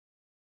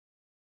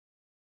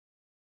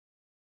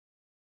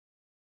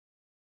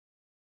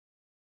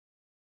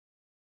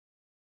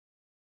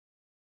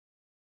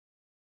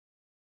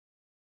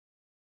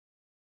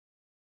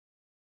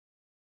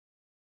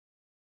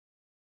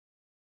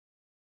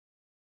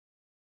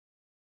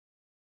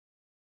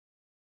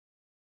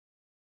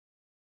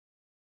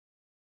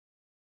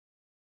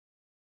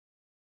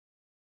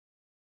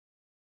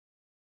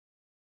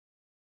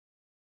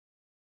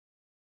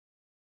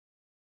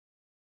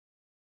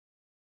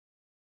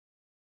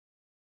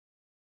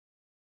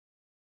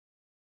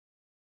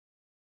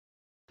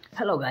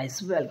Hello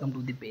guys, welcome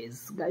to the page.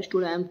 Guys,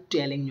 today I'm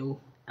telling you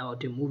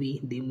about a movie.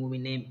 The movie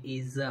name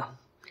is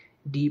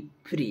Deep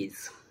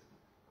Freeze.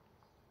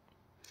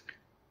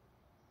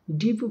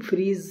 Deep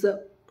Freeze,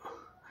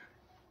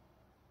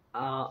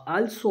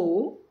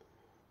 also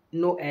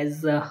known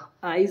as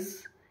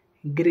Ice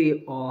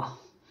Grey or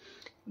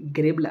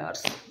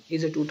Grablers,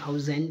 is a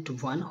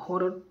 2001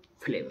 horror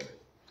film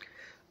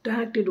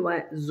directed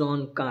by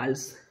John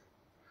Carls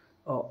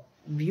uh,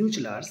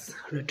 Buchlers,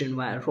 written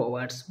by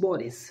Robert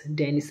Boris,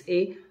 Dennis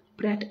A.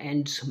 Pratt,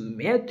 and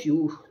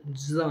Matthew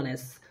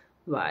Jonas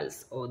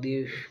Wiles.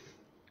 The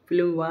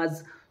film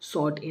was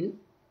shot in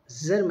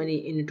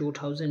Germany in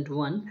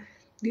 2001.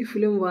 The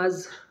film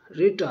was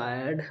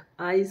retired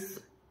Ice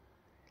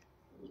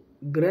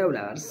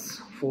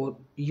Gravelers for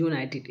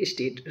United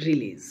States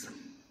release.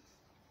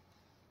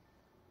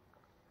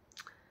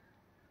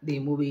 The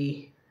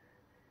movie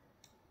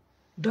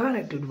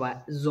directed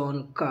by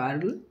John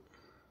Carl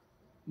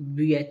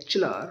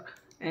Buechler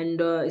and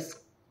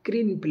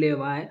screenplay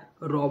by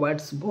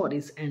Robert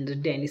Boris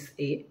and Dennis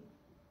A.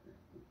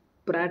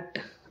 Pratt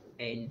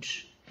and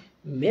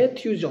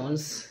Matthew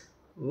Jones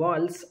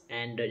Walls,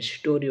 and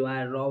story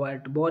by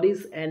Robert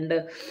Boris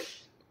and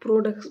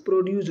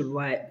produced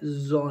by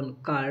John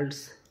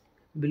Carls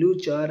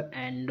Blucher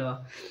and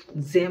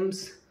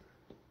James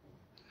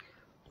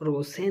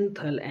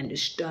Rosenthal, and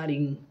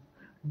starring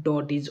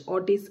Dottie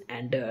Otis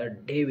and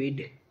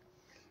David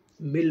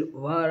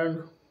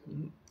Millbern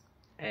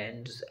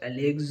and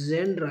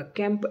Alexandra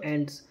Kemp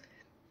and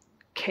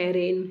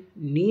Karen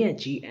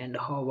Niachi and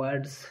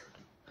Howard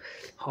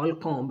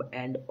Holcomb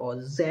and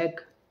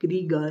Zach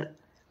Krieger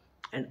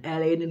and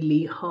Alan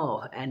Lee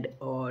Howe and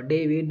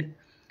David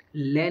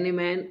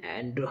Lenneman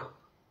and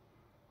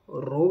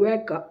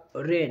Rebecca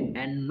Wren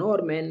and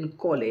Norman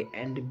Coley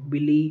and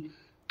Billy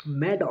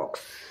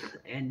Maddox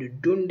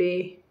and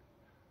Dunde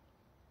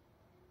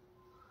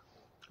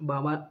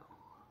Baba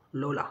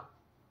Lola.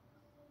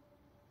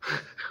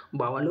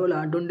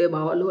 Dunde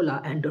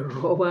Babalola, and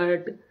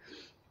Robert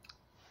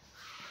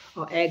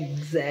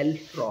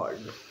Axelrod.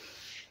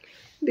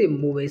 The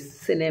movie's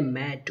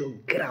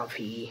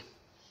cinematography: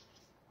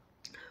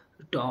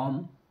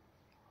 Tom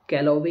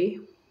Calloway,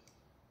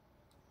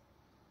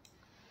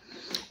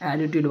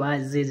 edited by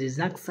J.J.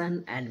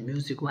 Jackson, and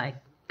music by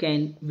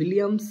Ken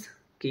Williams.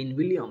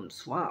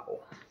 Wow.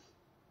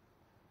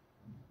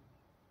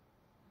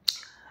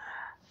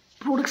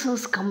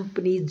 Productions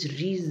companies: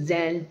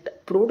 Regent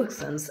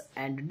Productions,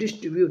 and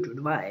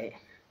distributed by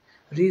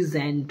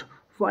Regent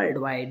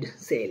Worldwide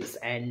Sales,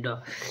 and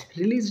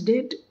release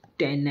date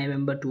 10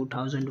 November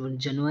 2001,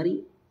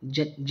 Germany.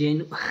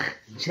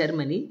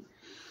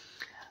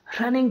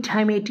 Running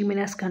time 80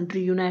 minutes.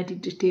 Country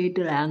United States.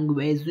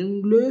 Language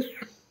English.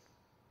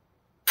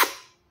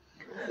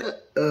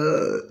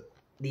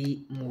 The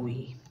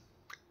movie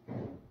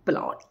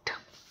plot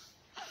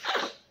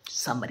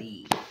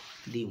summary.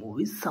 The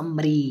movie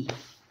summary: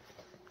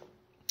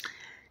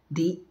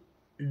 the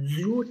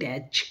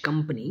Geotech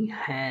company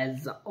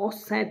has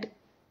set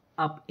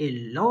up a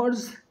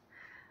large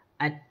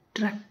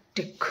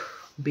atlantic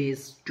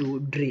base to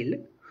drill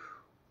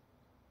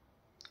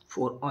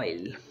for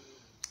oil.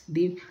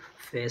 The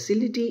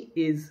facility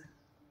is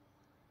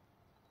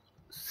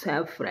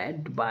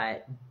staffed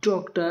by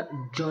Dr.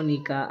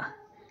 Jonica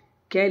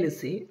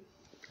Kelsey,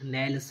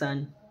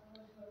 Nelson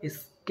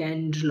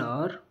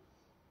Scandler,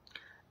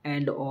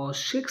 and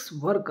 6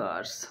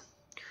 workers.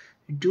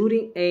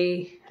 During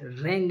a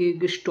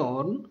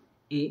rainstorm,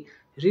 a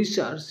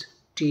research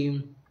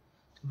team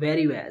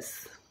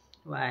varies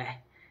by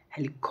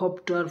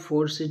helicopter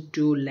forced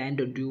to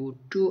land due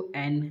to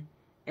an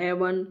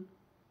even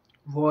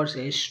worse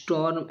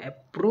storm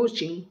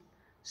approaching,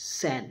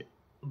 sent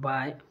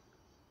by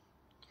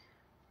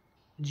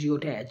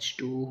Geotech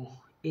to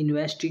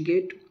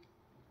investigate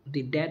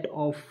the death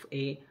of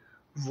a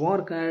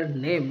worker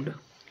named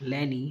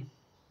Lenny.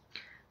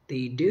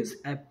 The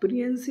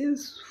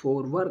disappearances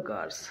for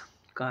workers,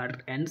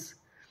 Cartens,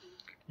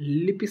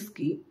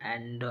 Lipinski,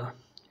 and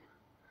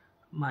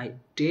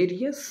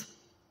mysterious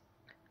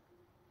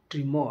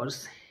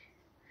tremors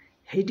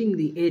hitting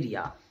the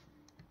area.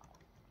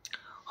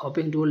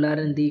 Hoping to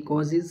learn the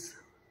causes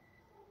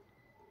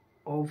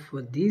of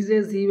these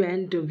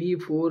events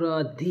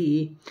before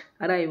the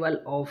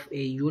arrival of a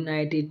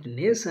United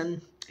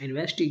Nations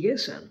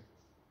investigation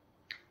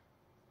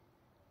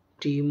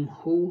team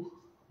who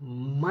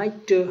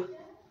might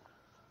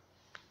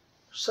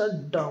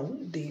shut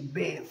down the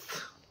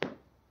base.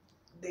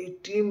 The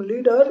team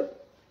leader,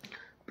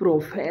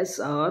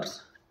 Professor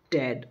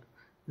Ted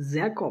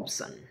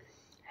Jacobson,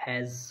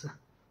 has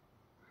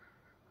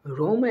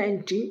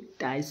romantic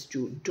ties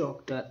to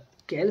Dr.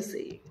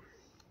 Kelsey.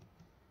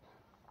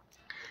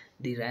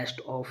 The rest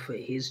of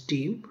his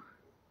team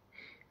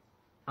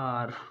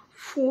are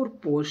 4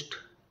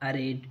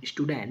 post-arrayed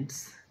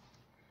students: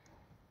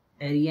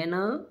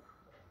 Ariana,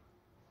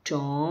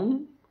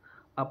 Tom,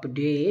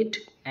 Update,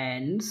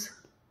 and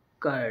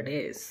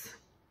Curtis.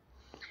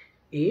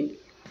 A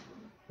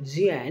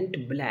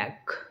giant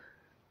black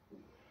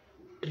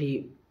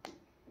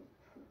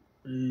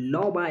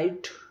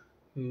Lobite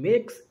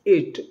makes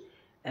it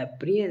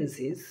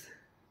appearances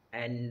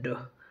and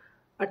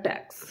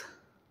attacks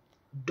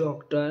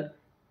Dr.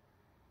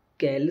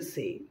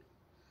 Kelsey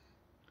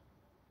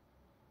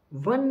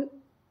one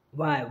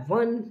by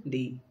one.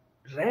 The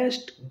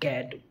rest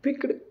get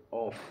picked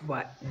off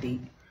by the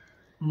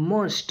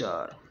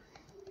monster.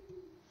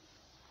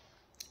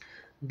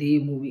 The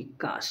movie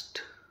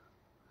cast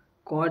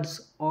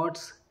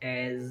Götz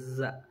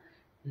as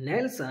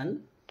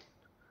Nelson,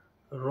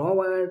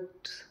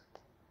 Robert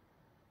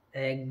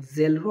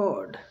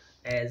Axelrod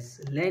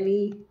as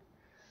Lenny,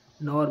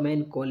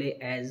 Norman Coley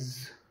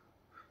as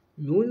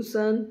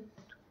Munson,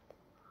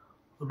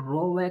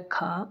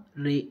 Rebecca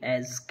Ray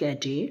as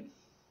Katie,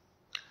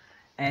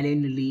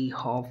 Alan Lee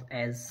Hoff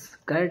as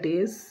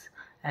Curtis,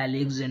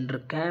 Alexander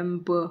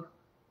Camp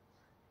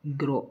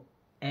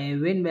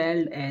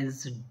Ewenwald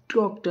as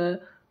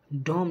Dr.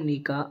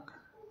 Dominica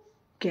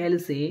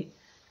Kelsey,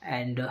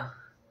 and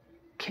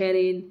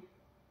Karen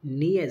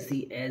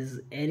Niesi as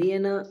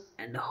Ariana,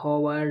 and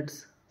Howard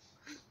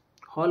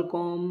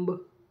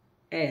Holcomb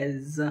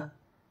as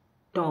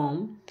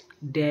Tom,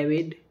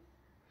 David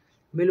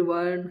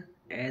Millbern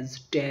as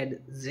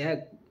Ted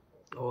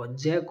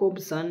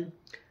Jacobson,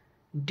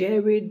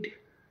 David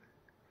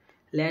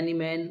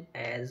Lanniman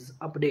as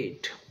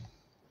Update,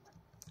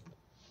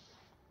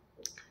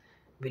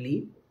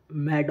 Willie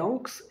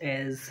Maddox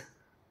as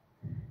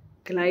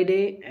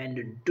Clyde,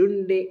 and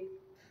Dunde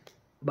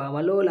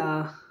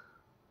Bavalola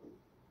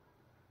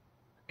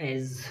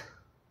as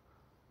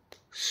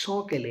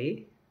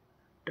Shokele,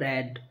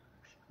 Brad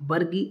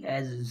Berge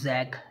as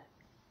Zach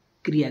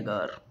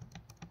Krieger.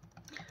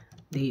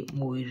 The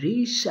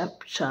movie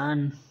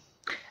reception.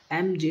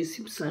 M.J.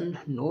 Simpson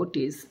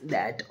noticed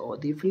that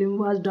the film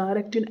was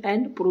directed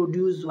and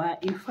produced by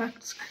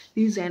Effects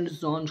Lees and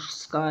John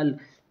Scarl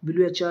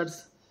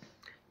Bluchers.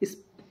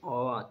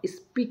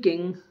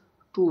 Speaking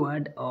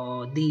toward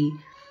the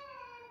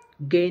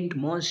gained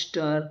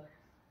monster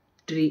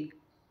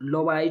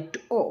trilobite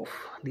of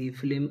the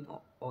film,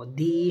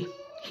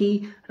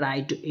 he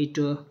write it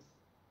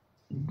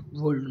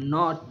would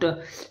not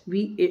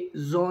be a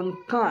John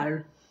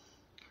Carl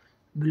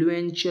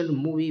Blumenthal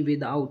movie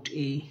without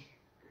a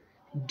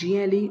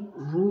Daily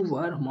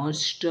Rover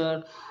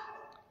monster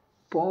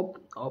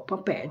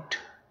puppet.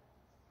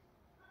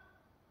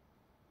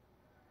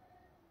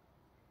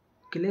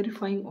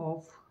 Clarifying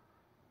of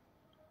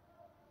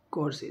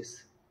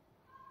courses.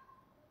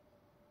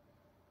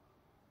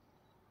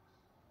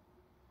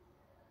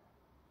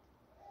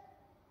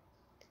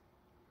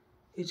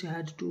 It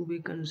had to be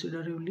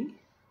considerably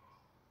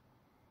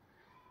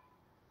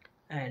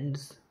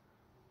and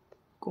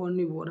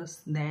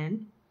carnivorous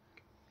than.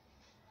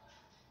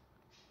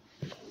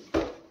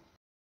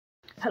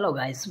 Hello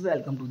guys,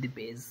 welcome to the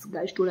page.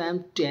 Guys, today I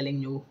am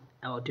telling you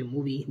about a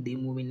movie. The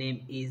movie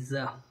name is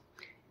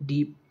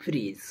Deep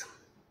Freeze.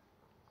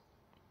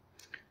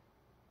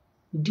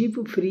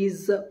 Deep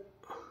Freeze,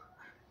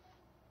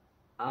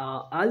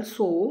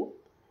 also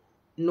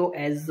known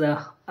as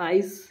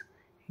Ice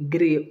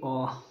Grey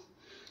or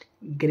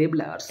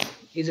Grablers,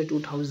 is a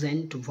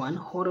 2001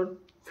 horror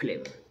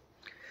film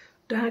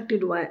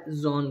directed by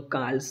John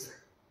Carls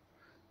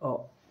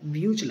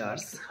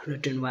Buchlers,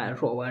 written by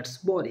Robert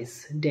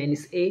Boris,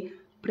 Dennis A.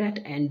 Pratt,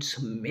 and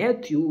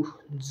Matthew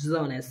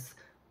Jonas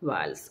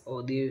Wiles.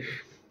 The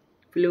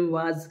film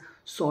was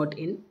shot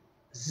in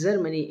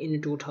Germany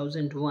in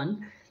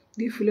 2001.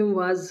 The film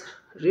was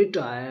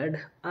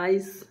retired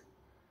Ice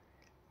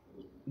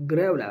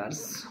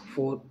Gravelers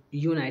for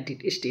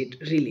United States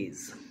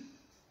release.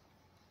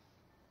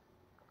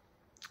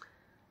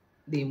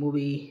 The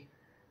movie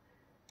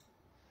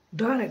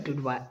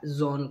directed by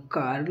John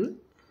Carl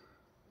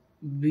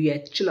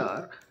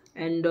Buechler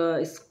and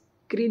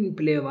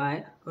screenplay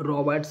by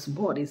Robert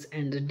Boris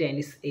and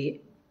Dennis A.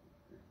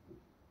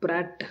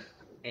 Pratt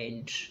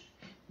and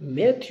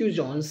Matthew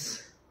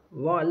Jones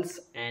Walls,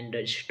 and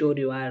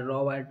story by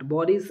Robert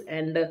Boris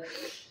and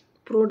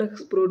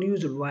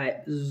produced by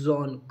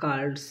John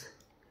Carls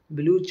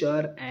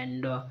Blucher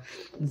and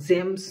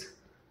James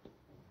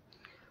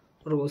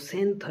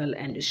Rosenthal,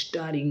 and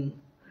starring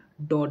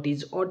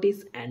Dottie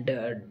Otis and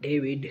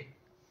David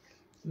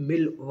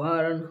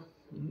Millbern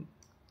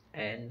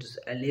and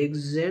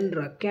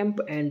Alexandra Kemp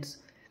and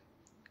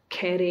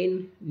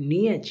Karen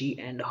Niachi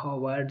and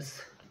Howard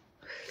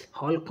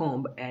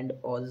Holcomb and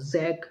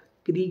Zach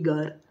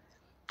Krieger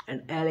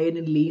and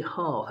Alan Lee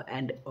Howe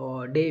and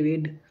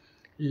David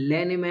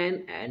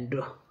Lanniman and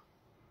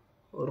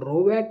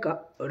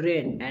Rebecca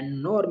Wren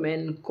and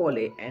Norman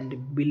Coley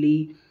and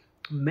Billy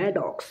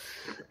Maddox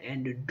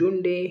and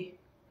Dunde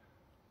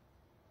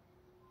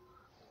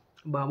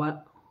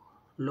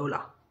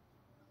Bavalola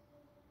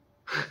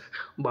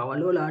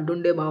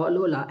Dunde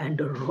Bavalola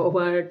and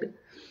Robert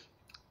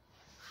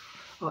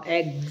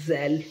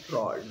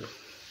Axelrod.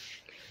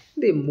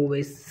 The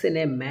movie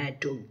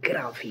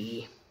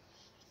cinematography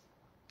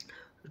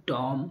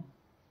Tom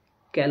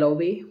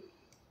Calloway,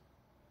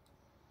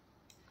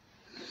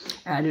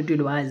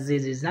 edited by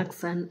J.J.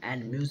 Jackson,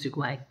 and music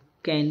by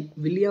Ken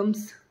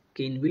Williams.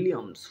 Kane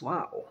Williams.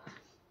 Wow.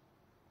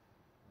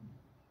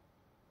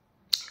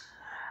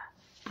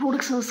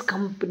 Productions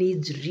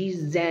companies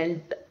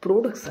Regent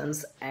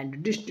Productions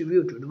and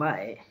distributed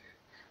by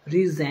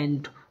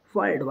Regent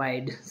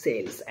worldwide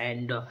sales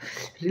and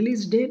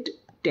release date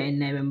 10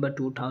 November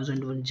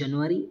 2001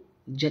 Germany.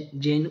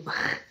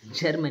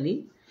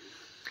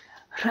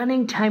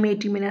 Running time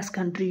 80 minutes.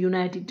 Country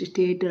United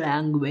States.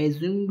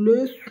 Language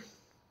English.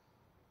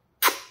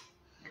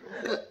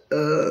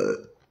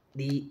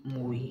 The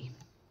movie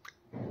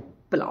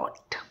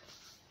plot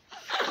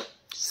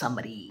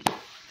summary.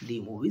 The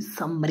movie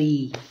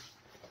summary.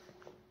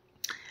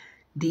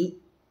 The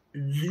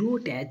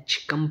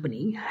Geotech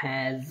company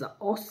has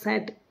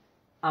set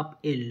up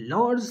a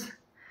large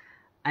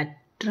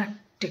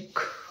atlantic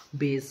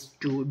base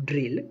to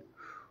drill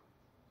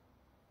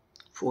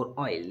for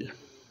oil.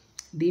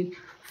 The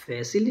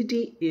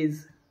facility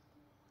is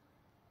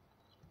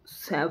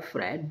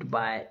staffed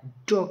by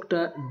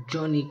Dr.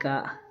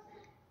 Jonica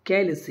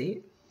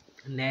Kelsey,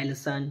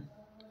 Nelson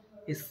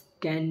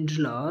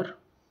Scandler,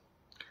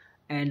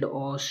 and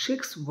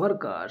 6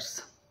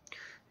 workers.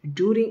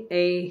 During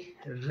a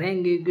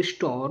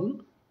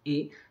rainstorm,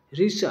 a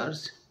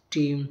research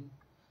team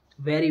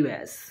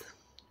varies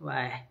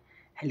by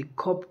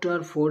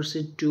helicopter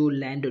forced to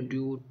land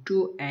due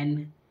to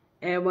an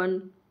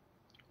even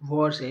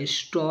worse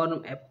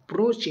storm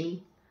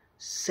approaching,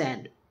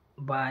 sent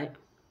by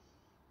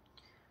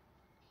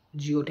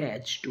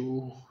Geotech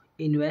to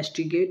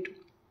investigate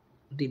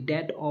the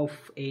death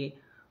of a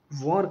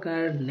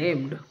worker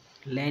named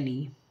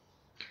Lenny.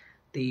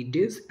 The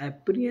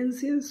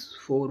disappearances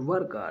for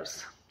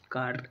workers,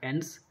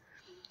 Kartens,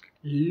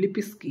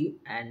 Lipinski,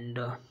 and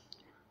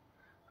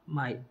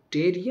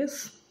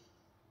mysterious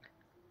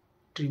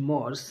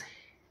tremors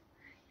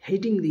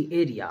hitting the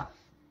area.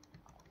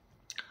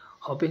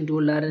 Hoping to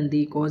learn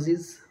the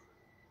causes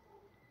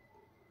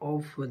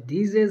of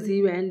these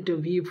events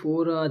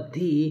before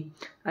the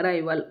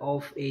arrival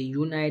of a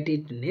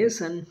United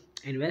Nations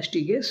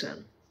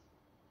investigation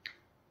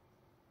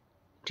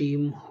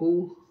team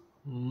who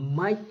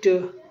might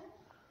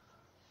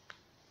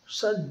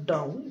shut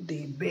down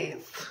the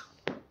base.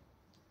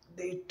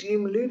 The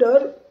team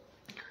leader,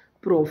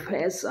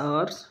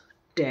 Professor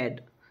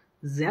Ted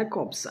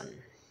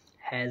Jacobson,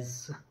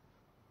 has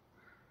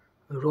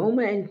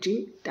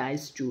romantic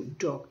ties to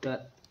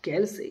Dr.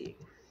 Kelsey.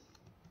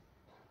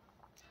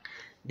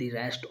 The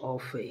rest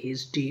of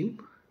his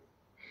team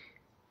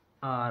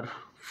are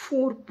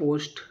 4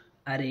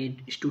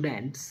 post-grad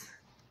students: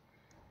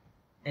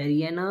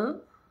 Ariana,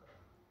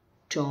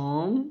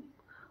 Tom,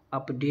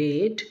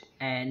 Update,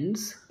 and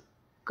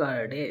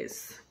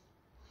Curtis.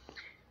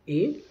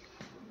 A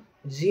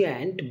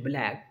giant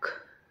black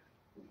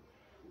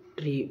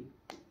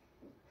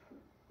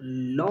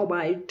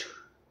trilobite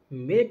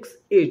makes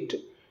its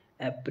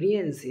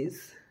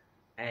appearances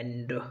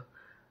and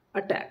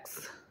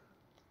attacks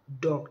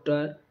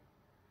Dr.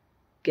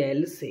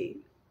 Kelsey.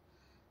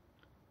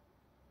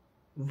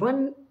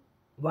 One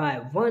by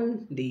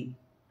one, the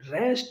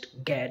rest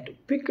get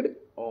picked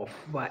off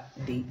by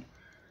the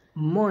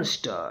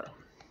monster.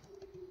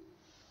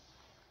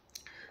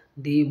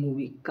 The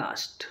movie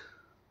cast: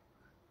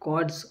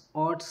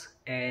 Götz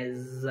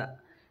as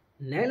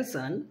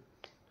Nelson,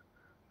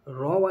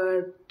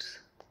 Robert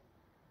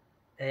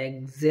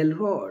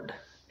Axelrod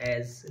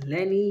as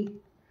Lenny,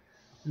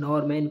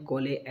 Norman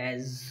Coley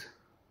as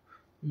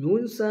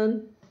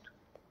Munson,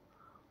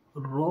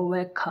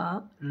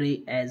 Rebecca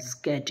Ray as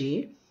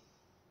Katie,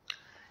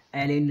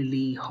 Alan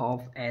Lee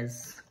Hoff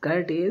as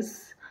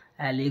Curtis,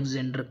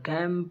 Alexander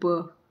Camp,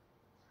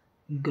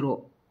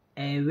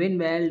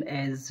 Evenwald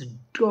as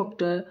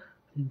Dr.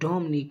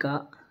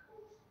 Dominica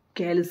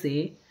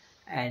Kelsey,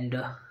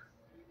 and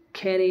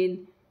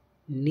Karen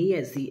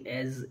Niesi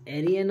as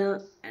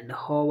Ariana, and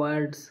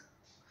Howard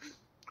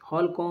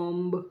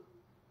Holcomb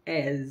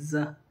as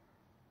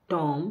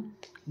Tom,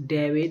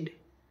 David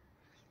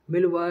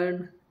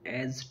Millbern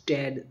as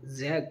Ted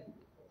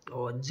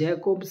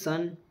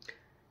Jacobson,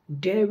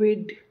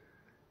 David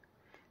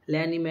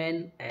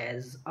Lanniman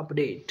as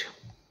Update,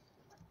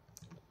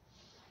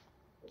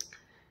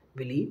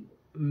 Willie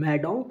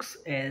Maddox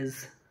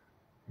as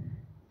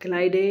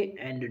Clyde,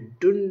 and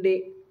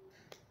Dunde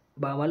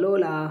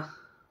Bamalola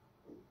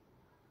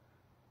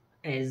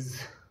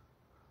as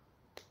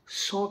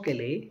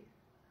Shokele,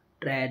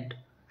 Brad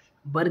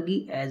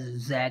Berge as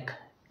Zach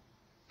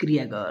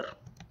Krieger.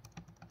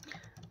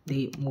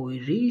 The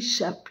movie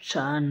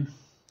reception: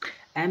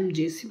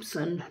 M.J.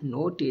 Simpson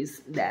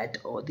noticed that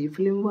the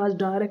film was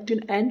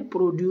directed and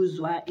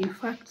produced by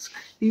Effects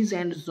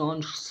and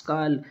John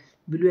Scarl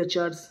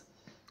Bluchers.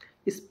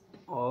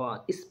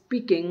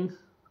 Speaking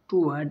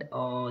toward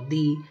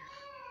the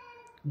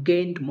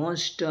gained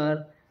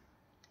monster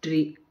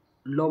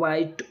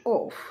trilobite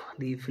of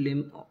the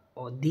film,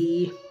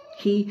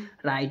 he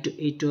write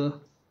it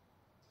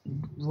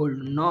would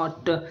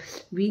not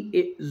be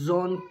a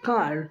John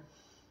Carl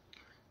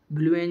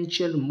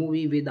Blucher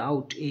movie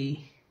without a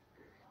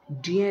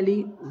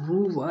Daily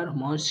Rover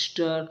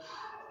monster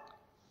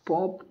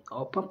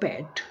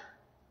puppet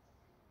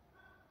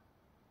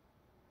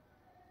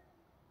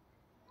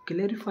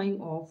clarifying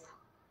of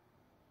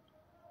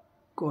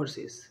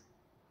courses.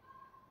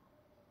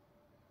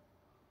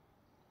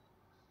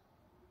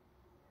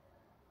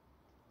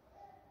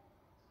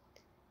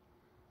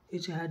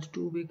 It had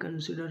to be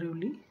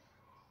considerably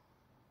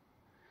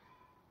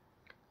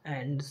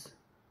and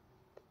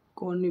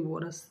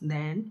carnivorous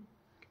than.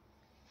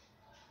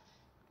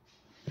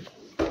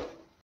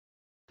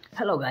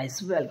 Hello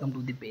guys, welcome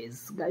to the page.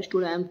 Guys,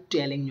 today I'm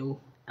telling you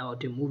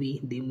about a movie.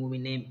 The movie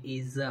name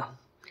is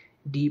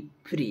Deep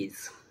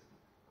Freeze.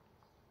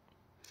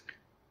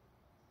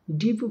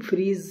 Deep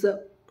Freeze,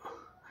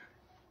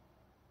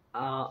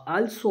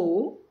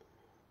 also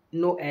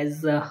known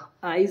as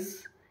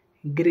Ice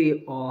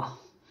Grey or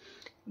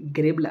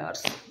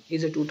Grablers,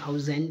 is a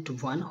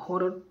 2001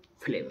 horror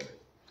film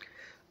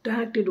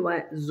directed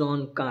by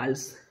John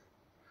Carls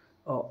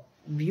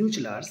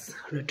Buchlers,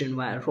 written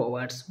by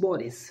Robert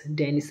Boris,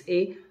 Dennis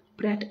A.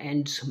 Pratt,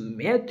 and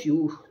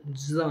Matthew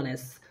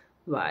Jonas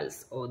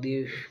Walls.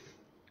 The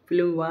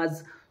film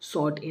was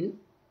shot in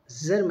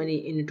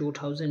Germany in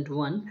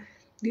 2001.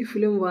 The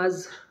film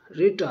was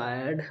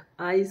retired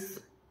Ice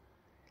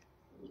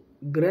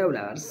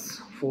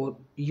Gravelers for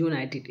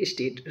United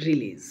States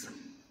release.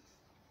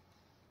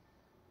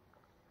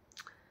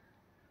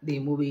 The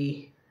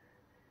movie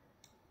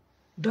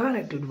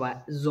directed by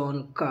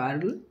John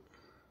Carl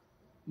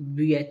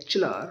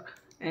Buechler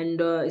and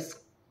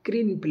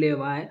screenplay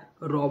by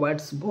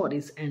Robert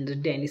Boris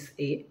and Dennis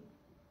A.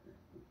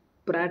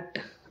 Pratt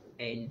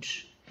and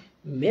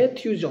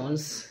Matthew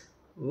Jones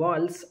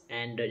Walls,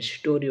 and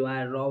story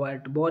by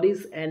Robert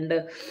Boris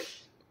and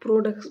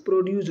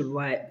produced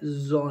by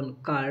John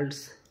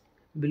Carls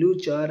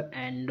Blucher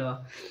and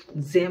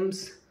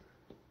James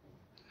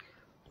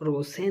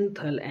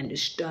Rosenthal, and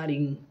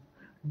starring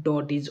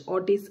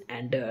Otis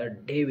and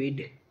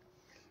David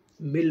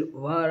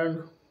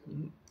Millbern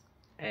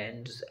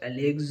and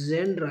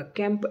Alexandra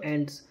Kemp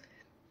and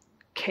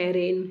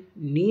Karen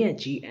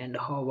Niachi and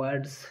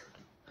Howard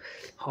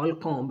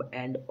Holcomb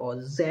and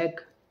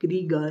Zach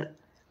Krieger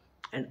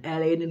and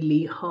Alan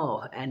Lee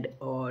Howe and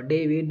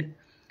David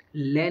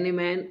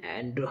Lenneman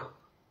and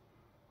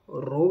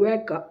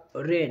Rebecca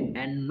Wren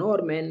and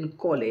Norman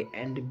Coley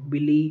and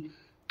Billy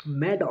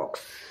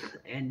Maddox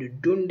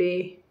and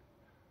Dunde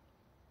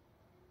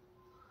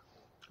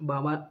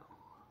Baba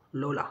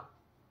Lola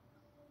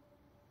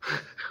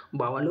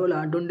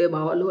Dunde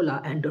Baba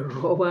Lola and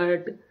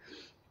Robert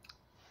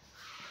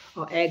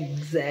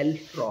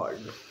Axelrod.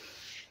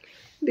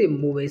 The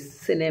movie's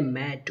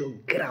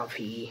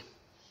cinematography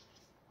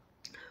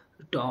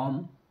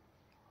Tom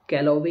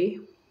Calloway,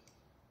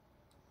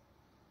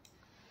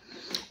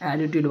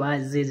 edited by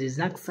J.J.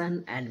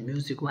 Jackson, and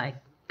music by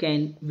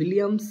Ken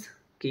Williams.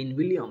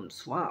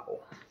 Wow.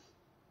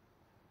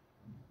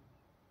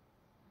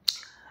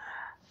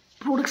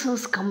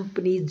 Productions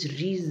companies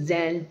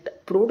Regent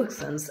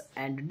Productions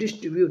and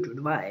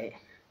distributed by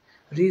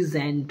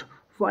Regent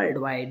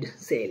Worldwide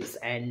Sales,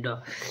 and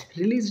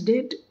release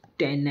date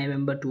 10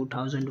 November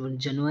 2001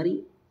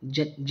 Germany.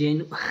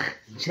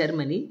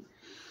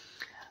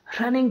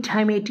 Running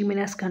time 80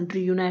 minutes.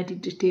 Country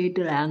United States.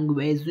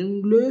 Language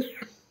English.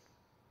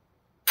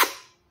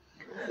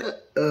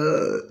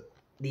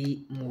 The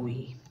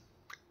movie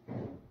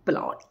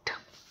plot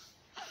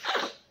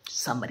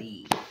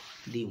summary.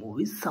 The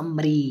movie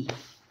summary.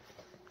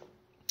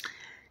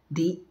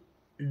 The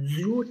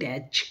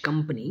Geotech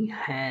company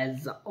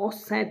has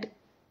set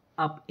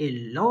up a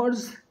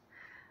large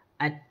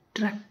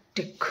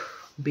atlantic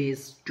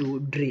base to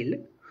drill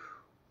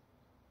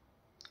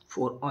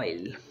for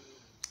oil.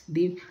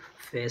 The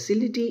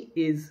facility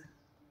is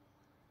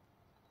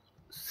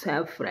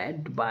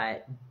staffed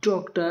by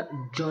Dr.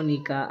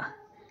 Jonica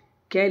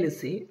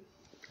Kelsey,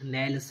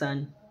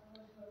 Nelson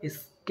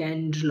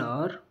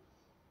Scandler,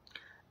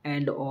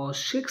 and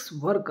 6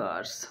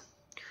 workers.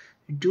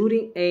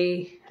 During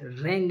a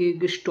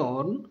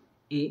rainstorm,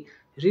 a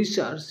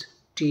research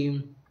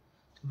team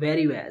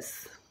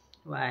varies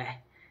by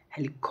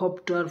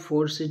helicopter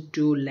forced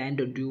to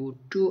land due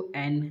to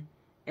an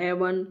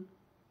even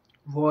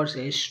worse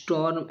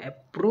storm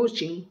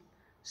approaching,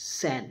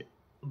 sent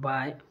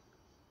by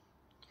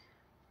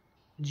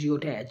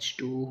Geotech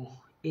to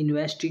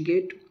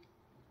investigate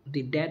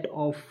the death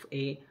of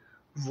a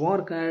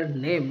worker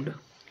named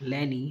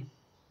Lenny.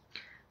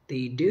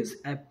 The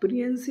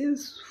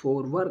disappearances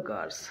for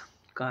workers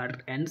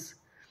Kurt and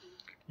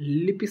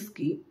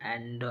Lipinski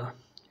and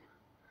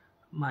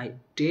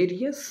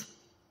mysterious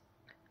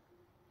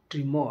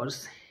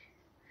tremors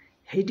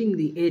hitting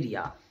the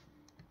area.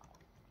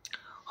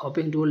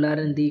 Hoping to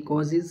learn the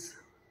causes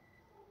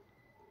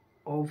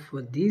of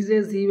these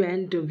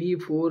events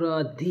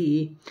before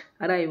the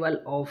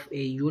arrival of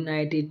a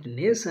United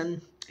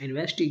Nations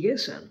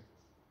investigation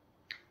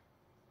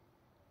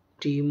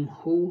team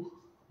who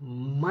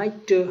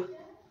might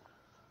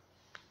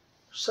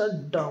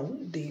shut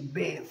down the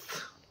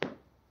base.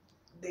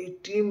 The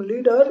team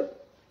leader,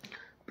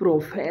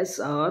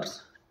 Professor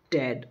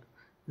Ted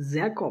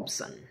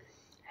Jacobson,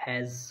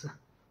 has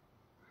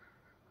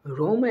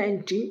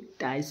romantic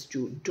ties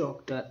to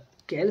Dr.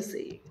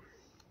 Kelsey.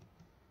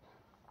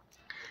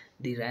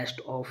 The rest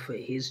of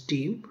his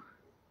team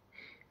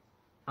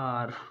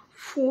are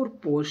four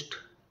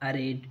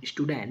post-arrayed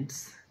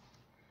students: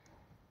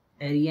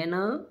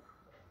 Ariana,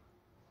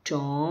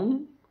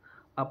 Tom,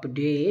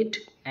 Update,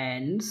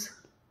 and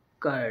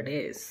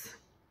Curtis.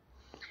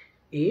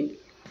 A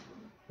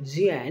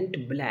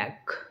giant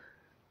black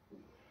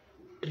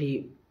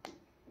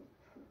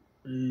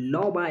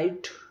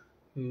trilobite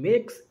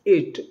makes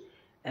its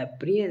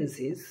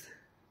appearances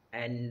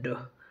and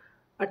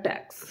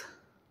attacks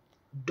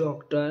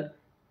Dr.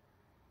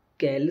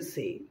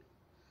 Kelsey.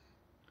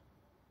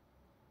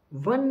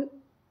 One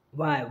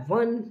by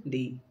one,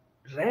 the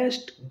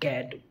rest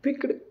get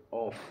picked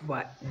off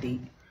by the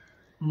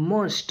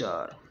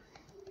monster.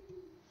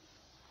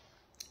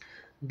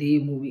 The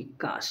movie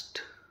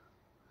cast: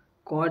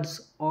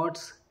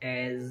 Otto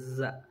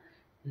as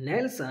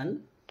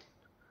Nelson,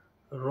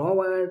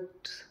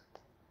 Robert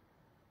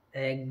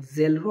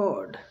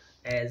Axelrod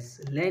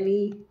as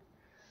Lenny,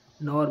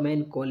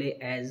 Norman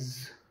Coley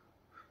as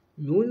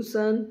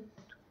Munson,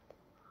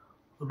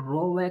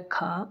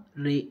 Rebecca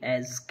Ray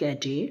as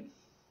Katie,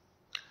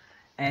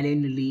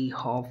 Alan Lee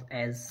Hoff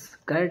as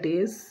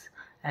Curtis,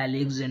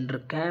 Alexander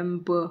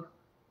Camp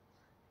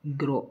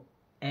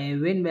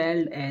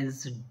Ewenwald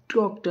as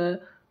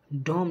Dr.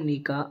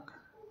 Dominica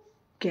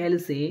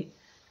Kelsey,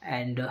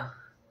 and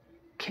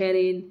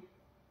Karen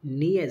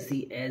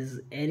Niesi as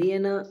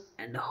Ariana,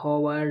 and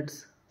Howard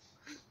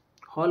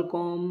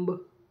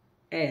Holcomb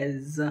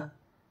as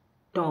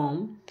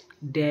Tom,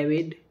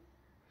 David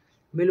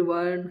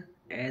Millbern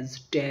as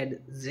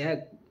Ted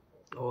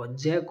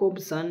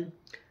Jacobson,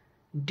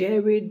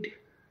 David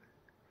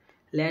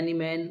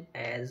Lanniman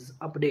as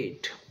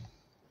Update,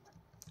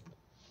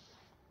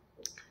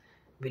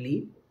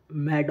 Willie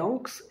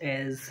Maddox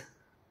as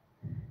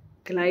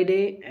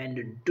Clyde,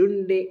 and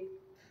Dunde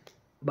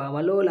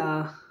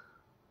Babalola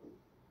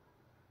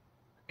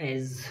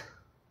as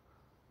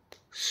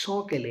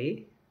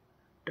Sokele,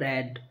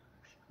 Brad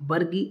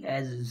Berge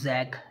as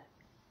Zach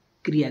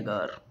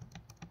Krieger.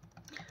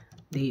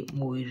 The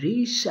movie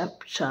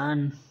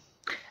reception: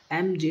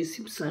 M.J.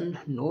 Simpson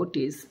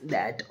noticed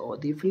that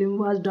the film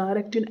was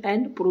directed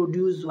and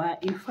produced by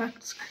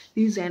effects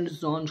legend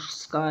John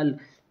Scarl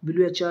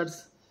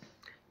Bluchers.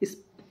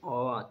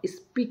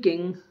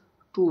 Speaking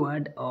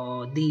toward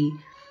the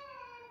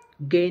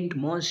gained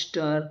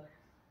monster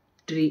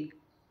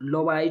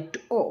trilobite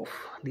of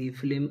the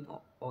film,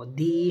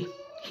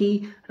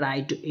 he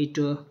write it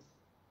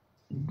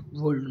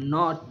would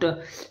not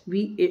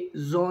be a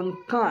John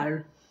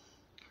Carl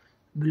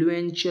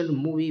Bluenchel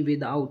movie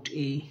without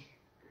a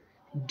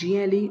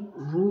Daily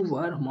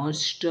Rover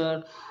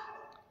monster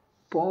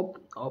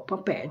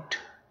puppet.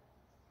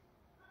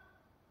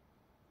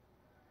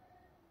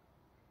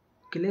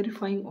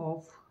 Clarifying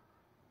of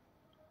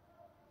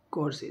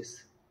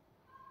courses.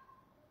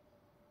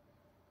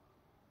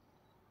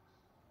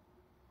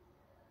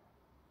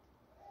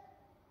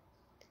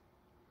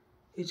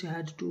 It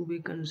had to be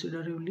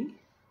considerably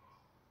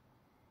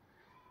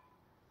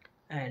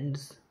and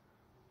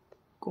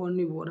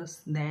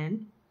carnivorous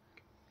than.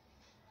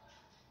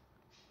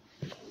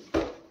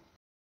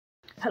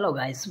 Hello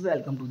guys,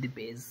 welcome to the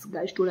page.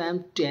 Guys, today I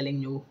am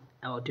telling you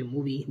about a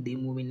movie. The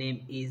movie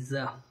name is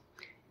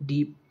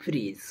Deep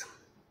Freeze.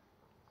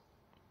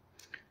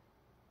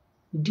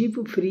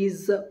 Deep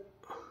Freeze,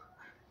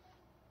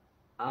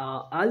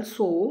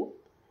 also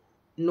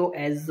known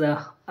as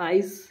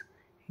Ice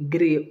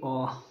Grey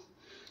or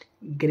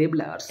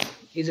Grabblers,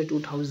 is a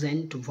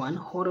 2001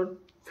 horror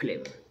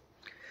film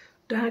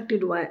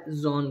directed by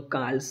John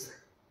Carls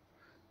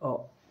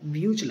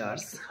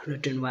Buchlers,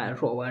 written by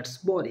Robert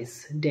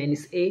Boris,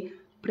 Dennis A.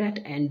 Pratt,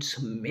 and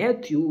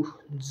Matthew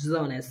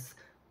Jonas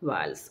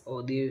Wiles.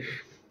 The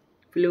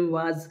film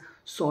was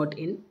shot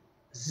in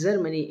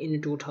Germany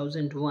in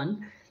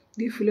 2001.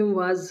 The film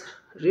was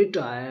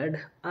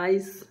retired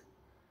Ice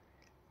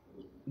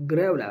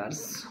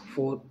Grabblers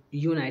for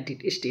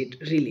United States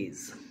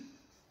release.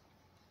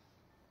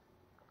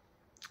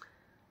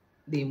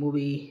 The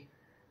movie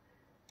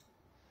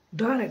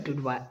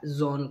directed by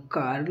John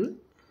Carl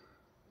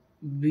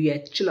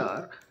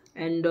Buechler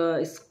and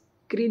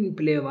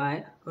screenplay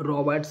by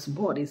Robert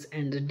Boris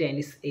and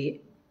Dennis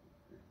A.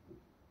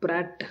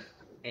 Pratt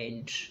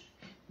and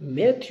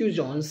Matthew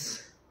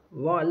Jones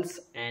Walls,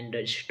 and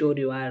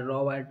story by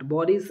Robert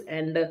Boris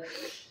and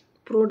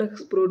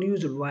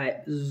produced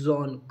by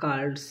John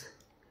Carls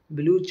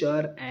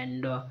Blucher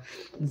and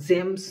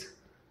James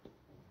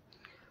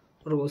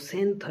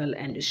Rosenthal,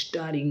 and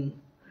starring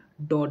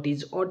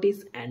Dottie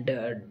Otis and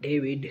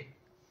David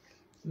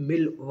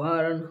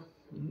Millbern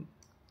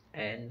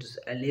and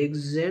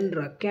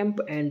Alexandra Kemp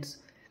and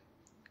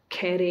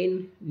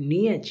Karen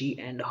Niachi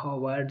and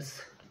Howard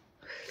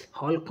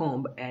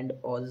Holcomb and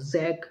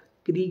Zach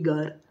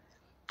Krieger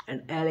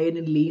and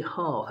Alan Lee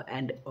Howe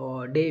and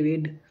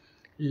David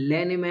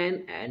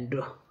Lanniman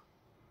and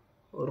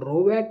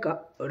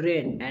Rebecca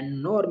Wren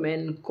and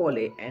Norman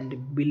Coley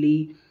and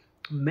Billy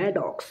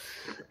Maddox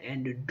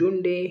and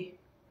Dunde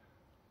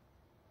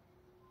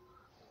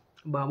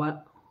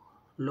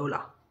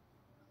Babalola.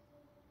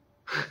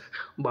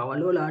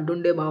 Bavalola,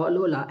 Dunde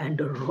Bavalola,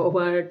 and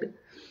Robert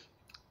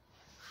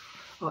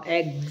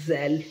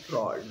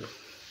Axelrod.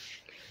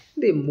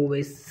 The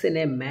movie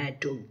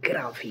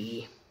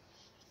cinematography,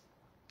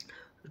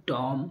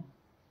 Tom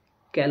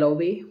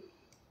Calloway,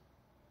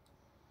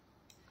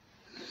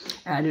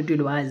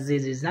 edited by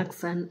Z.Z.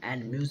 Jackson,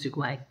 and music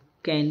by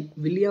Ken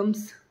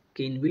Williams.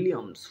 Ken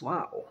Williams,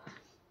 wow.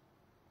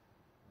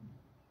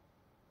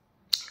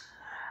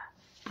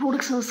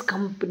 Productions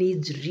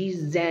companies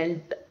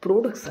Regent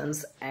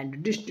Productions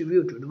and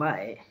distributed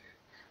by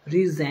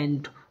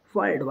Regent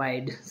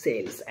worldwide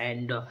sales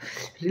and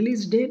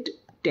release date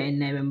 10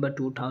 November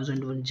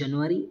 2001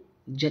 Germany.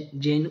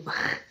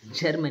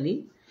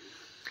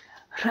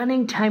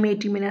 Running time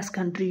 80 minutes.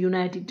 Country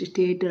United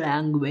States.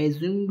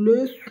 Language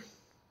English.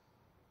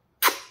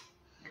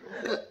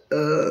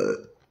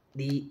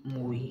 The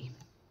movie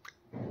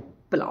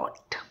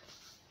plot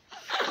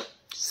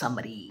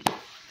summary.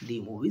 The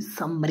movie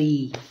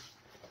summary.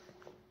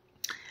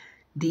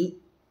 The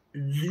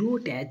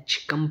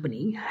Geotech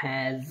company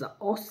has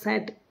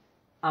set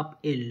up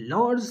a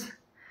large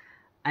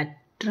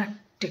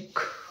atlantic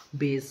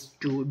base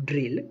to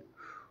drill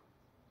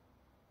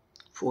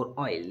for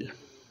oil.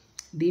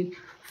 The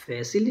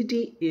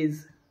facility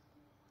is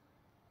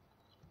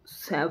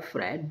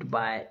staffed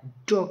by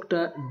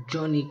Dr.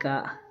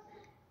 Jonica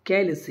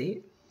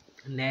Kelsey,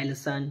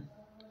 Nelson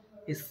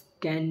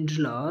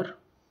Scandler,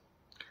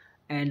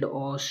 and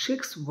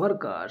 6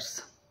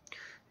 workers.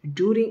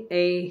 During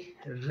a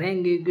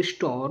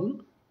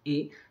rainstorm,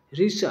 a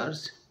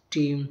research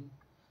team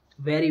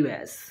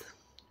varies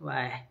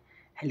by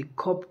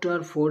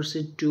helicopter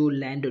forced to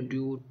land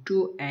due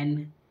to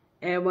an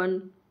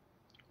even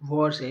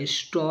worse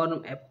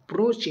storm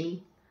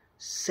approaching,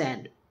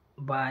 sent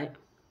by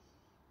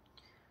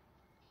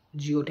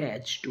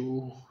Geotech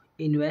to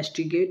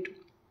investigate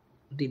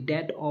the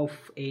death of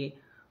a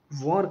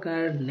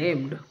worker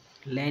named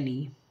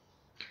Lenny.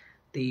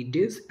 The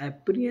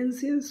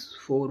disappearances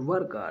for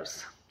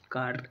workers,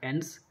 Kurt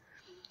and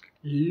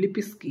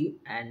Lipinski,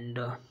 and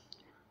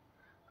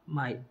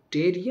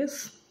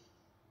mysterious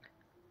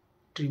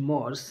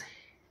tremors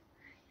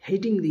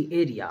hitting the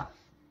area.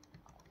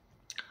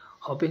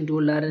 Hoping to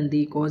learn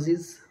the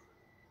causes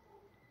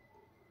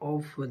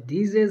of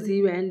these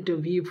events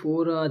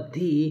before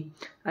the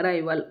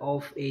arrival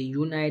of a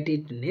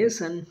United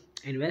Nations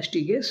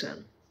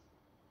investigation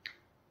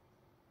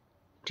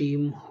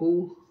team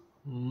who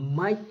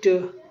might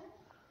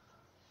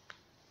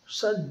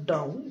shut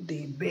down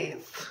the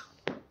base.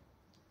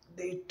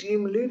 The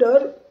team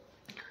leader,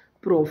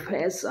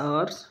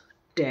 Professor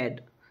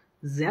Ted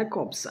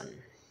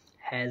Jacobson,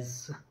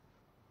 has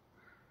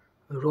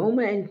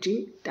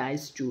romantic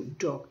ties to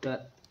Dr.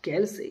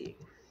 Kelsey.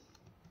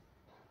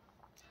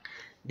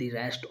 The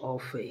rest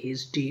of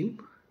his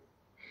team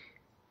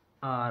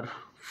are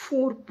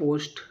 4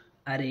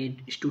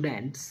 post-grad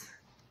students: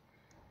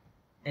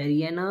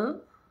 Ariana,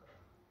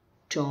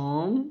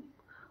 Tom,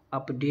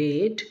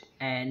 Update,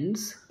 and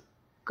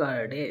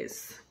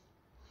Curtis.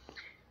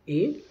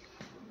 A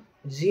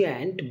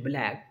giant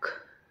black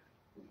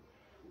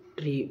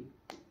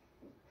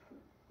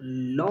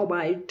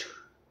trilobite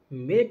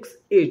makes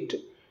its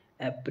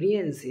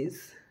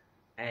appearances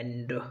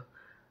and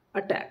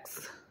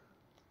attacks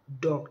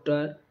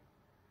Dr.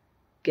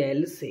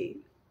 Kelsey.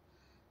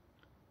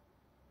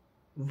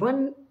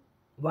 One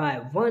by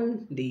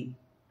one, the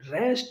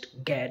rest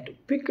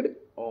get picked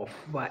off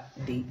by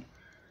the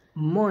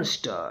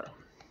monster.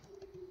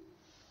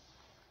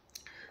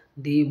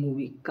 The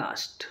movie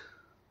cast: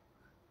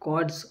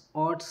 Götz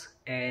Otto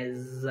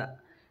as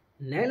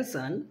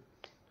Nelson,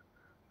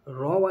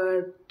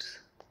 Robert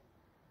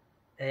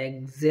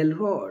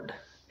Axelrod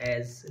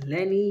as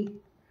Lenny,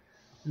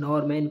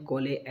 Norman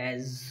Cole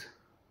as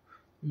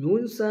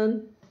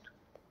Munson,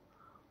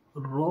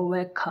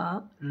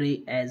 Rebecca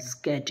Ray as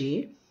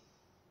Katie,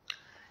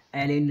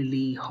 Alan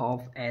Lee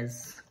Hoff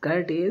as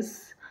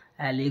Curtis,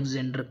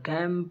 Alexander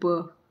Camp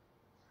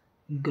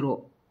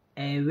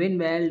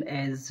Evenwald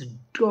as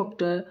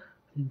Dr.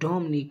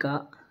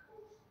 Dominica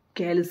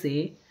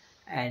Kelsey,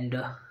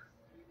 and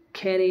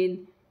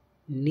Karen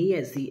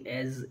Niesi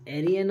as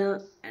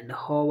Ariana, and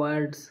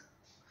Howard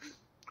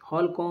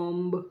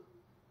Holcomb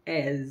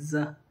as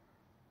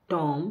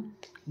Tom,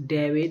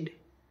 David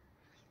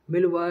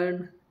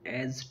Millbern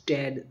as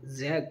Ted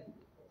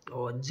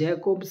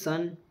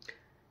Jacobson,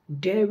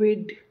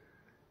 David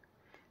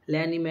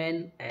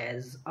Lanniman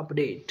as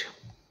Update,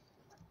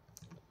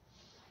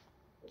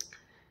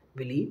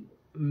 Willie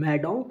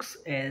Maddox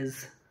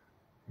as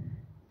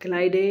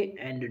Clyde,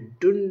 and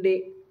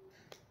Dunde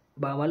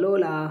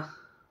Bavalola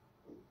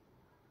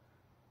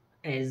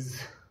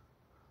as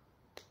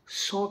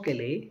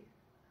Shokele,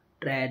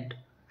 Brad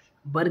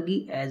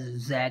Berge as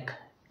Zach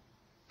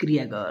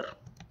Krieger.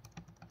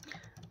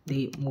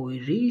 The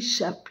movie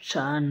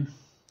reception: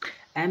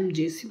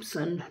 M.J.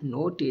 Simpson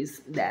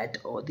noticed that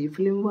the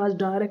film was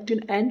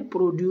directed and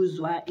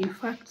produced by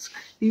Effects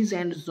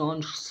and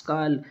John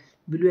Scarl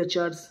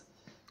Bluchers,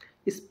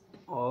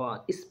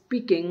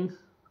 speaking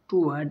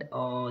toward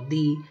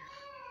the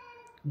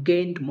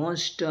gained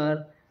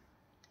monster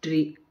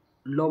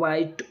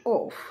trilobite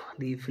of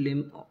the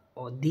film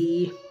or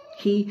the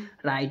he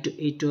write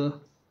it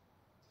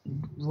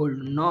would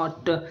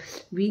not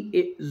be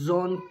a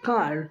John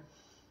Carl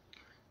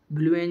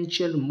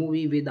influential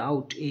movie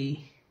without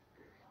a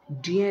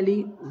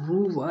daily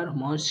rover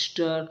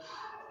monster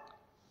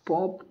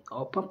pop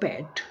or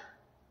puppet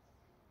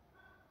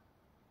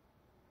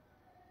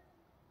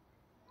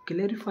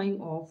clarifying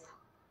of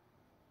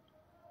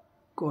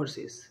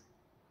courses.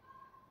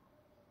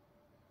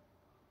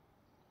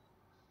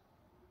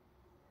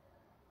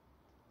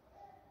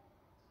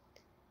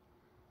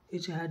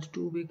 It had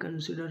to be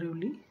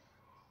considerably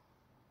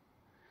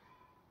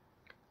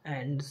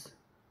and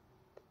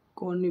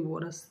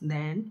carnivorous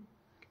than.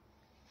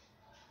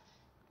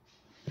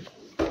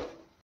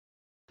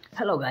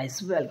 Hello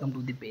guys, welcome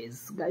to the page.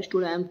 Guys,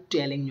 today I'm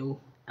telling you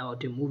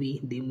about a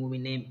movie. The movie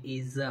name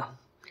is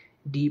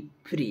Deep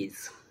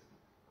Freeze.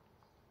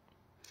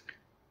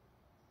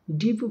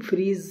 Deep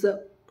Freeze,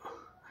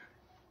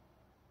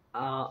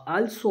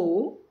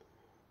 also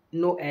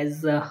known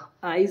as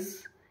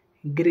Ice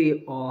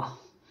Grave or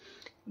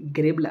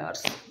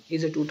Gravelers,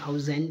 is a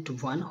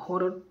 2001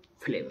 horror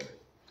film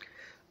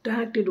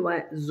directed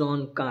by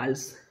John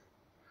Carls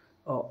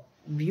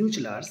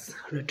Buchlers,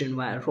 written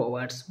by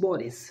Robert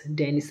Boris,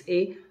 Dennis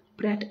A.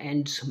 Pratt,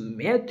 and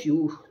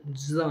Matthew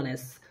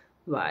Jonas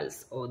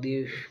Walls.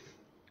 The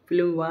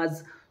film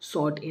was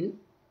shot in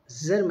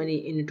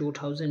Germany in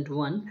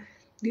 2001.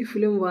 The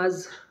film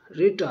was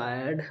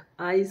retired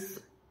Ice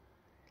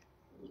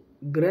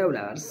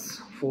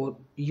Gravelers for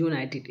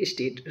United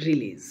States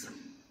release.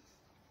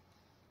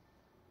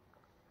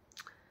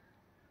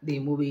 The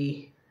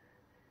movie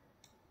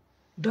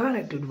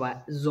directed by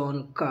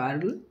John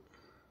Carl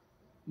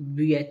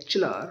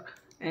Buechler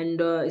and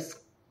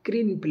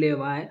screenplay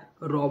by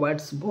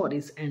Robert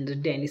Boris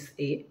and Dennis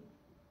A.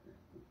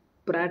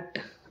 Pratt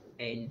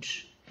and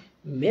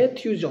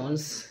Matthew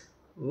Jones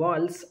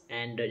Walls,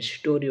 and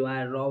story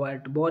by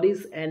Robert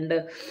Boris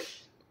and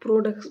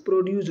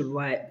produced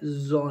by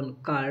John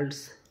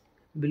Carls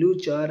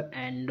Blucher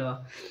and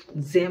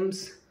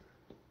James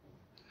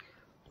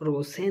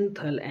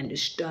Rosenthal, and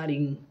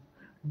starring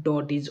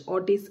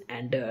Otis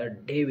and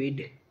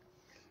David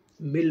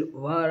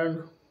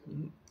Millbern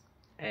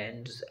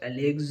and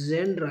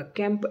Alexandra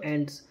Kemp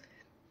and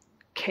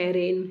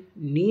Karen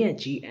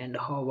Niachi and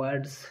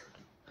Howard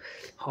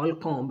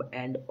Holcomb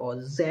and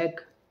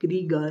Zach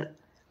Krieger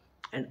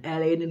and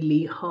Alan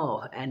Lee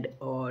Howe and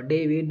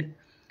David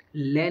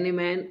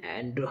Lenneman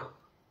and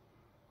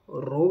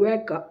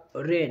Rebecca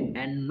Wren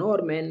and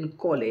Norman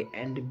Coley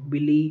and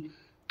Billy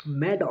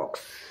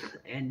Maddox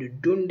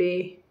and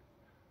Dunde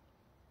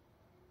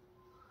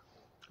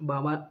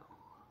Baba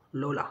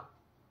Lola.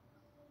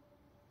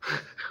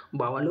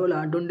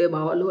 Dunde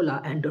Baba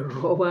Lola and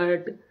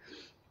Robert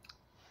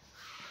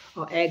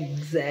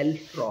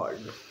Axelrod.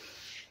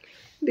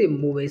 The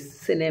movie's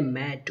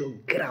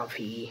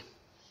cinematography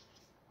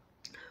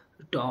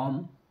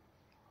Tom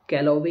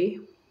Calloway,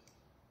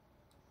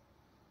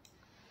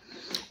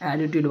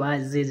 edited by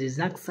J.J.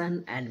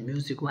 Jackson, and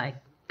music by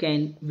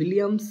Ken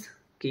Williams.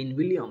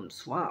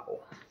 Wow.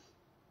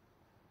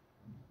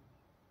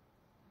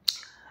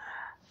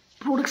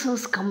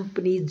 Productions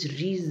companies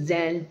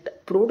Regent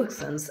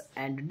Productions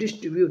and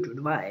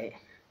distributed by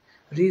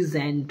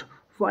Regent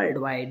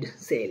Worldwide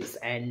Sales,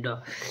 and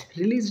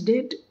release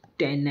date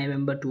 10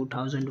 November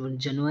 2001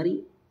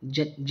 Germany.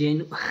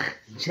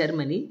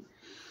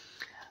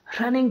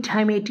 Running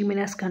time 80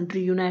 minutes.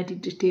 Country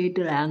United States.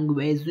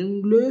 Language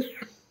English.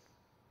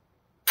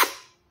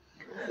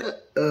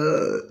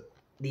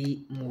 The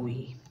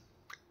movie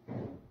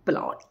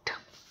plot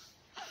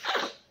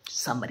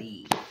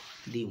summary.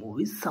 The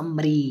movie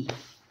summary.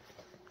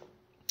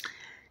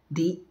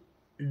 The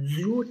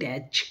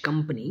Geotech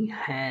company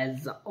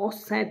has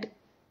set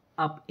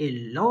up a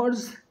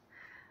large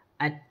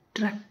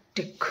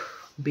atlantic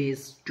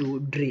base to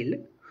drill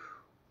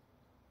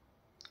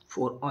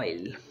for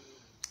oil.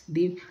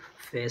 The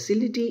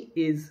facility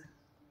is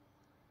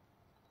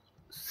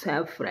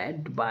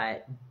staffed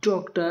by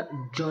Dr.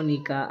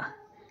 Jonica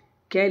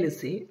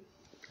Kelly,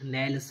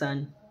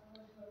 Nelson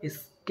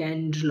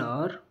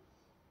Scandler,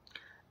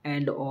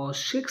 and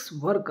 6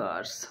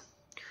 workers.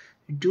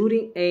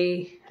 During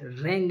a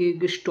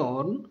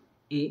rainstorm,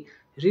 a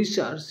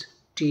research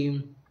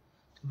team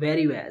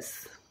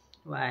varies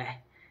by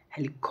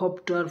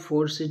helicopter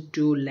forced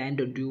to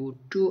land due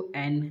to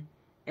an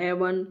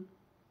even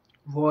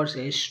worse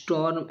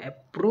storm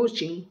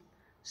approaching,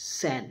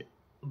 sent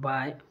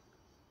by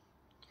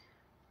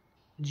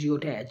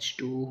Geotech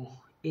to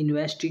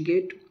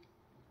investigate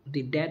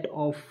the death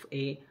of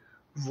a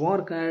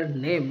worker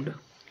named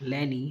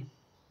Lenny.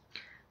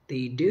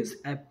 The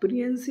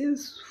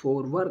disappearances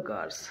for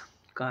workers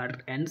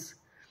Cartens,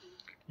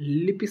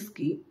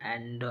 Lipinski,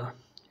 and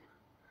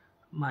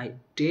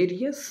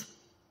mysterious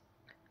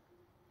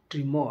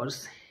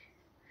tremors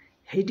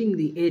hitting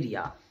the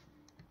area.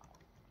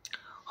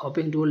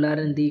 Hoping to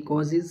learn the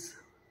causes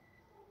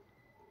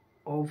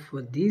of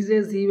this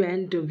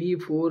event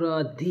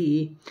before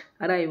the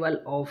arrival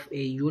of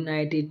a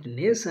United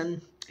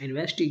Nations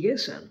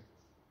investigation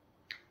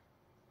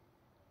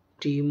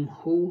team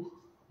who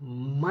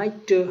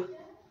might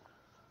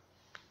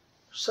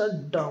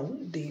shut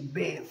down the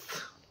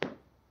base.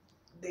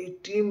 The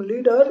team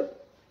leader,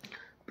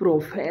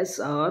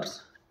 Professor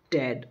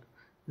Ted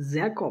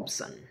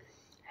Jacobson,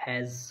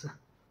 has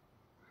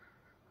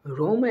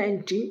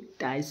romantic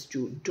ties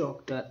to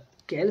Dr.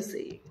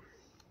 Kelsey.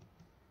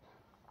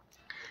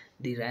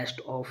 The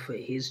rest of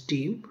his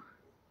team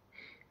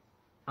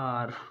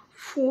are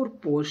four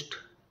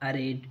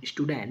post-arrayed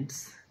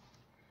students: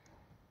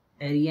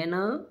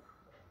 Ariana,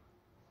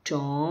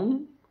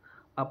 Tom,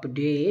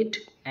 Update,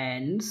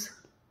 and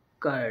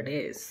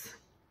Curtis.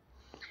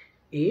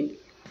 A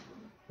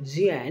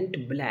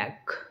giant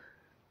black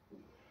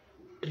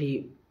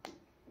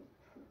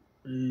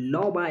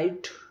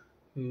trilobite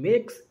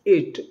makes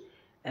its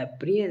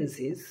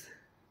appearances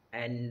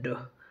and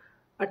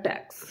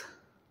attacks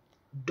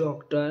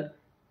Dr.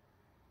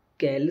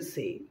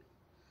 Kelsey.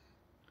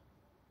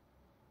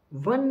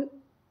 One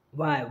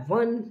by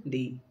one,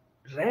 the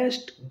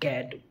rest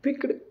get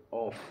picked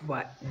off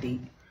by the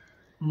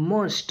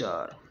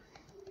monster.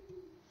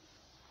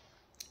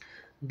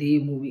 The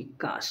movie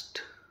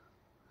cast: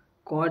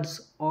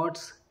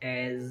 Götz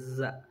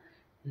as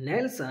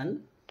Nelson,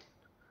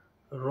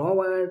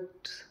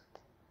 Robert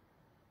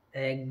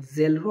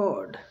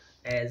Axelrod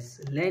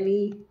as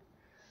Lenny,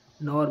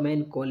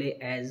 Norman Coley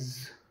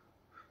as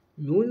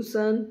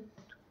Munson,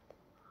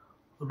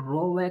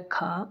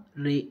 Rebecca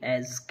Ray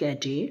as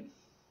Katie,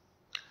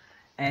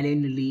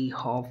 Ellen Lee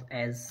Hoff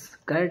as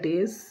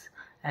Curtis,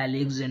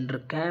 Alexander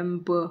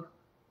Camp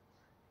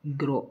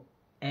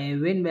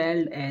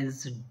Ewenwald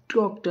as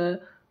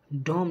Dr.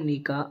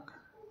 Dominica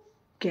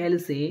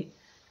Kelsey,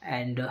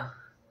 and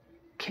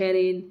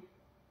Karen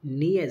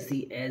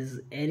Niesi as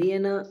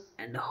Ariana,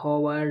 and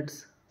Howard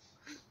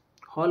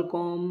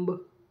Holcomb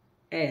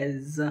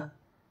as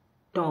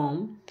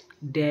Tom,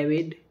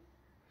 David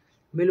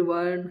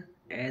Millbern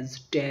as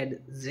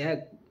Ted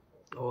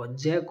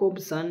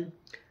Jacobson,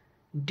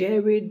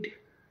 David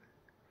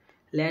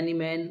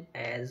Lanniman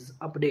as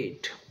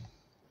Update,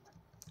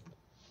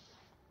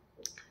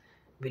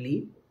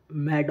 Willie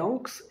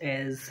Maddox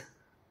as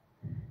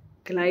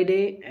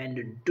Clyde,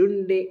 and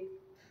Dunde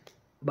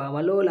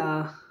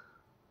Babalola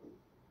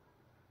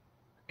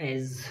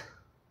as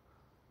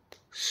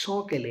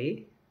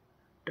Shokele,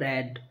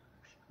 Brad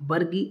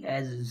Berge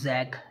as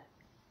Zach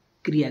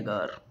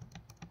Krieger.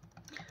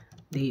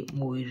 The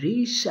movie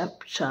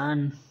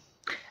reception: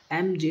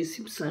 M.J.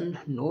 Simpson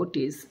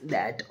noticed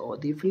that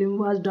the film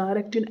was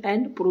directed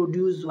and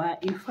produced by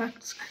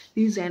effects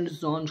legend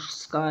John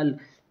Scarl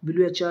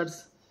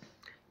Bluchers.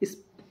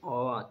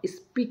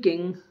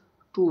 Speaking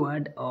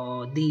toward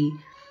the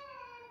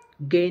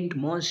gained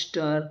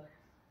monster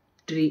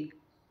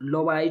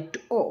trilobite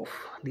of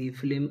the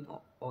film,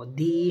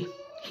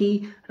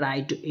 he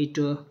write it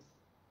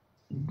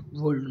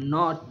would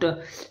not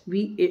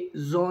be a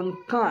John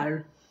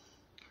Carl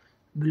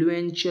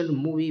Bluenchel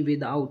movie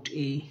without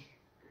a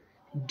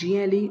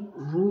Daily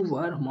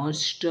Rover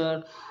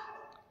monster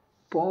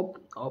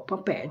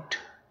puppet.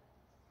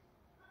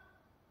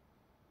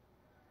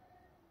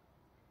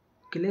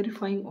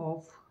 Clarifying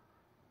of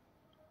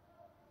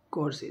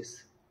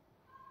courses.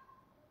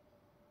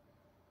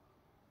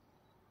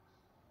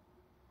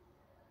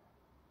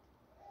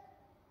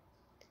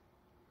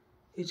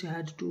 It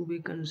had to be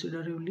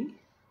considerably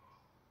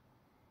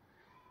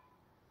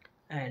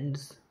and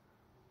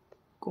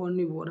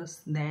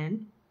carnivorous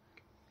than.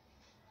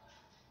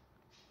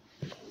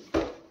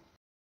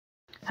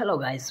 Hello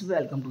guys,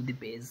 welcome to the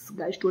page.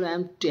 Guys, today I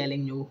am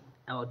telling you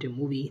about a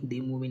movie. The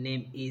movie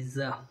name is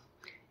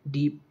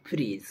Deep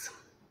Freeze.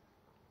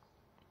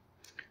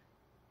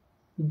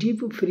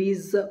 Deep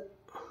Freeze,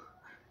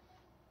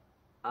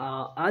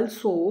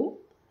 also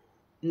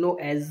known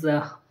as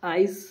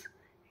Ice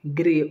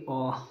Grave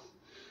or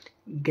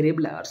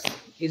Gravelers,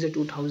 is a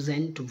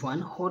 2001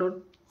 horror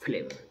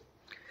film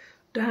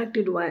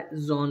directed by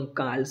John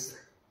Carls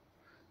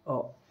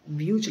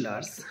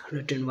Buchlers,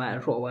 written by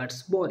Robert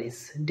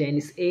Boris,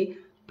 Dennis A.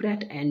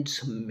 Pratt, and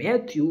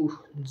Matthew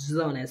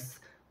Jonas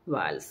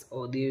Wiles.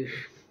 The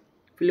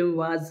film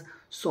was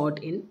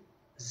shot in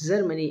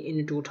Germany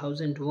in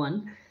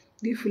 2001.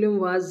 The film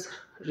was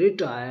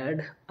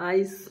retired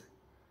Ice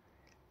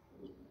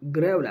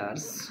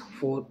Gravelers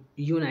for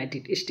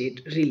United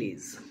States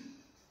release.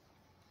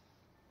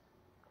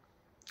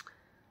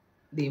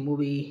 The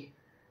movie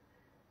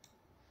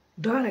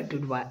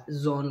directed by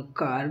John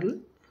Carl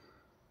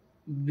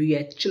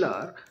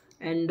Buechler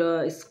and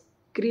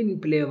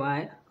screenplay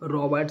by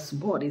Robert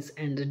Boris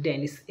and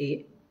Dennis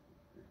A.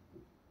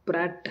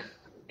 Pratt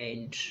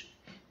and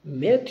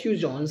Matthew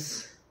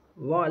Jones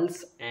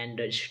Walls, and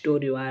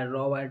story by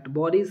Robert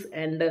Boris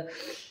and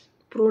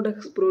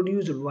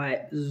produced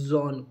by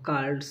John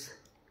Carls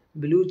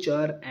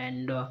Blucher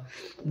and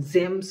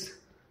James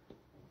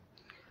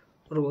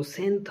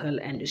Rosenthal,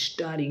 and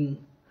starring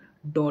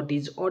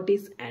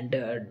Otis and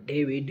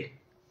David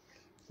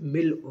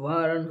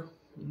Millbern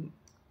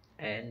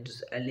and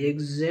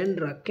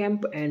Alexandra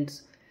Kemp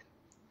and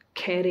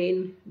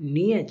Karen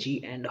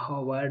Niachi and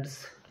Howard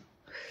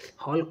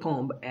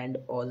Holcomb and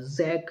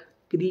Zach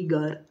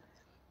Krieger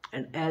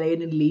and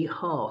Alan Lee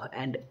Howe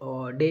and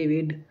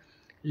David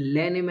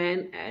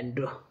Lenneman and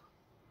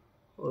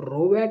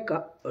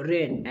Rebecca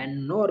Wren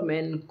and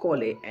Norman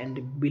Coley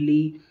and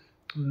Billy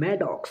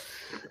Maddox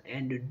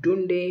and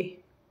Dunde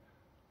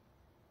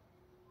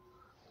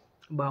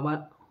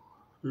Baba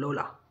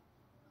Lola.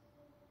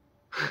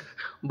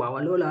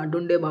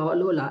 Dunde Baba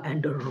Lola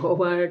and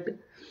Robert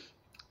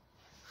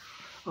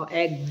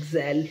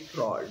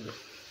Axelrod.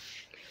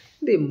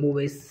 The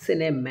movie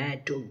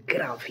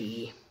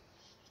cinematography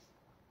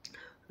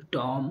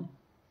Tom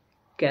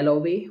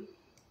Calloway,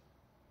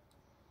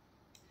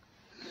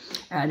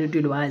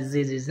 edited by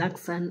Z.Z.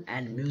 Jackson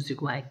and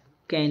music by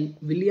Ken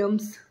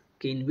Williams.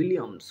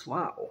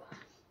 Wow.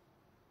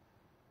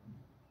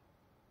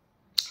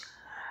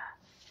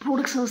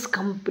 Productions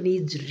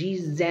companies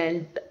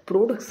Regent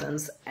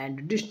Productions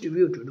and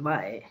distributed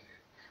by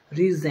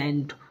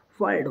Regent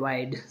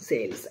Worldwide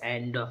Sales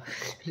and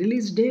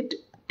release date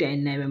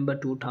 10 November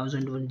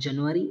 2001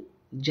 Germany.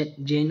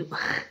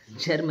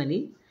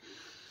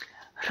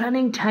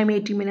 Running time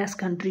 80 minutes.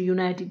 Country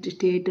United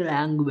States.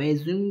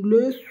 Language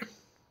English.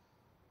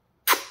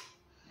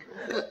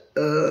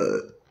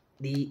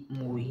 The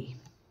movie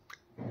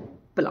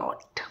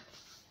plot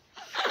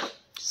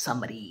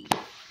summary.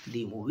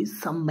 The movie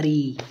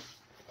summary.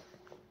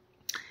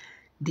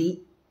 The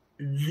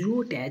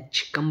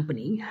Geotech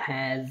company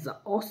has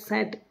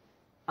set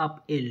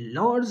up a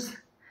large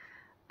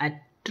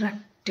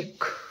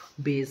atlantic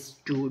base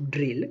to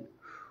drill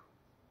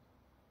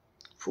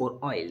for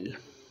oil.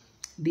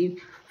 The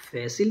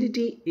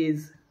facility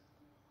is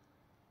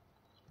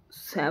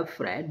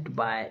staffed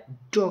by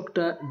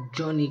Dr.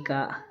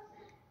 Jonica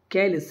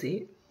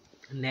Kelsey,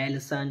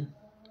 Nelson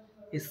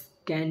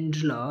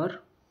Scandler,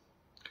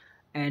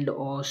 and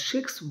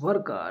 6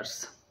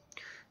 workers.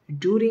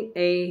 During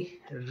a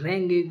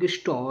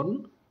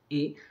rainstorm,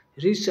 a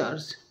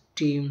research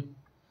team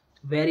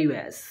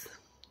varies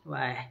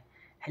by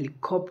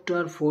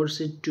helicopter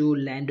forced to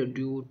land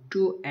due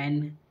to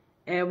an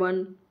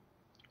even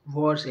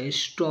worse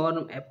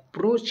storm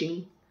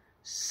approaching,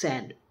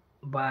 sent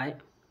by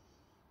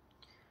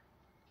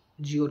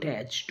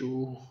Geotech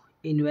to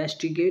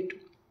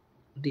investigate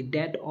the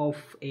death of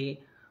a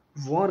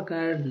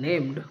worker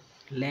named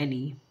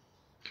Lenny.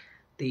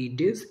 The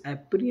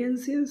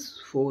disappearances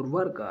for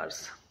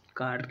workers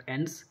Kurt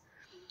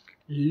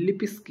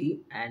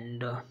Lipinski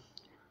and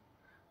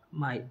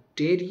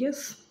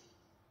mysterious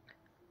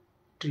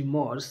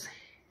tremors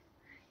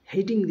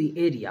hitting the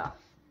area.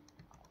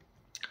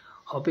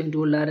 Hoping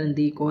to learn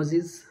the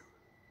causes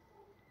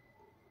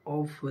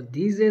of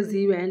these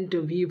events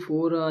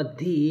before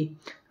the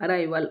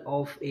arrival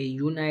of a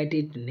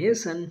United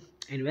Nations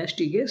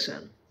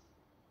investigation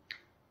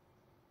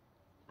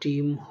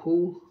team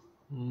who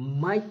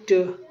might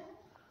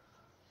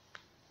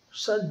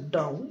shut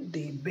down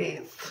the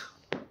base.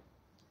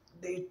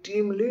 The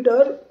team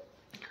leader,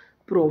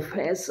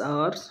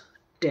 Professor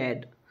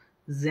Ted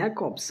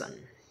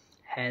Jacobson,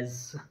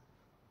 has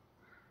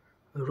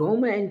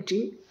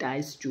romantic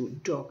ties to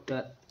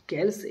Dr.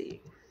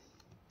 Kelsey.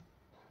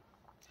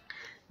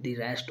 The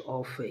rest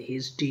of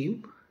his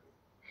team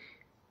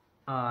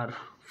are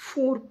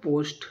 4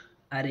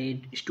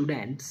 post-arrayed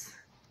students: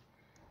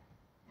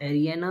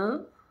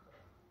 Ariana,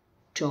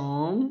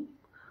 Tom,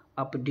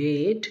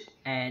 Update,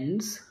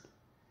 and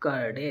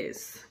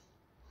Curtis.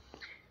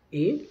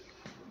 A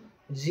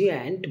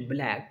giant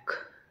black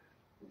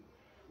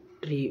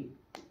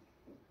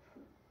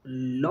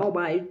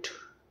trilobite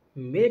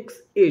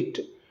makes its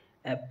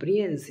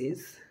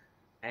appearances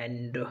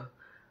and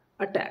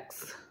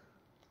attacks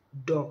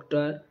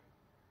Dr.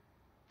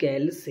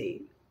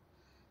 Kelsey.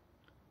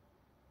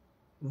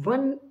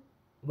 One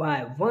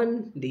by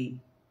one, the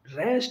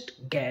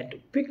rest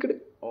get picked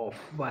off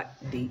by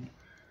the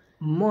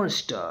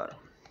monster.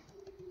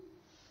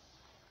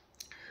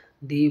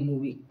 The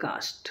movie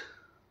cast: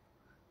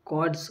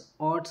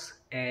 Götz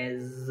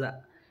as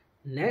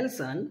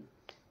Nelson,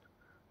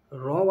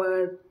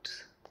 Robert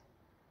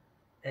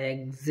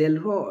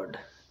Axelrod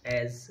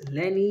as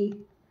Lenny,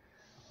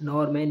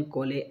 Norman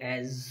Coley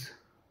as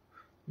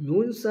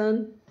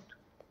Munson,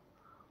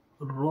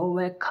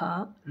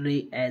 Rebecca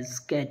Ray as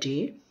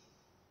Katie,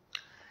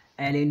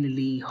 Alan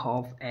Lee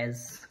Howe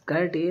as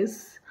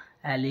Curtis,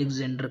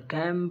 Alexander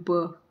Camp,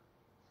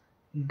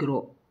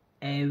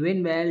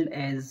 Evenwald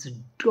as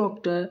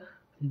Dr.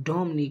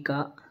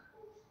 Dominica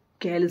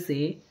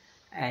Kelsey,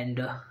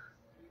 and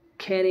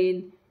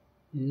Karen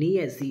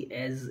Niachi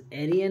as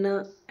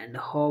Ariana, and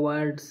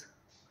Howard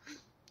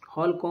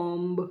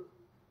Holcomb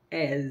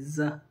as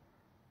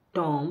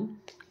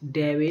Tom,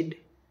 David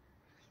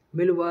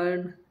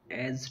Millbern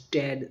as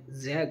Ted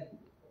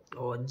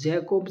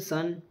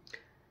Jacobson,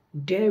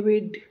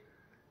 David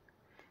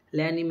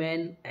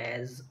Lanniman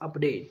as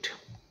Update,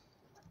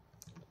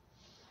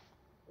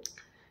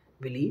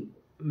 Billy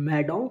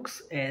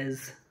Maddox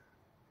as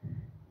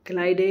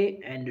Clyde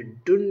and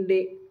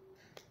Dunde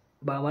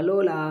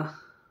Bavalola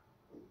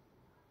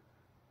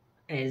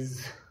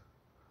as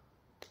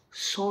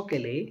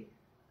Sokele,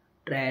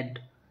 Brad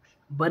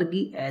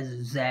Berge as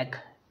Zach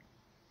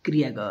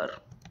Krieger.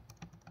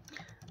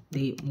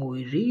 The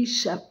movie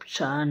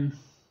reception.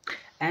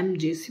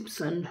 M.J.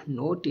 Simpson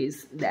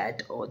noticed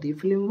that the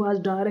film was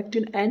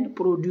directed and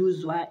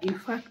produced by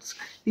effects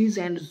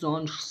and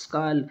John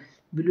Skull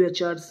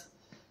Bluchers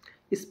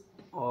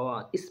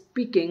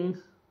speaking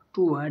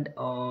toward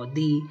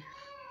the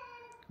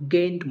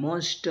gained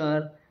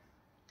monster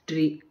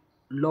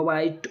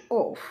trilobite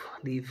of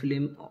the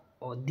film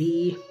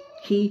the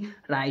he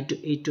write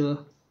it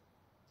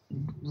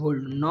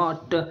would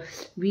not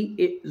be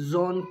a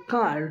John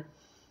Carl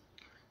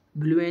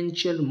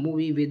Blumenthal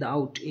movie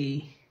without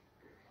a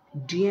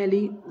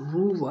Daily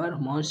Rover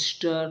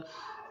monster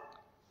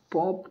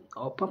pop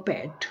or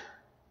puppet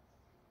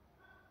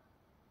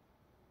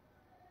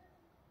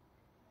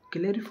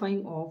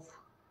clarifying of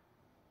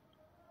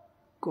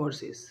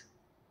courses.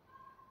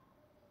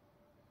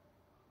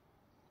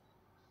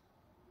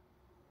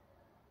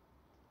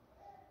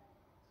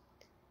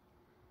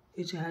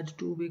 It had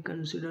to be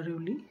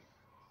considerably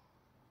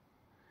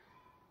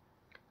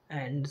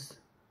and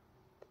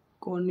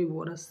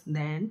carnivorous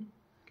than.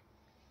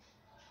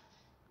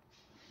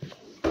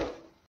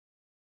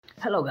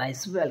 Hello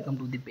guys, welcome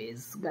to the page.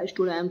 Guys,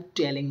 today I am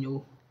telling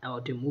you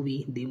about a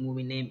movie. The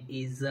movie name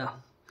is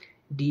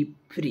Deep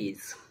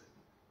Freeze.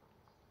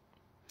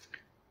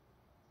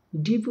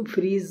 Deep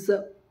Freeze,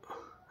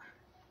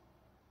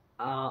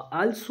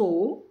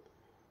 also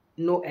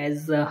known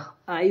as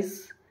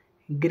Ice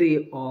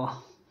Grave or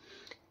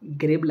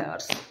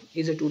Gravelers,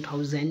 is a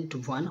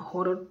 2001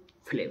 horror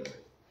film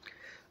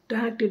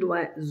directed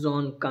by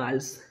John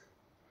Carls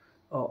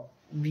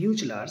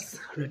Buchlers,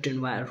 written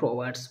by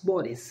Robert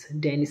Boris,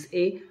 Dennis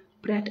A.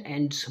 Pratt,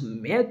 and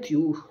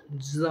Matthew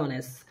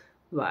Jonas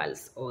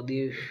Walls.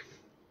 The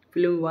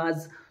film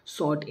was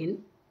shot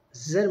in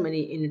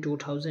Germany in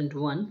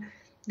 2001.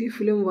 The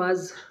film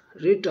was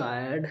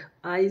retired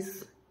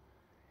Ice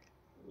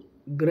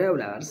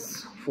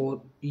Gravelers for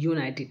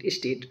United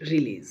States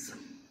release.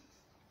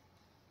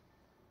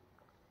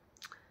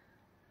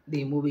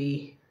 The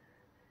movie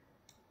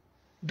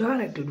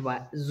directed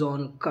by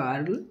John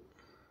Carl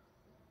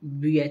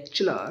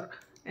Buechler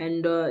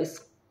and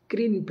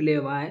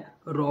screenplay by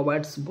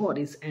Robert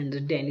Boris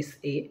and Dennis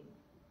A.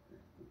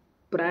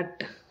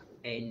 Pratt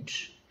and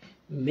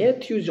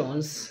Matthew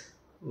Jones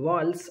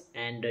Walls,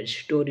 and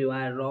story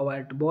by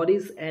Robert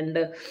Boris and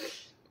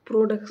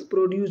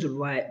produced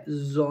by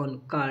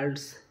John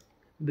Carls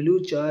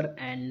Blucher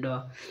and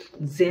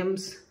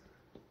James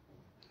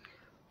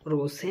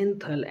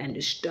Rosenthal,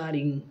 and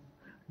starring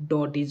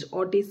Dottie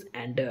Otis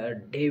and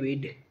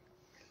David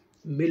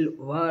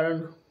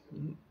Millbern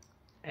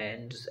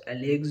and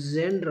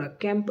Alexandra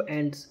Kemp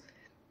and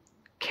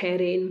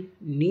Karen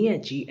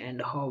Niachi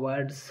and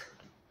Howard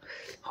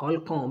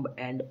Holcomb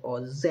and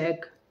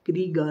Zach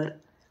Krieger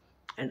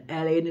and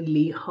Alan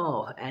Lee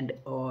Howe and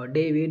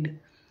David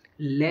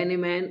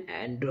Lenneman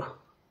and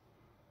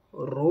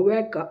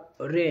Rebecca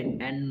Wren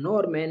and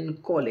Norman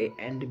Coley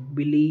and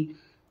Billy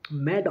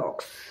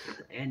Maddox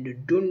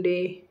and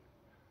Dunde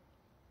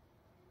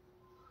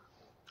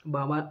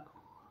Baba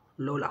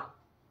Lola.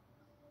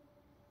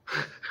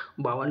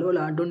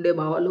 Dunde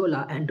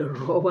Bavalola, and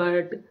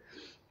Robert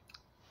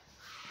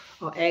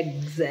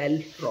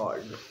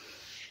Axelrod.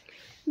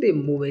 The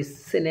movie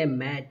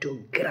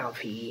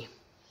cinematography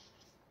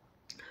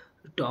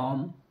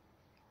Tom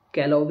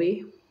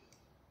Calloway,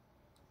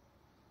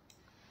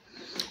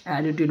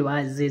 edited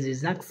by J.J.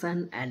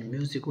 Jackson, and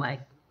music by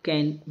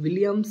Ken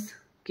Williams.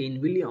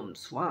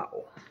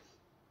 Wow.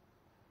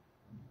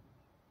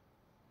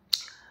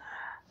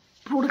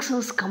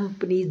 Productions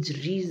companies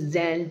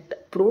Regent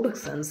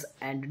Productions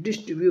and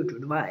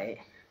distributed by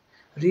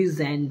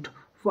Regent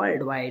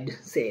Worldwide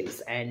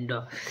Sales, and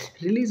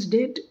release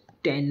date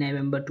 10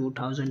 November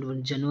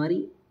 2001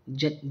 Germany.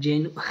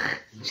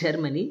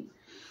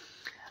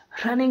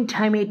 Running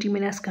time 80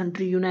 minutes.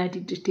 Country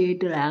United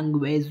States.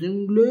 Language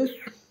English.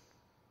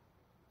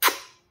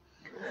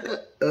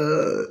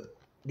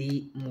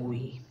 The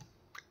movie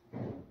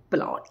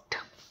plot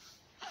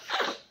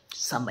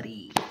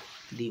summary.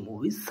 The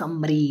movie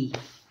summary.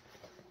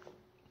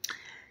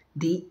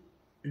 The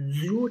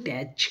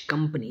Geotech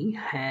company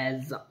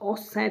has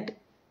set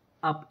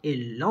up a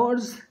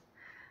large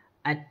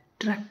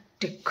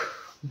atlantic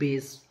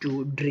base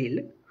to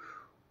drill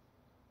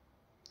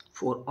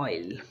for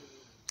oil.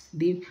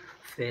 The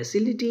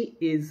facility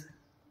is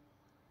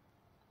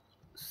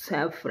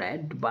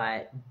staffed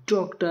by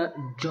Dr.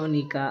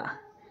 Jonica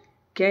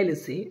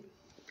Kelsey,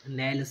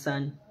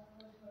 Nelson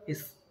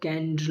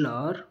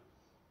Scandler,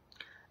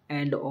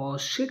 and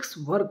 6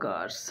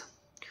 workers.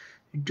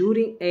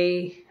 During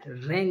a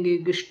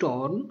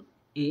rainstorm,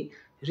 a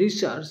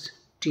research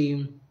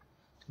team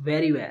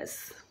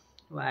varies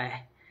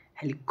by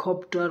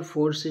helicopter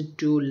forced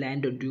to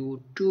land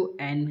due to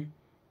an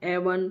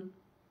even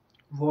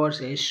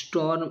worse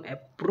storm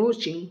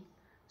approaching,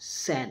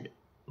 sent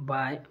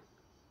by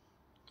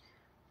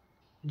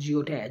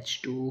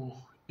Götz to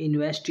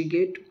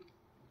investigate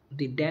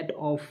the death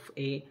of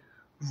a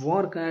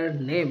worker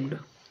named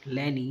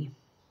Lenny.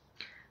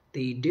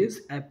 The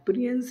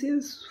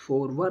disappearances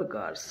for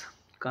workers,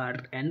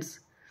 Kurt and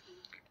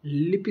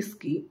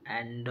Lipsky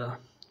and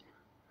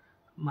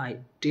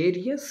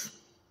mysterious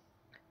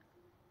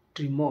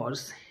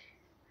tremors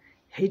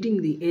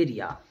hitting the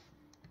area.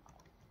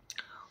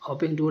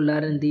 Hoping to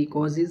learn the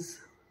causes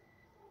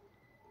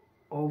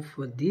of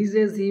this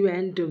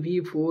event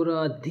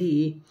before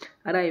the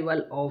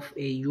arrival of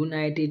a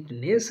United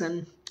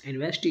Nations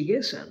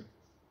investigation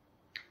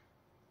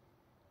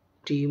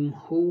team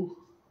who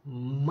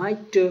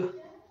might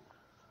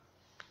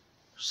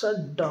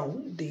shut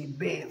down the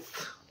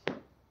base.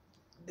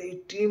 The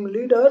team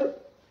leader,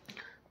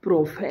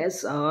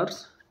 Professor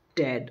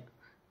Ted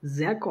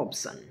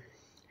Jacobson,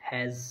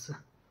 has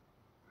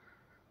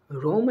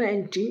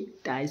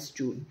romantic ties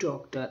to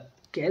Dr.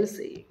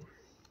 Kelsey.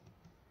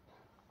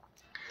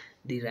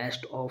 The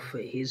rest of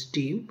his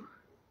team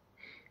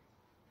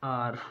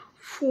are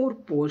four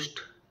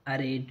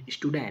post-arrayed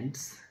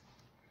students: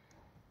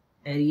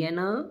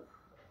 Ariana,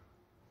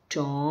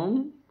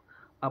 Tom,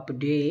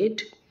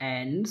 Update,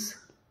 and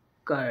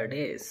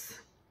Curtis.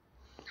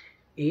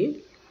 A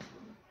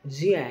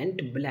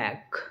giant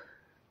black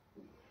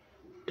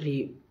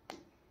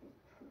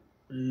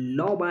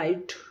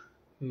trilobite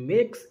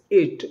makes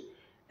its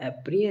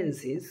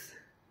appearances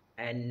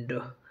and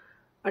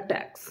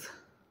attacks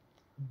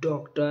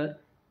Dr.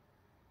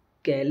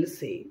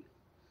 Kelsey.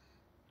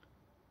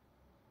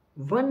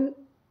 One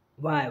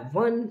by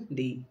one,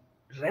 the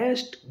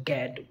rest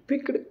get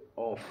picked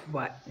off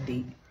by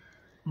the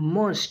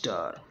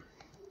monster.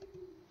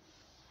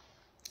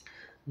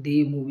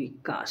 The movie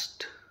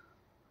cast: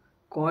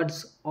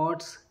 Otto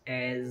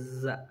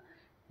as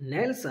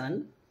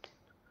Nelson,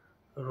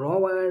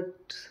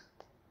 Robert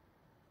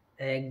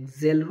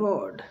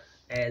Axelrod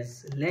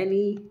as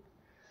Lenny,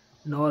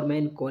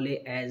 Norman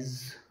Coley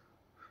as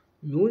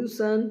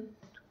Munson,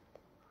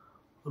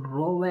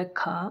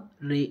 Rebecca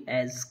Ray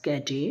as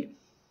Katie,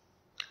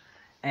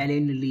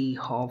 Ellen Lee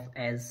Hoff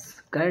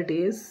as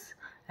Curtis,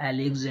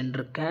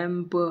 Alexander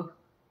Camp,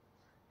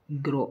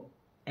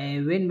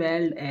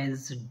 Ewenwald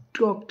as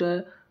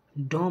Dr.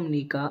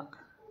 Dominica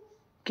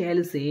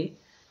Kelsey,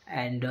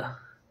 and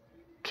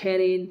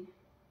Karen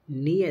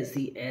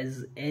Niesi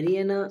as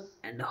Ariana,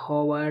 and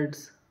Howard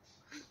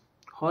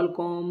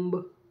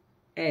Holcomb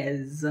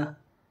as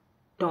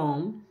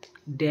Tom,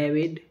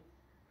 David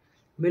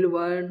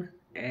Millbern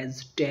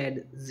as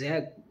Ted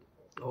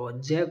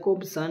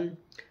Jacobson,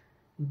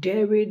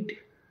 David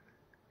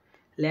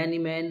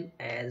Lanniman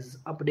as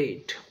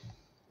Update,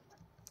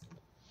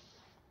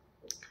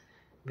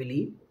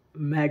 Willie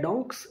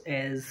Maddox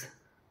as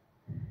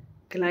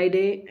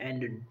Clyde,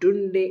 and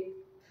Dunde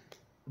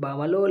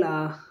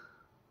Bamalola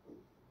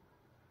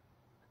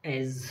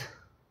as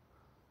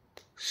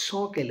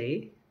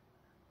Shokele,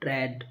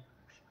 Brad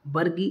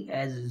Berge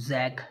as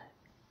Zach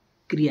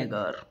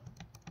Krieger.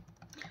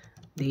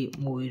 The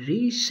movie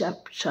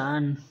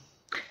reception: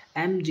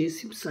 M.J.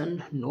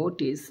 Simpson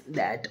noticed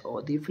that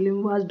the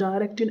film was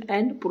directed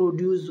and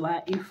produced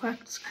by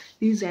Effects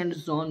and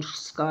John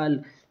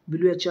Scarl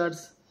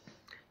Bluchers,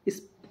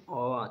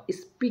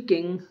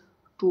 speaking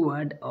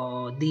toward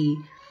the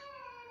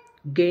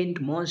gained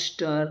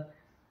monster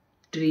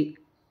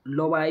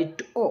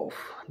trilobite of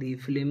the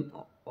film.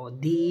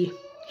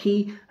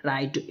 He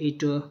write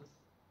it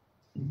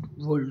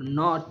would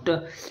not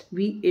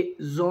be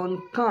a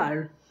John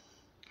Carl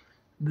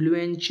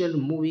Bluencher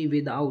movie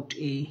without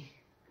a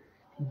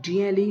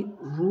Daily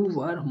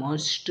Rover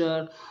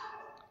monster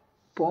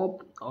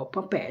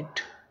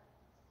puppet.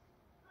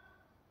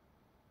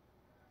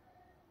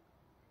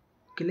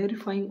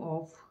 Clarifying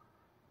of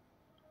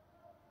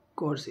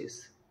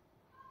courses.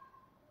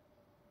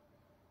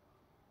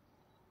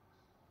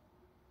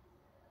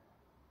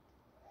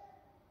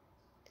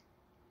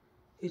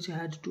 It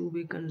had to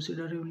be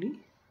considerably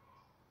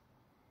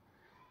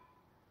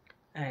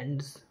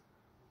and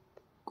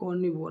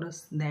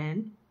carnivorous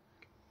than.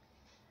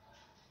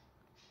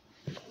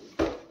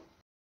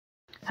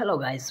 Hello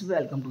guys,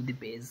 welcome to the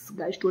page.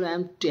 Guys, today I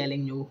am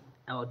telling you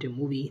about a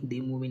movie.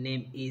 The movie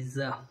name is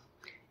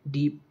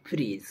Deep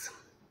Freeze.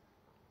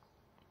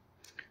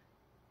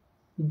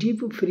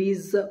 Deep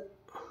Freeze,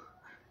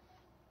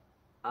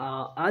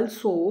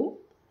 also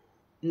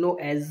known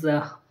as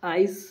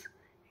Ice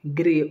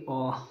Grave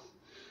or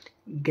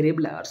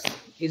Gravelers,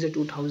 is a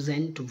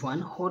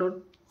 2001 horror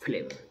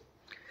film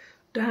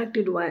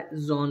directed by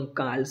John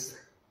Carls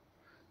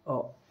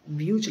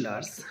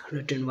Buchlers,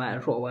 written by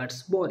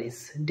Robert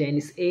Boris,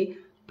 Dennis A.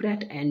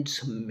 Pratt, and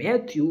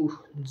Matthew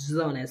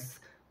Jonas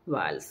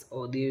Wiles.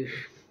 The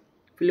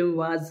film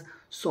was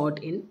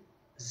shot in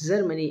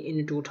Germany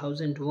in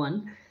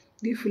 2001.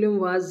 The film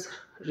was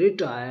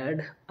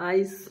retired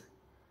Ice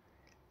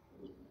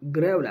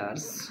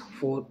Gravelers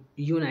for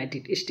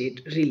United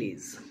States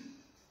release.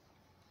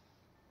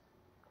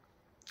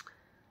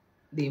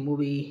 The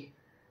movie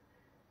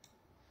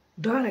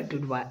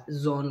directed by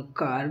John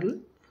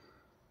Carl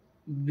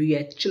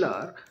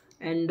Buechler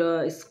and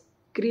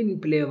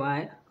Screenplay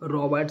by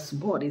Robert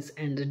Boris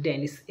and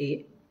Dennis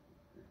A.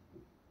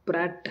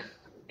 Pratt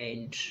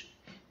and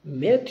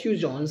Matthew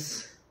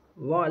Jones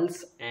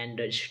Walls, and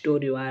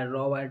story by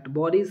Robert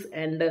Boris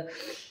and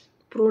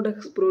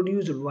products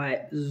produced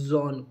by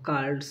John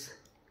Carls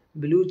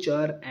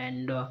Blucher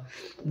and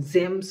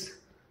James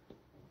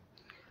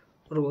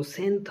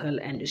Rosenthal,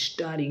 and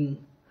starring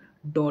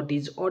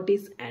Dottie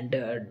Otis and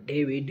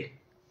David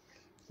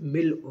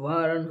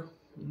Millbern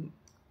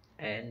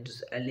and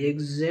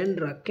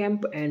Alexandra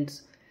Kemp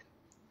and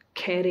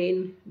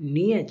Karen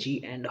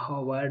Niachi and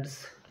Howard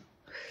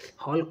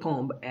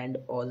Holcomb and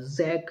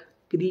Zach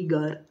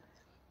Krieger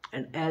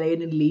and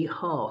Alan Lee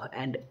Howe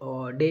and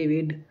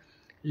David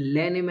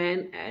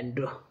Lenneman and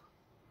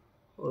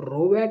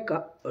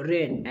Rebecca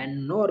Wren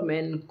and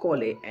Norman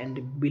Coley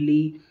and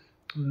Billy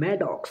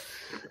Maddox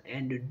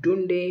and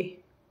Dunde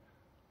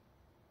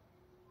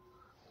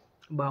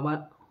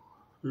Baba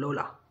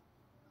Lola.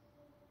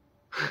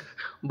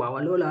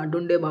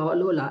 Dunde Baba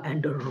Lola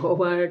and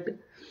Robert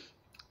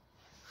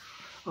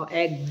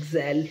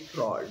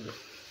Axelrod.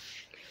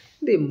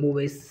 The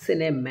movie's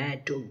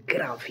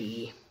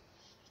cinematography,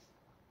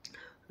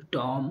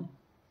 Tom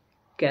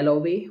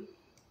Calloway,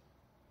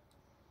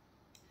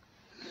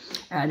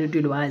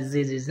 edited by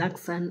J.J.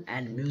 Jackson,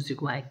 and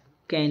music by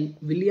Ken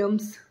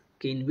Williams.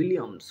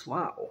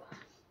 Wow.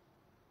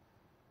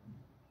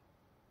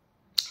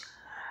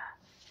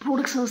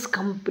 Productions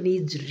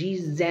companies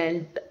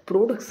Regent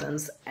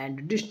Productions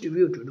and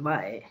distributed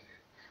by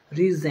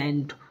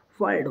Regent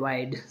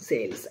Worldwide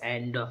Sales,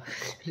 and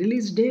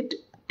release date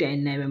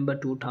 10 November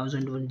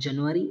 2001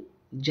 Germany.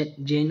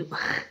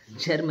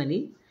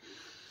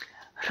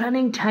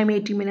 Running time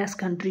 80 minutes.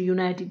 Country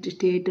United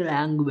States.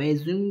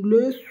 Language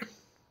English.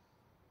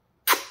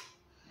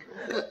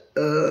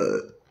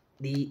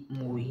 The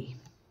movie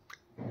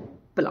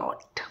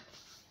plot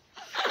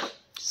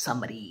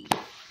summary.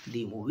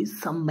 The movie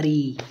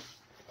summary.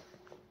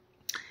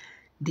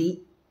 The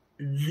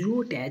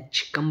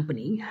Geotech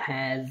company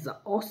has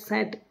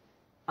set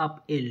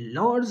up a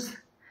large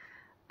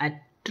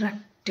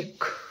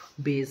atlantic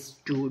base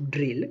to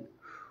drill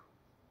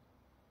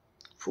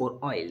for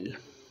oil.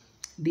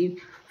 The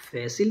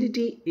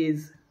facility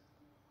is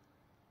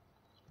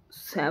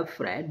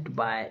staffed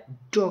by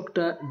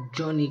Dr.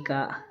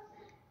 Jonica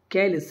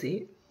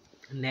Kelsey,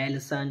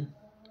 Nelson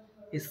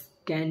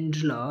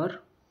Scandler,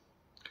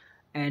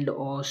 and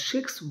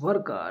 6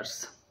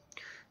 workers.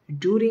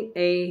 During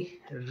a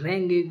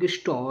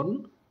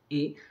rainstorm,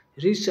 a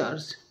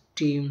research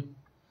team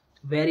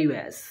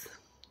varies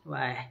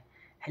by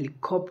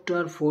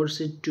helicopter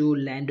forced to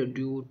land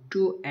due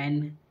to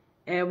an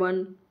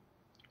even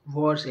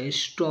worse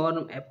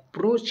storm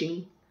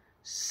approaching,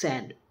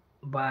 sent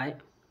by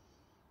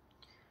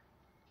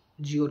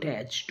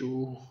Geotech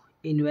to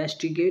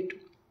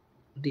investigate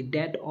the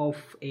death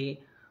of a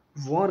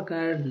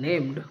worker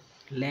named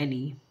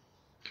Lenny.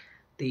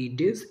 The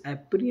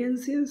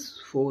disappearances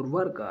for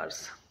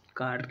workers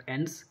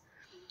Cartens,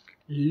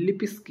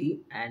 Lipinski,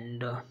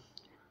 and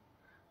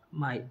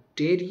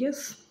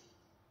mysterious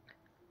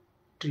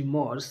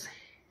tremors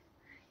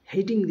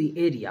hitting the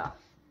area.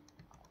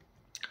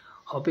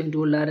 Hoping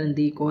to learn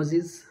the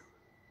causes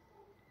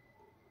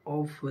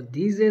of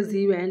these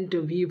events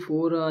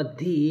before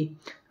the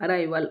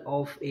arrival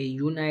of a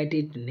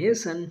United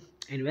Nations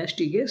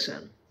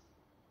investigation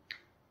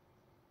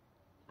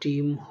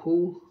team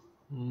who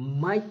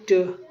might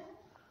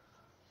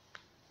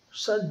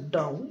shut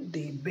down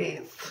the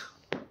base.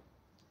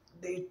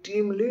 The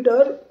team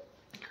leader,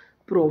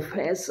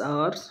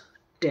 Professor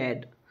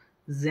Ted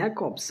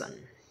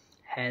Jacobson,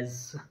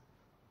 has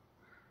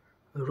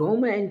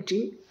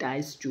romantic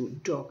ties to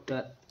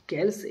Dr.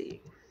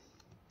 Kelsey.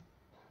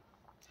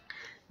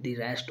 The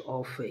rest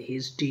of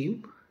his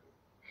team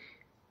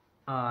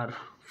are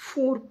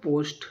 4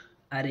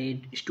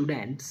 post-arrayed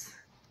students: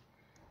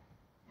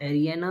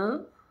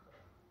 Ariana,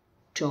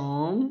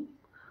 Tom,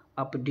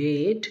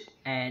 Update,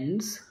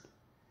 and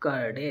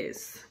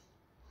Curtis.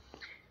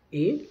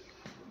 A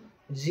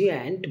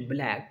giant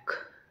black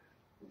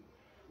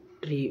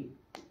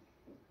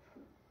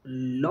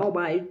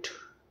trilobite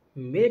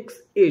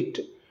makes its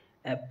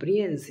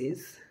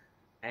appearances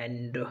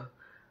and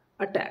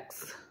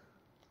attacks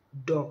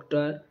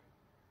Dr.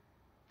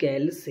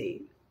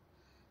 Kelsey.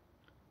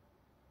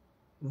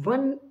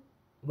 One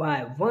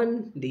by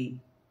one, the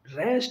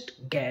rest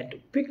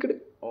get picked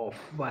off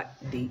by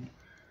the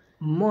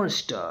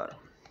monster.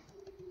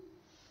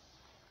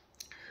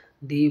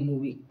 The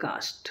movie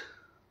cast: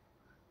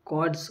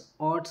 Götz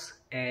Otto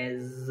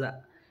as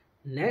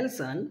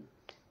Nelson,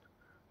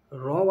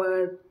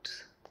 Robert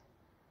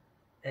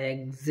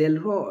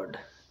Axelrod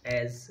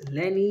as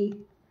Lenny,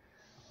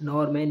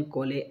 Norman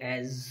Coley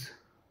as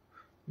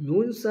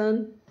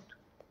Munson,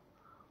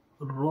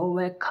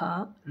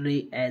 Rebecca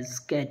Ray as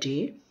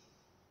Katie,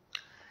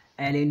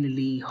 Alan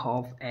Lee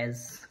Howe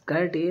as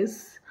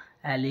Curtis,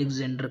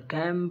 Alexander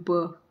Camp,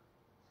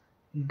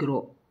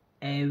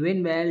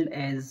 Evenwald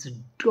as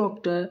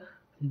Dr.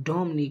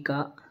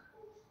 Dominica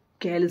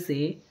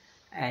Kelsey,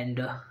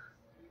 and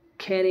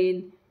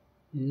Karen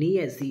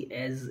Niazi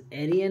as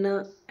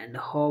Ariana, and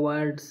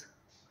Howard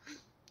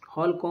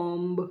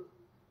Holcomb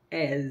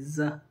as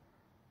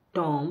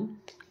Tom,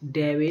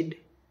 David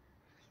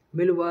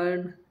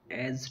Millbern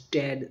as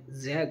Ted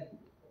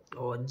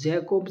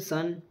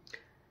Jacobson,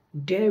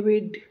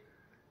 David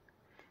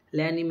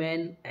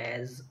Lanniman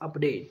as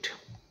Update,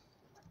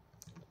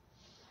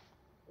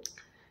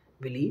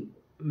 Willie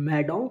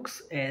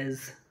Maddox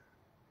as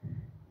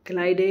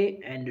Clyde,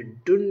 and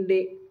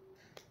Dunde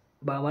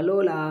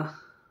Bavalola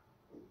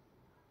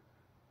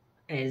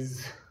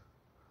as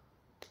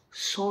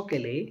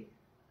Shokele,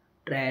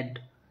 Brad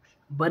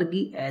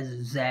Berge as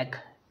Zach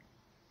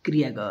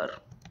Krieger.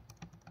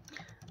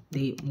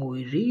 The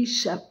movie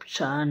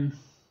reception.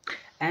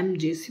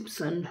 M.J.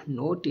 Simpson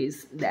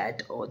noticed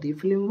that the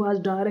film was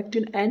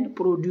directed and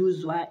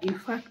produced by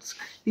effects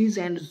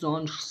and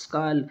John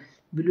Skull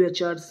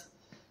Bluchers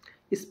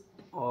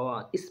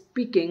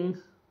speaking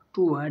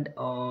toward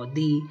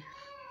the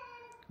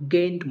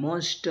gained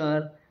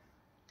monster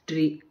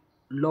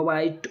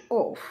trilobite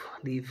of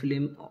the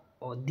film.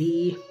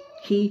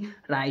 He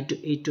write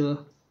it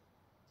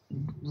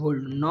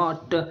would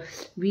not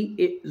be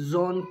a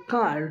John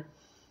Carl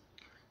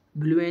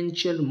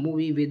Blumenthal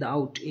movie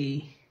without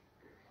a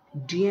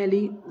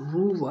Daily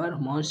Rover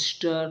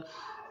monster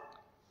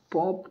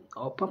pop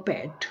or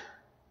puppet.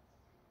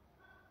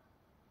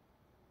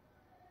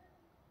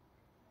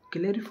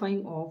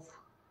 Clarifying of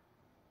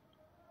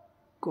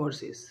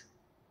courses.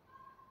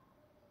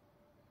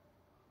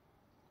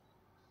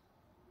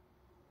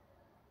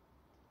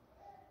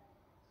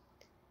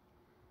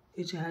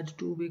 It had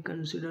to be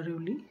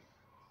considerably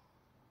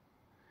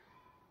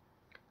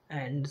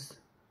and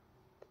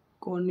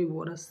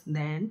carnivorous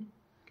than.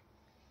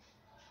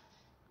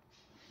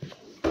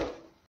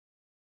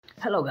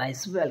 Hello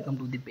guys, welcome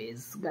to the page.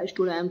 Guys,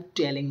 today I am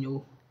telling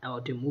you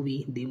about a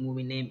movie. The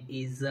movie name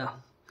is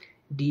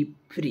Deep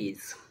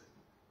Freeze.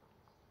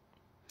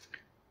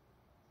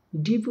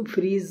 Deep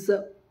Freeze,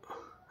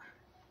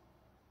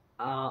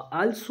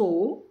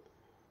 also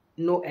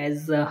known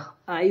as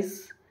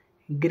Ice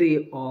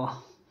Grey or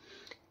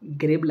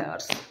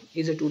Grabblers,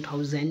 is a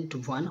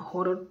 2001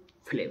 horror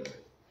film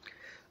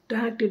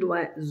directed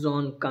by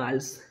John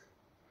Carls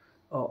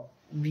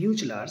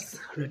Buchlers,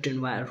 written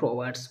by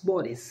Robert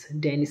Boris,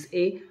 Dennis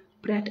A.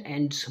 Pratt,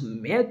 and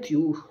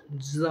Matthew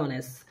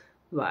Jonas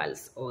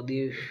Wiles.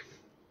 The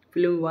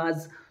film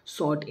was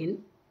shot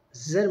in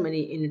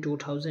Germany in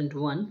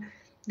 2001.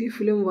 The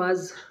film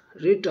was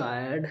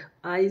retired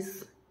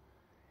Ice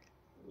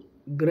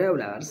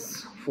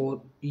Grabblers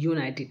for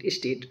United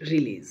States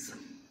release.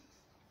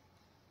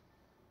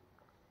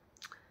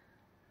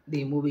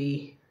 The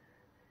movie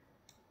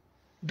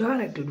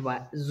directed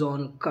by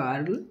John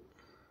Carl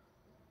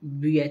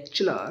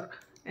Buechler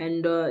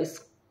and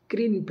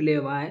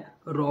screenplay by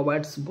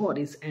Robert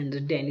Boris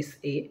and Dennis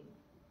A.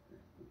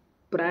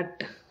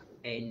 Pratt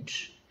and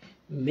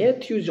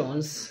Matthew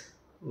Jones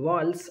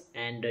Walls,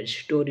 and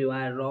story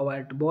by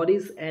Robert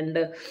Boris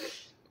and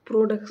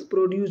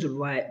produced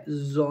by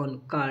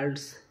John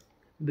Carls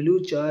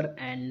Blucher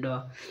and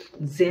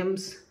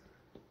James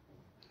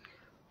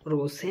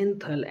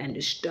Rosenthal,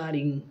 and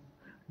starring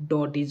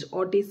Dottie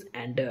Otis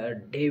and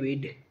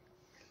David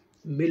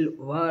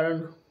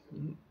Millbern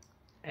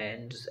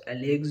and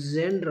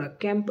Alexandra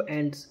Kemp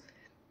and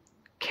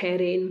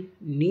Karen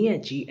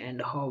Niachi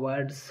and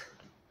Howard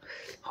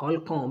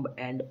Holcomb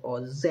and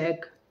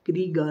Zach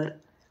Krieger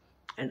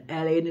and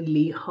Alan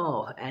Lee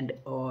Howe and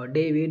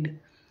David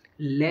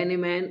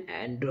Lanniman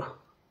and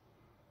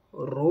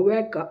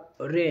Rebecca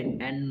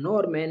Wren and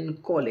Norman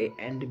Coley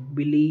and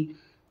Billy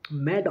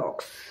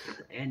Maddox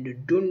and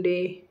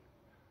Dunde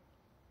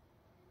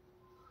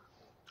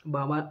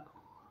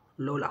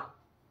Bavalola.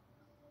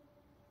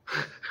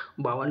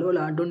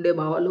 Dunde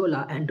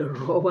Bavalola and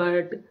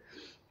Robert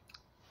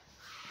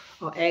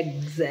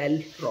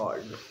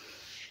Axelrod.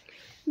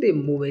 The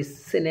movie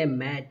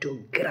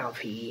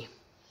cinematography.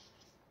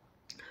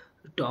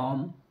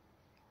 Tom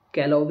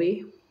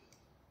Calloway.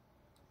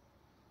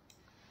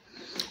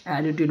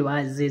 Edited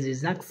by J.J.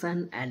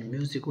 Jackson and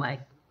music by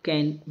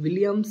Ken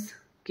Williams.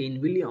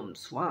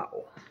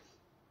 Wow.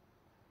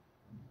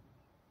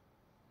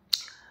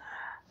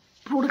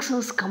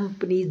 Productions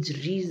companies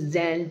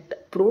Regent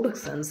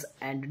Productions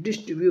and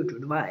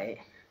distributed by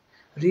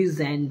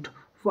Regent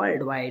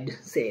Worldwide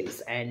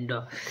Sales, and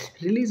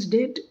release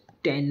date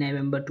 10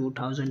 November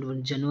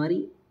 2001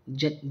 Germany.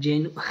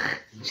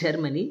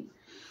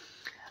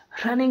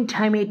 Running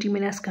time 80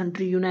 minutes.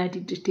 Country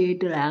United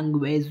States.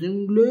 Language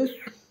English.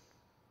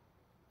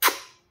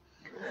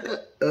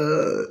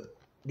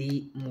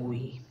 The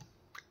movie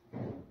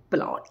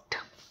plot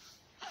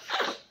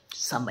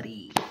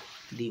summary.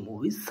 The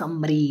movie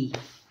summary.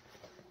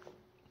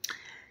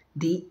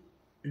 The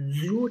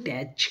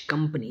Geotech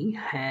company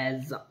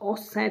has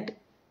set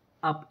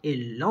up a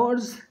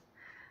large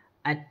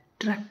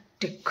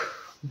atlantic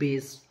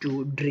base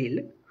to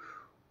drill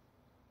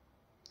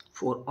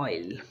for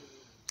oil.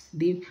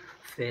 The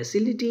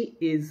facility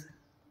is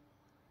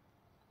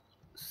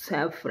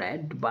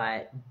safeguarded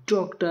by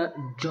Dr.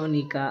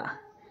 Jonica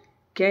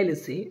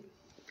Calise,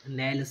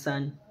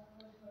 Nelson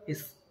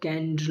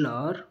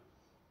Scandler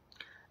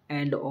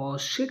and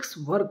 6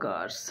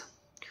 workers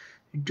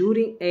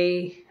during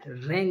a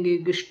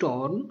raging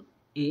storm.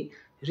 A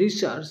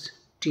research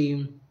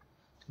team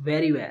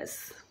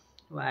varies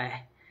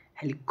by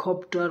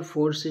helicopter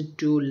forced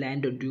to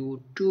land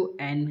due to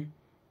an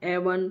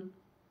even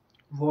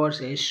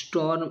worse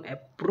storm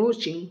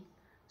approaching,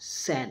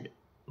 sent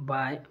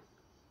by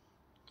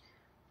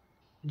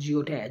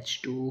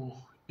Götz to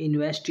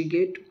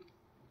investigate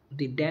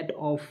the death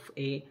of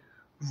a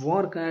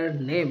worker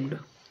named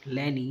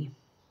Lenny.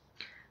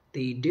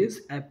 The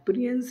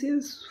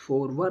disappearances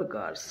for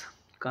workers,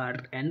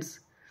 Kurt and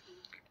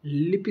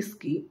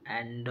Lipinski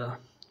and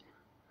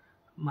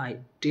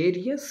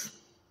mysterious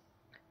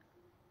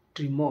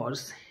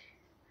tremors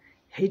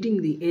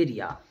hitting the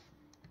area.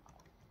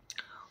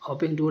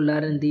 Hoping to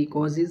learn the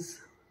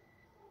causes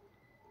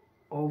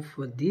of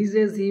this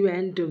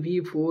event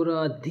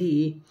before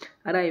the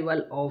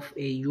arrival of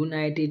a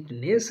United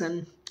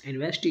Nations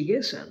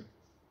investigation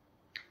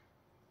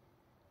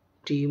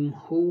team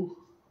who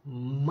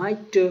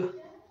might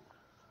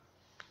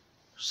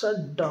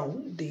shut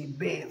down the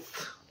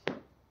base.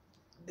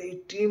 The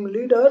team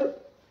leader,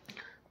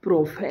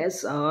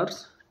 Professor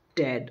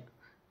Ted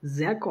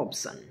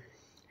Jacobson,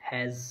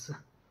 has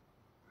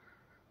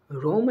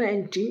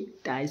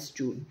romantic ties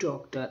to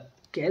Dr.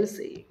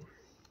 Kelsey.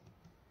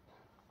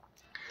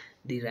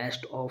 The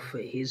rest of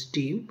his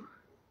team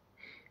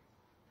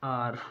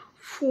are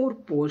 4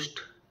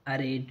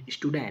 post-grad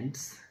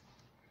students: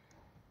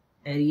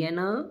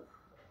 Ariana,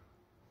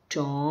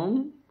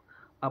 Tom,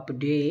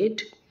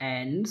 Update,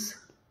 and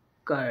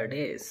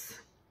Curtis.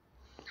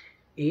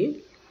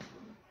 A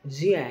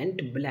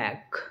giant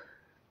black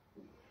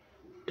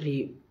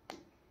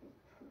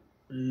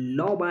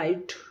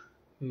trilobite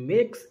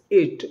makes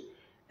its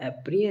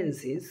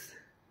appearances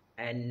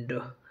and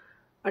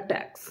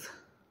attacks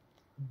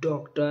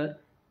Dr.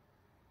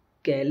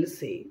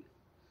 Kelsey.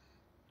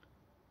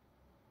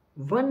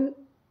 One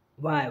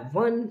by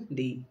one,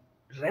 the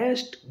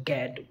rest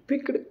get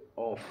picked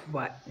off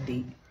by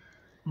the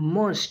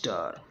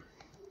monster.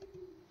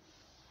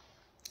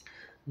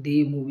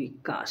 The movie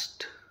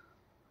cast: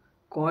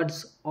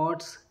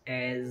 Götz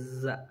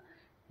as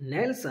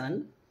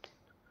Nelson,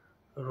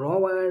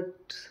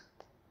 Robert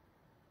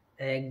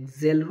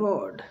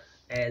Axelrod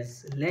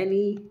as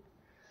Lenny,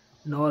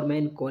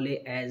 Norman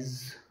Coley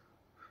as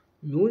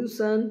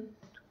Munson,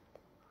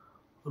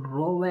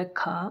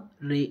 Rebecca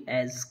Ray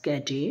as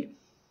Katie,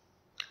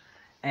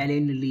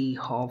 Ellen Lee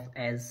Hoff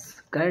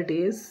as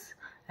Curtis,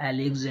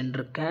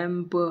 Alexander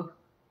Camp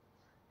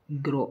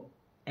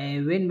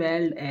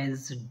Ewenwald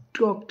as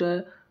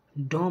Dr.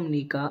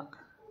 Dominica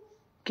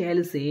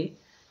Kelsey,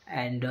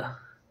 and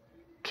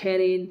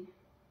Karen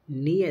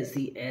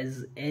Niesi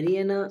as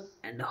Ariana,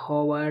 and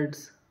Howard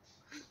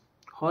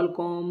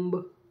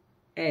Holcomb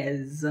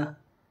as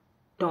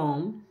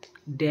Tom,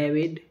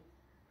 David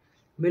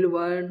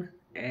Millbern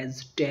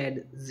as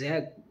Ted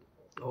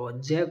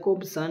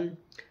Jacobson,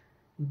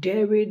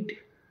 David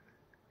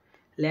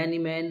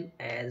Lanniman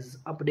as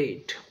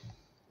Update,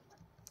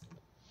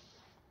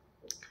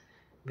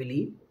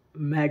 Willie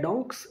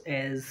Maddox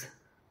as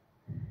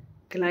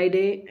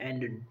Clyde,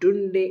 and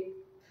Dunde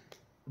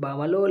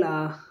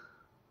Bamalola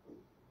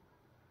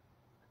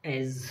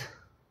as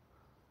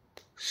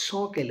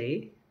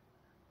Shokele,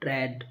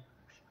 Brad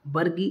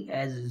Berge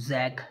as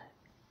Zach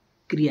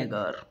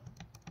Krieger.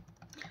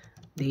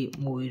 The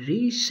movie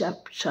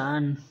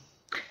reception: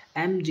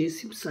 M.J.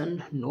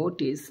 Simpson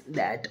noticed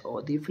that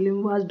the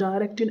film was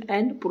directed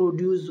and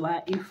produced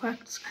by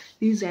Effects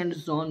and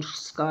John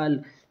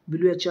Scarl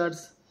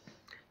Bluchers,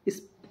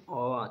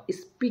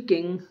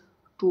 speaking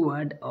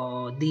toward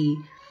the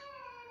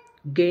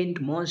gained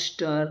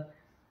monster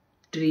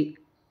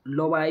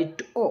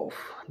trilobite of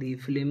the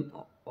film.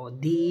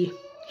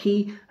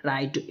 He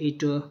write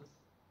it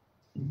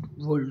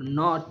would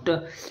not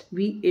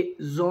be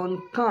a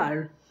John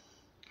Carl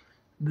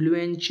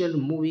Bluchers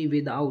movie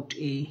without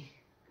a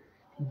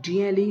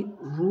Daily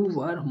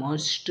Rover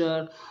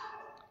monster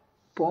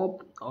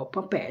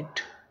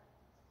puppet.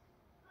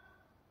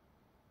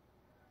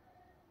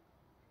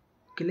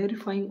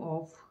 Clarifying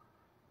of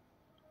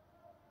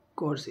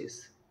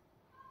courses.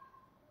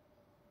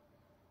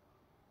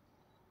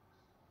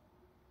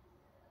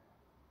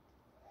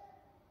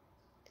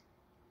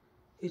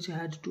 It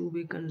had to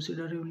be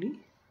considerably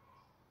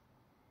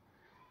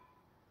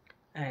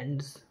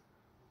and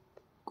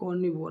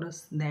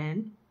carnivorous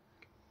than.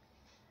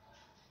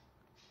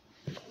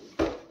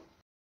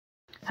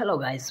 Hello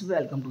guys,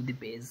 welcome to the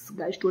page.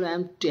 Guys, today I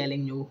am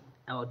telling you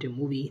about a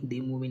movie.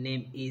 The movie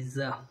name is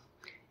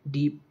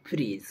Deep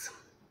Freeze.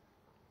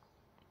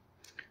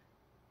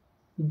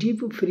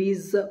 Deep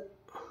Freeze,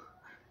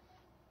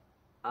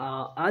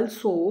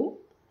 also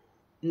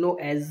known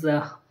as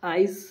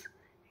Ice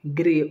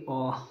Grave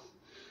or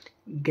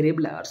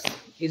Gravelers,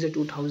 is a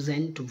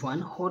 2001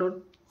 horror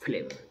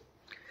film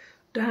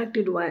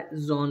directed by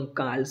John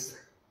Carl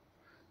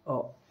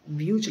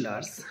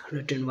Buchler,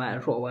 written by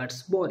Robert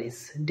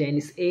Boris,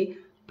 Dennis A.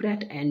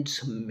 Pratt and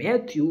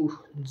Matthew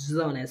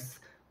Jonas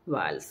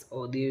Walls.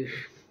 The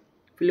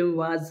film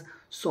was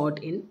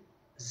shot in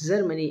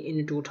Germany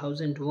in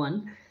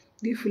 2001.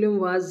 The film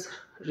was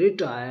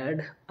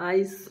retired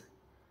ice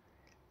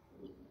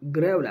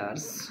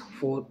Gravelers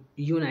for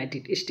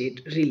United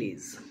States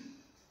release.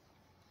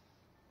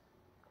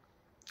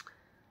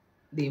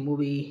 The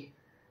movie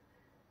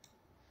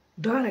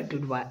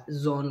directed by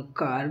John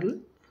Carl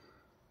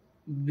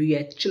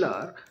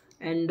Buechler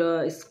and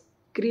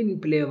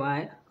screenplay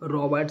by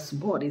Robert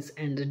Boris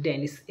and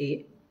Dennis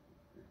A.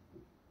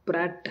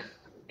 Pratt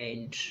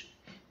and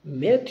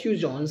Matthew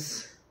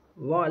Jones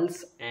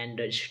Walls and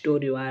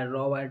story by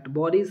Robert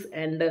Boris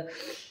and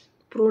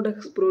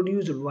produced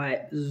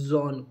by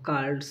John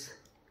Carls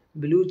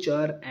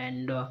Blucher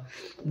and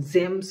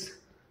James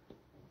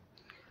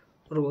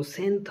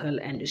Rosenthal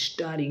and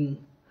starring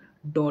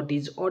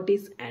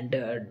Otis and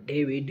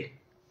David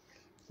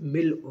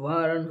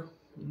Millbern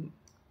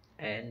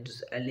and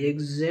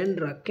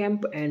Alexandra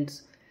Kemp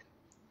and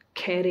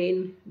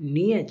Karen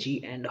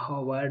Niachi and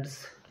Howard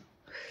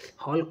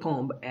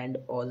Holcomb and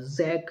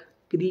Zach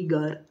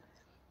Krieger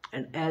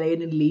and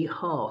Alan Lee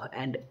Howe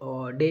and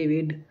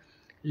David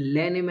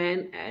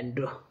Lenneman and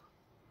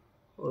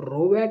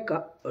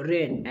Rebecca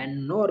Wren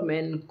and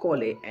Norman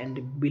Coley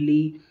and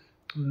Billy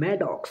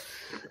Maddox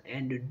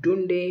and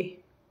Dunde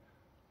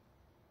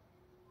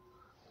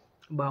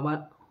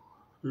Baba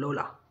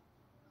Lola.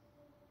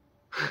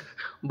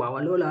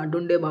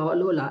 Dunde Baba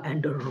Lola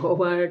and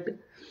Robert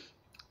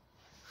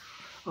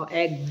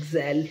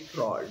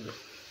Axelrod.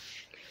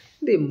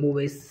 The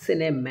movie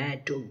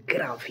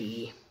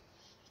cinematography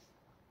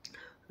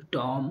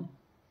Tom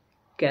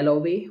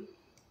Calloway,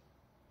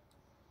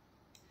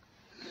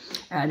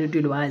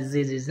 edited by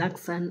J.J.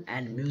 Jackson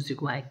and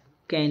music by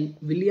Ken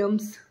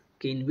Williams.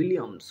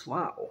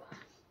 Wow.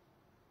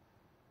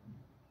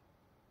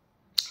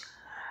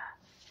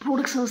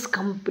 Productions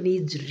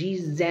companies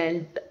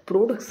Regent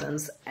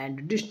Productions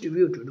and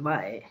distributed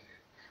by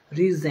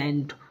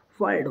Regent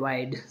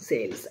Worldwide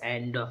Sales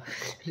and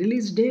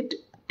release date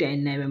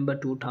 10 November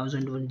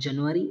 2001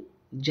 Germany.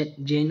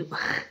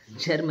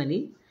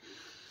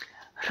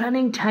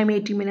 Running time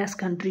 80 minutes.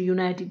 Country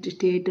United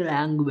States.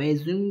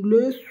 Language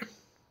English.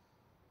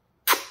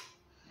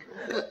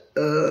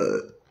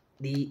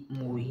 The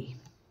movie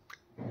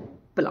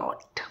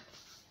plot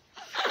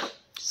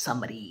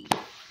summary.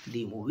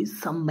 The movie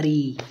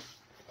summary.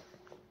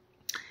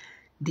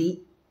 The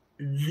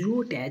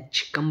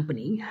Geotech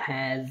company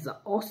has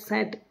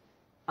set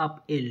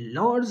up a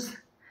large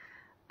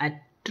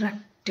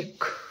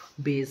atlantic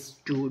base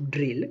to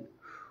drill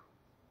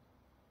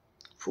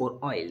for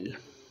oil.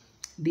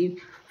 The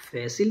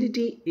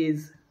facility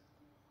is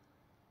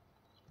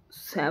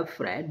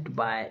staffed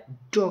by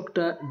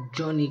Dr.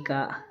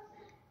 Jonica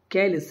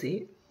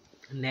Kelsey,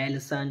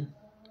 Nelson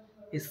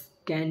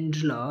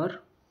Scandler,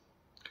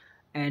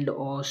 and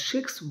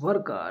 6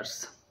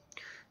 workers.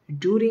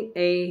 During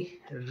a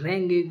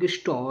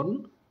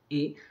rainstorm,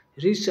 a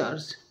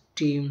research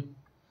team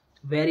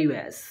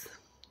varies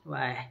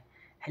by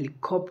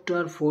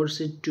helicopter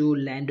forced to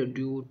land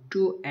due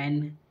to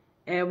an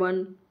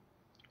even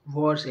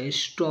worse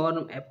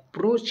storm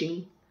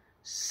approaching,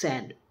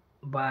 sent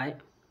by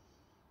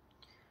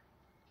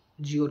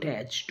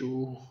Geotech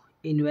to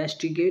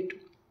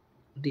investigate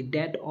the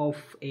death of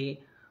a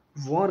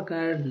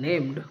worker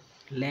named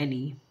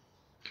Lenny.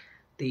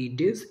 The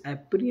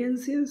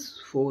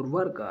disappearances for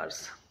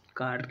workers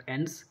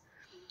Cartens,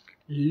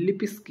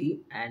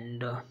 Lipinski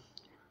and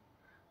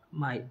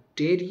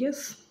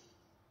mysterious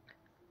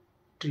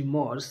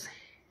tremors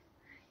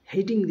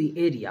hitting the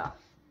area.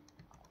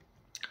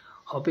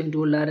 Hoping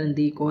to learn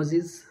the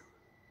causes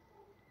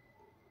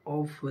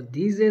of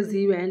these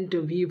events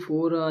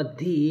before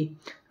the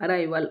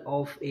arrival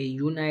of a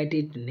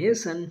United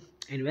Nations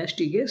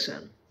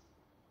investigation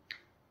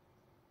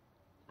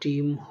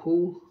team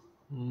who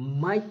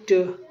might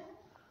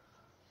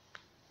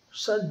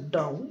shut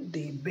down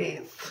the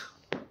base.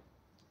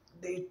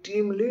 The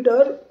team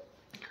leader,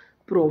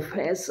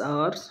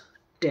 Professor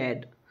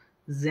Ted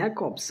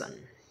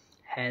Jacobson,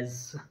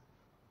 has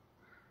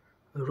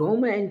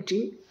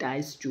romantic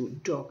ties to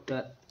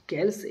Dr.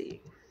 Kelsey.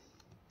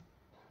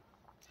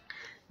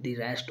 The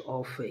rest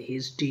of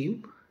his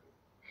team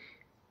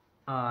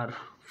are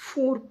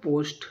 4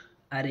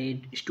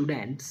 post-arrayed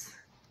students: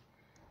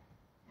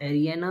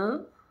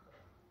 Ariana,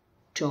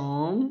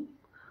 Tom,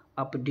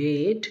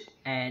 Update,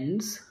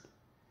 and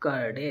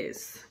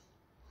Curtis.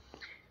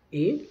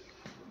 A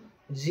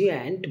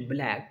giant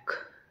black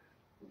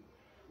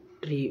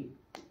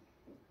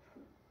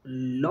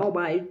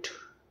trilobite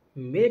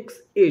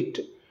makes its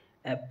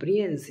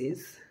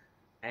appearances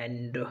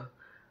and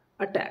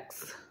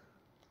attacks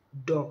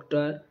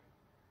Dr.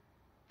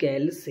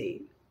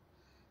 Kelsey.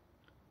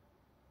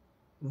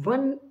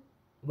 One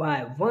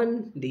by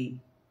one, the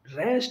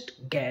rest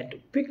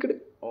get picked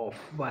off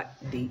by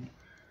the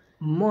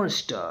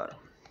monster.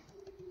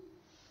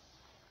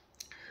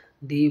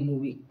 The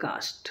movie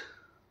cast: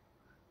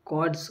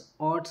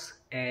 Götz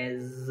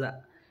as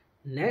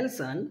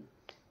Nelson,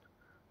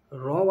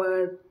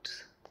 Robert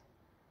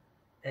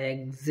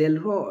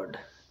Axelrod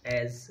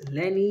as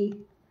Lenny,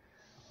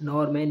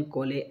 Norman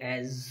Coley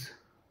as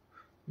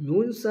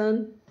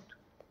Munson,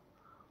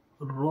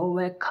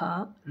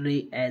 Rebecca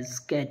Ray as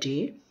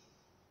Katie,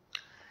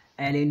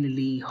 Ellen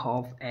Lee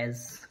Hoff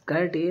as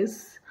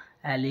Curtis,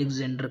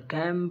 Alexander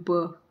Camp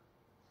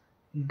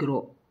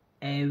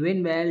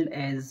Winwald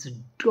as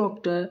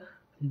Dr.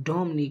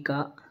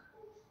 Dominica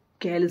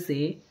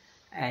Kelsey,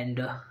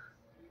 and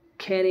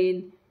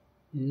Karen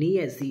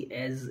Niesi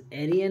as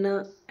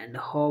Ariana, and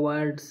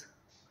Howard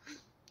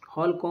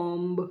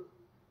Holcomb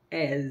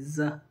as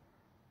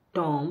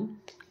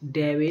Tom,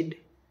 David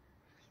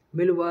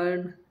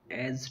Millbern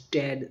as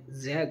Ted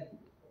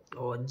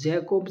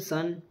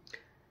Jacobson,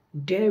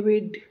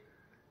 David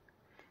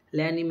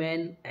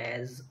Lanniman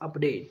as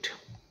Update,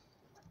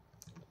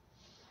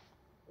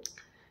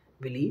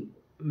 Willie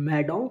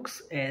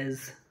Maddox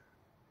as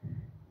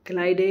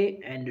Clyde,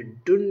 and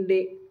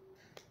Dunde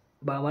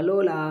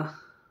Babalola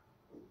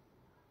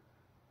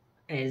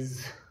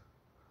as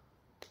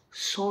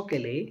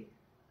Shokele,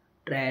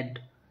 Brad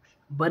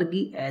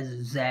Berge as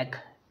Zach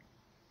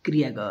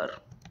Krieger.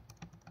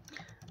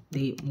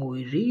 The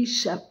movie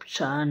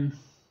reception.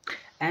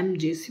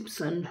 M.J.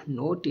 Simpson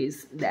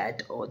noticed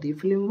that the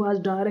film was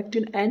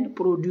directed and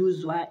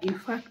produced by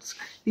Effects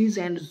Lee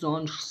and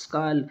John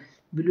Skull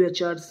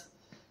Bluchers,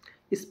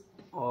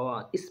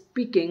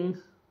 speaking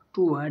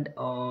toward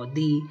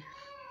the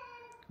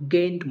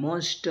Gained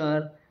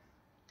Monster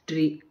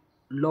trilogy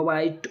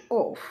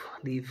of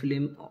the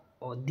film.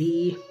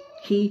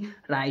 He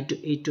write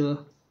it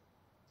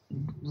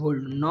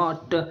would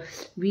not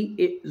be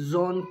a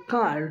John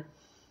Carl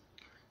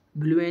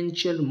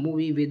Blumenthal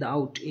movie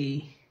without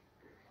a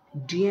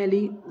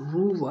Daily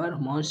Rover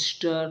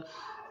monster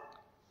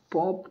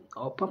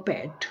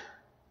puppet.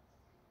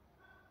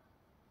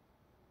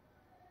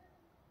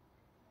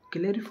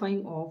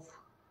 Clarifying of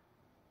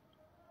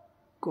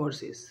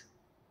courses.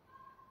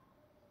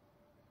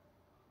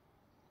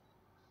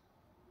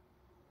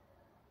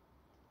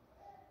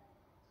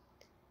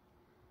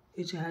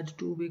 It had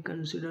to be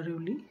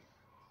considerably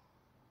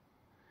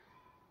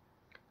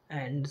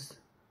and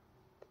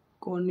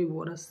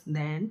carnivorous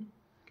than.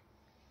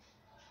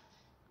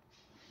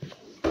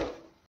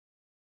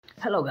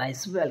 Hello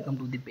guys, welcome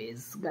to the page.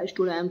 Guys,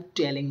 today I am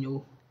telling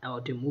you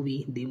about a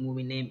movie. The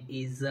movie name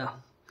is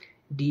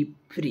Deep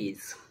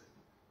Freeze.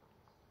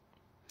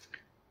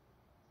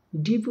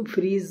 Deep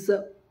Freeze,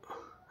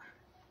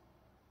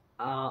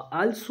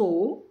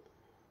 also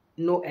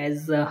known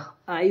as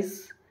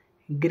Ice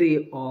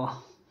Grey or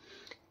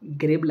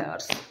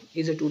Grabblers,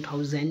 is a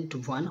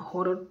 2001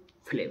 horror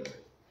film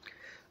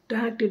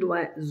directed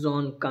by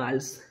John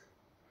Carls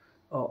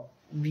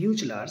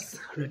Buchlers,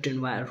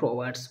 written by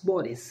Robert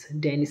Boris,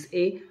 Dennis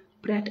A.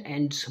 Pratt,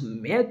 and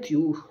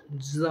Matthew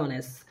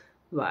Jonas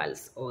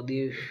Wiles.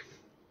 The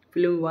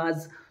film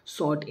was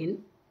shot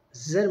in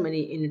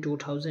Germany in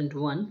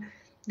 2001.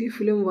 The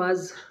film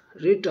was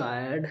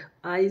retired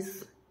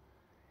Ice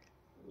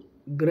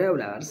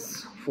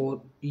Grabblers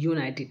for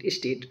United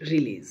States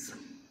release.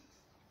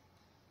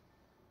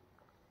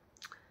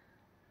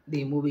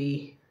 The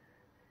movie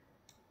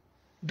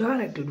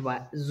directed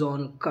by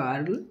John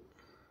Carl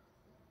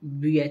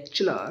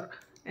Buechler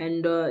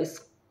and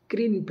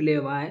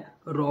screenplay by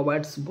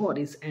Robert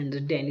Boris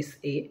and Dennis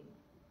A.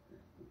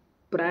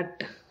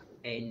 Pratt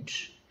and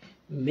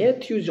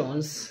Matthew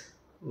Jones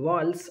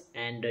Walls,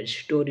 and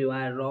story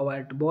by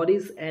Robert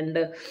Boris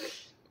and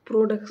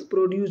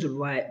produced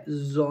by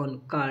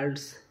John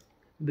Carls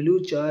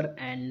Blucher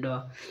and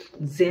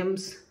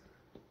James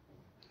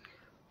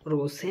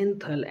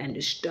Rosenthal,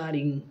 and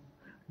starring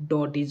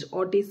Dottie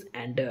Otis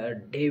and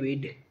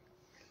David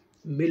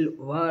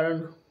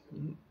Millbern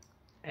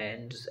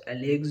and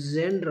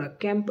Alexandra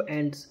Kemp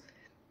and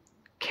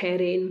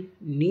Karen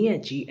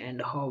Niachi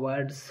and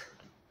Howard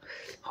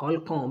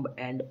Holcomb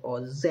and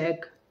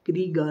Zach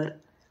Krieger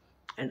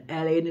and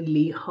Ellen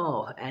Lee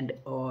Howe and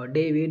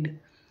David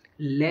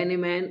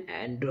Lanniman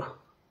and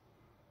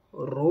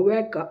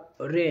Rebecca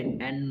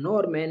Wren and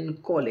Norman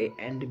Coley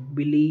and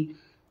Billy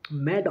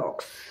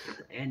Maddox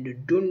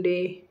and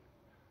Dunde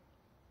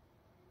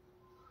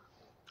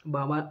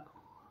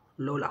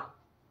Babalola.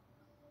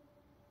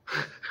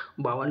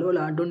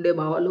 Dunde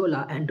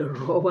Babalola and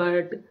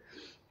Robert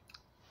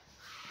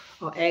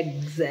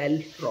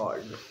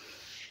Axelrod.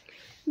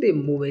 The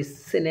movie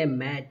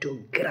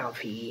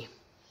cinematography: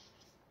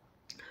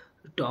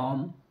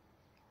 Tom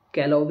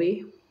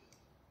Calloway,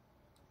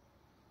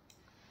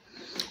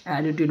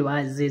 edited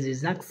by J.J.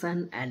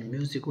 Jackson, and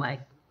music by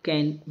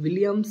Ken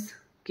Williams.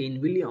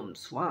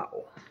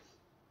 Wow.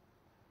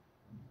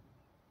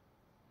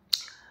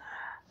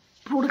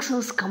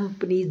 Productions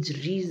companies: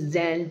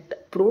 Regent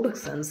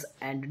Productions,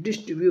 and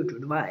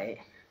distributed by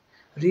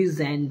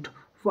Regent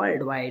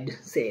Worldwide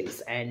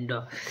Sales, and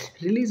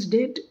release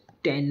date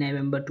 10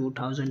 November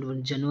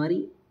 2001,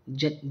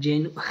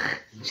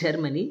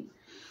 Germany.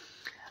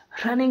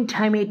 Running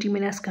time 80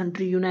 minutes.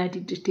 Country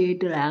United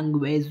States.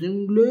 Language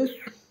English.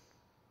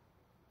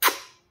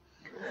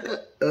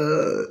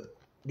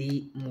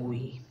 The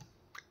movie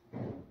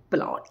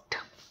plot.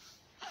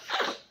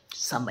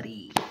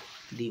 summary.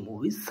 The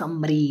movie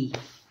summary.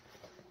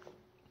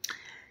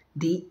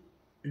 The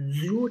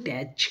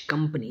Geotech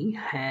company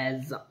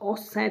has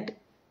set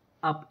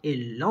up a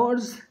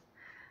large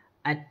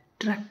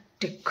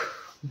atlantic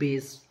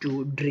base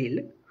to drill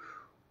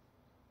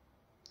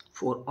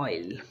for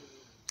oil.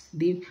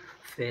 The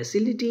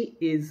facility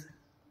is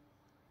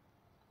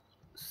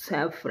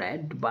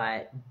staffed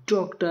by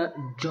Dr.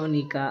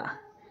 Jonica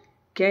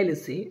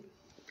Kelsey,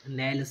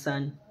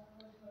 Nelson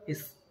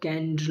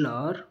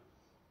Scandler,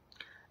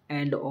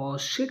 and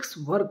 6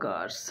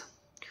 workers.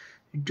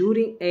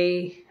 During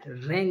a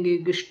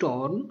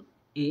rainstorm,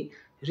 a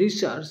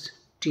research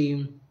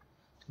team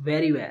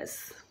varies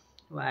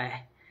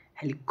by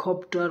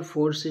helicopter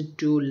forced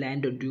to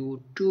land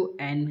due to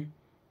an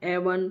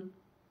even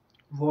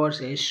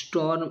worse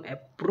storm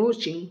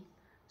approaching,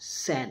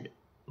 sent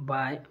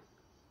by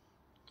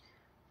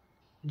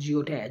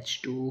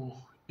Geotech to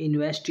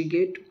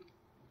investigate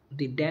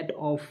the death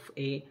of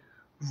a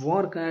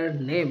worker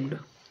named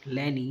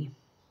Lenny.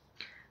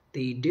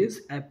 The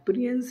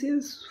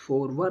disappearances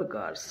for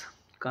workers,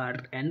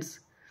 Kurt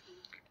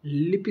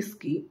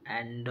Lipinski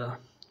and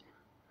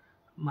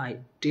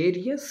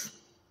mysterious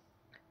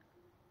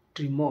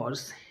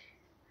tremors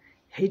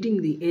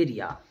hitting the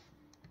area.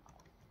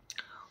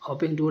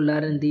 Hoping to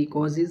learn the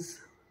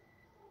causes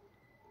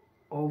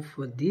of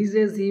this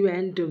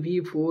event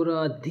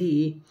before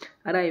the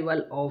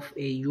arrival of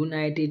a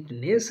United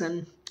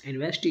Nations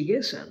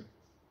investigation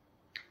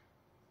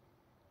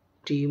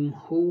team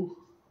who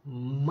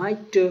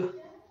might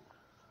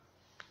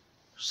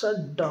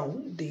shut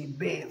down the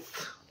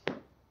base.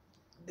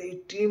 The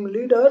team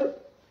leader,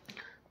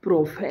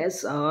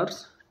 Professor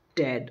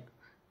Ted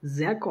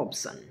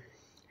Jacobson,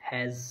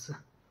 has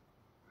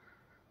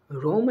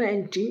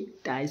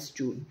romantic ties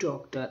to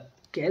Dr.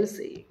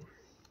 Kelsey.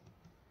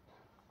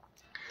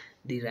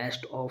 The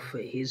rest of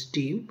his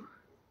team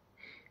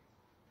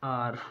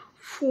are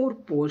 4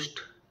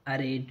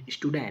 post-grad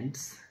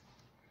students: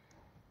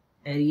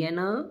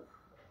 Ariana,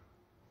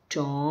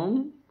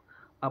 Tom,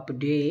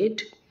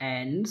 Update,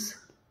 and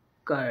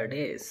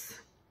Curtis.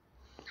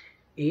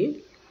 A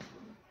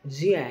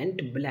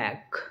giant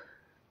black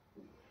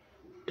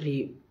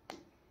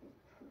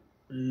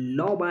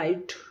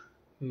trilobite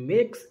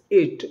makes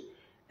its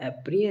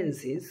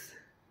appearances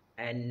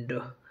and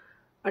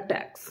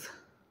attacks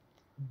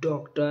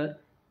Dr.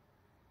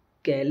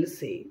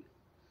 Kelsey.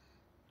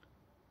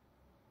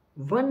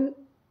 One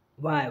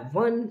by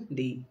one,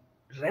 the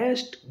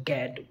rest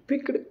get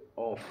picked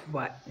off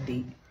by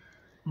the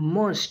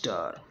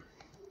monster.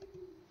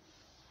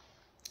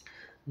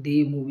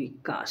 The movie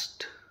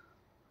cast: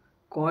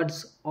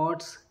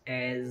 Götz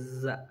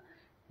as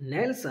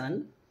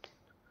Nelson,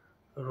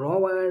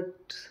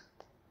 Robert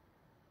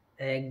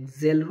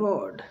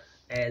Axelrod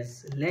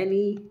as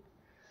Lenny,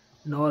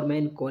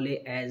 Norman Coley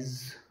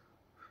as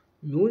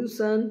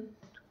Munson,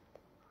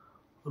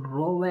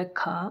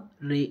 Rebecca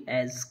Ray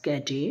as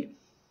Katie,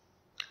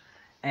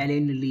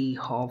 Ellen Lee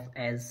Hoff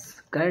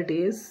as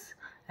Curtis,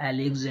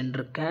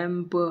 Alexander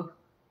Camp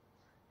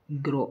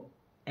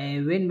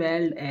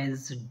Ewenwald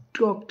as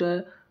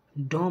Dr.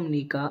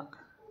 Dominica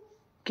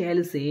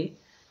Kelsey,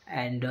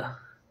 and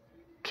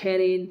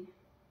Karen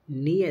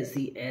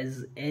Niesi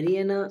as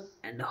Ariana,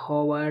 and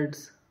Howard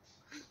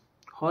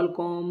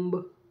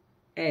Holcomb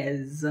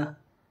as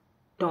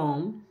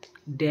Tom,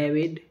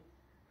 David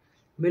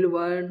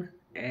Millbern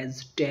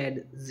as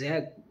Ted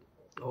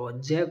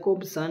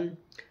Jacobson,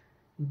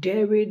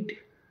 David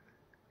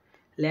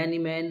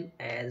Lanniman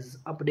as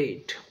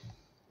Update,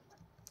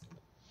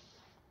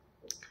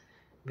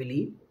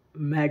 Willie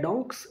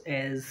Maddox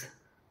as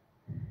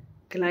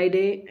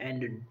Clyde,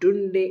 and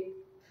Dunde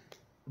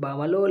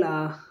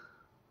Bamalola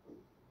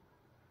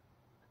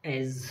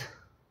as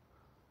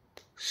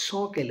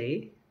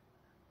Shokele,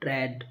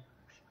 Brad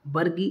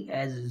Berge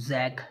as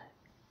Zach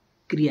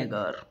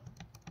Krieger.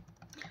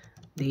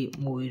 The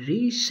movie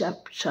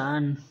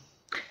reception: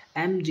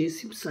 M.J.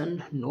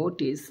 Simpson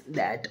noticed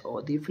that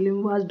the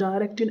film was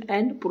directed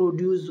and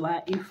produced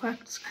by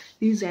Effects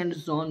and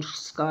John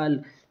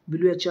Scarl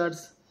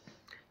Bluchers.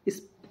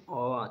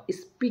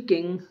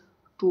 Speaking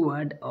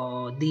toward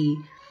the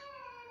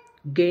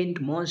gained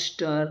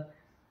monster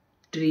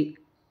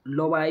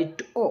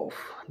trilobite of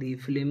the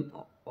film,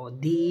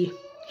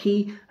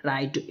 he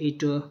write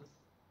it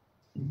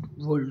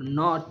would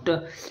not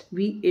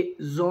be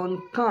a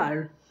John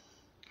Carl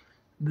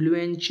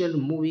Blucher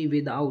movie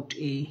without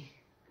a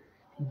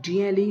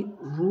Daily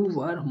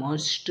Rover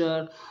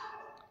monster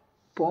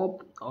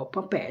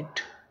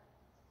puppet.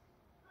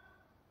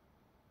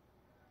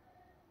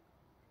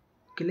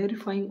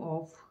 Clarifying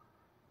of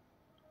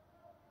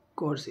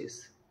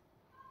courses.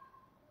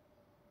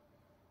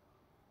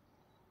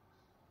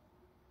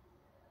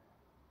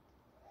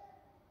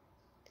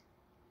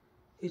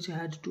 It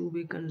had to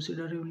be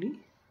considerably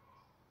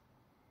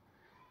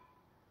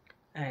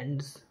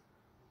and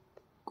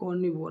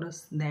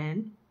carnivorous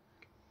than.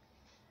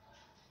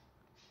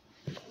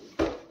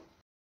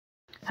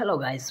 Hello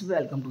guys,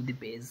 welcome to the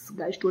page.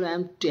 Guys, today I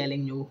am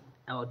telling you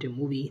about a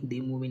movie.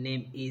 The movie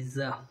name is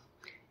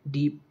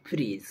Deep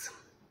freeze.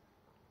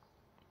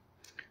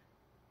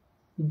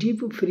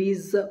 Deep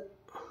freeze,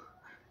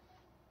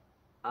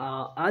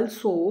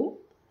 also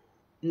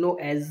known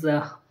as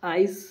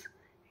ice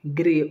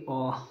grave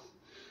or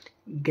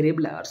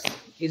Gravelers,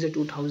 is a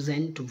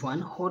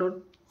 2001 horror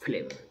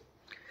film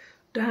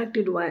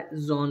directed by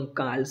John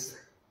Carls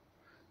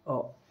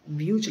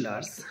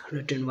Buchlers,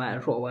 written by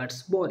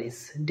Robert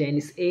Boris,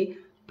 Dennis A.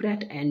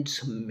 Pratt, and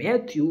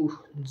Matthew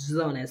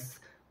Jonas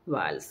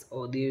Wiles.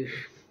 The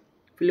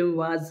film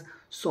was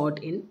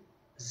shot in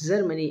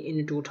Germany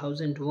in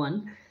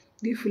 2001.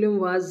 The film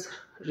was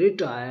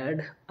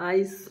retired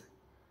ice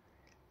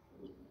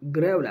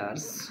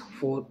Gravelers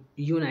for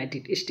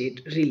United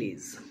States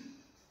release.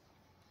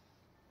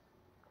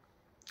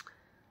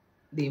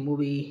 The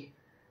movie,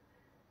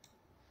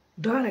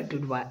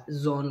 directed by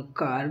John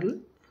Carl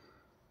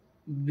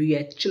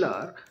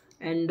Buechler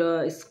and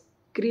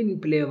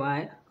screenplay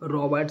by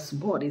Robert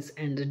Boris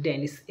and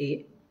Dennis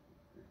A.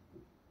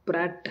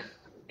 Pratt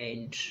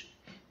and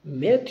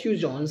Matthew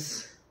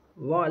Jones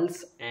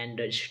Walls, and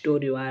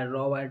story by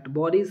Robert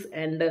Boris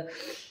and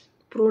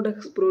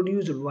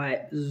produced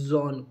by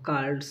John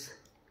Carls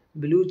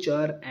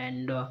Blucher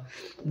and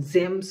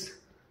James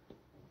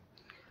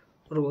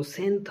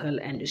Rosenthal,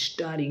 and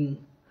starring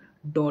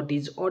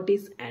Dottie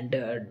Otis and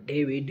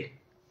David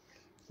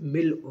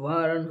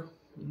Millbern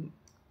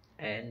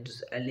and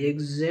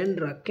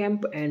Alexandra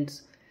Kemp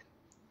and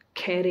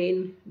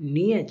Karen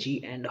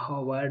Niachi and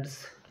Howard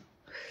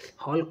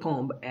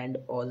Holcomb and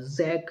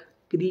Zach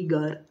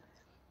Krieger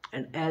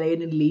and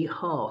Alan Lee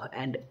Howe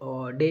and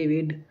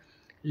David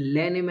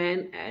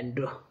Lenneman and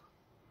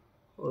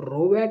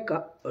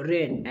Rebecca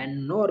Wren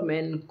and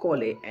Norman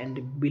Coley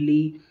and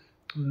Billy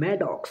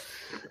Maddox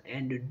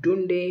and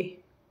Dunde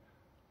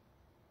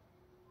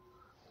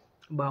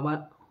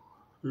Baba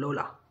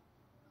Lola.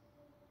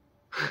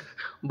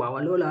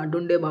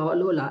 Dunde Baba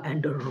Lola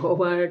and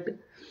Robert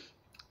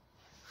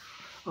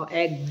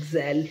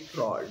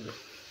Axelrod.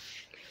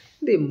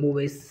 The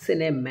movie's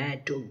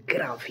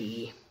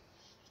cinematography,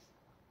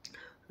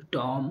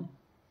 Tom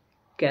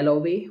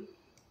Calloway,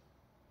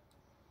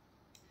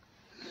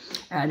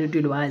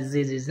 edited by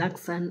J.J.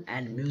 Jackson,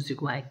 and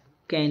music by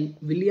Ken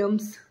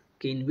Williams.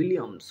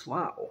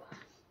 Wow.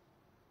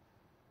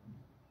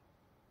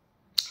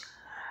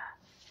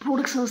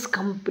 Productions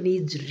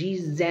companies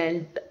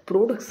Regent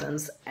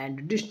Productions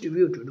and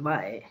distributed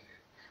by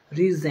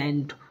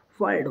Regent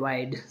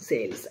Worldwide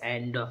Sales,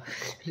 and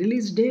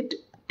release date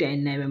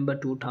 10 November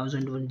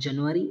 2001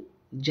 Germany.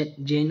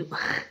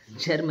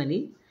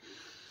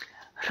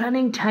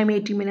 Running time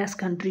 80 minutes.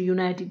 Country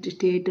United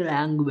States.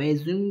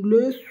 Language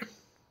English.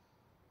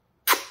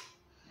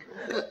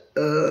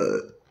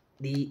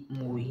 The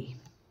movie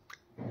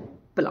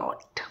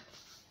plot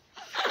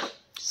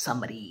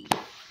summary.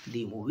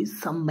 The movie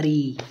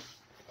summary.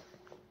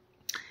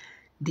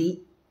 The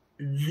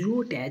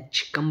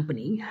Geotech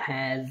company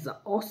has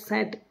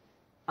set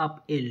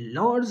up a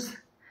large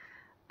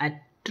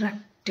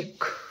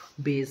atlantic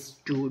base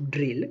to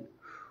drill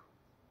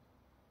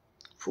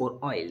for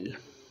oil.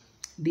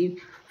 The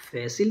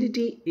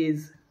facility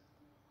is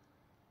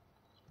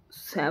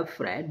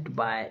staffed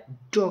by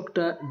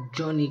Dr.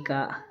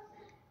 Jonica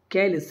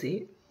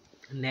Kelsey,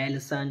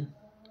 Nelson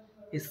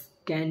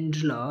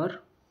Scandler,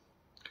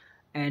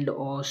 and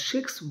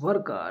 6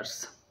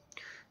 workers.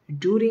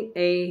 During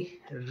a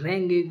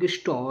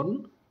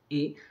rainstorm,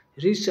 a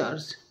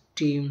research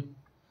team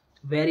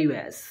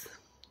varies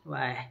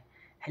by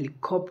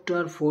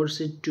helicopter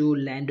forced to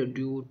land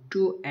due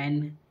to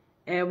an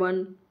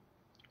even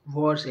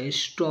worse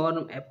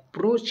storm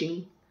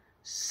approaching,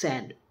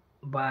 sent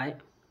by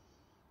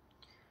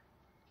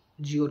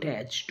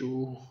Geotech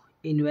to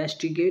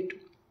investigate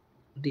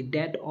the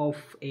death of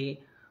a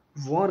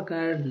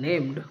worker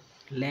named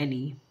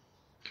Lenny.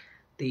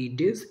 The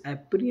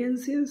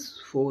disappearances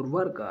for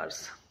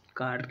workers,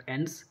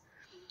 Cartens,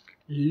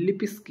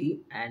 Lipinski,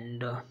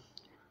 and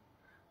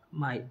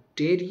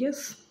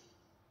mysterious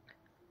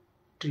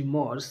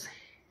tremors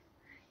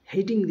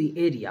hitting the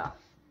area.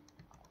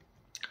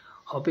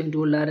 Hoping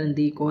to learn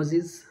the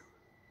causes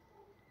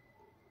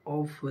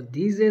of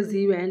these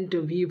events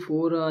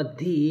before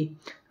the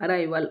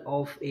arrival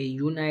of a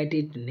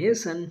United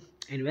Nations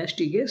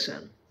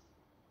investigation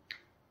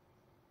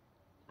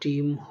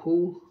team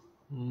who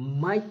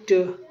might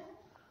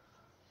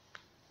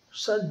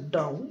shut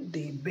down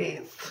the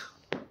base.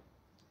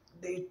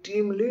 The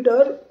team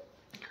leader,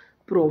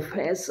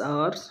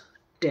 Professor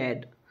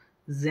Ted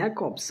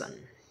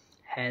Jacobson,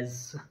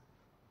 has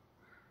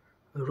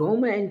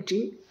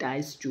romantic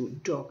ties to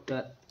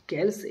Dr.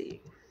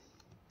 Kelsey.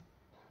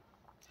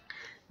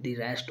 The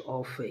rest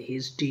of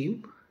his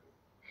team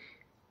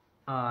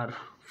are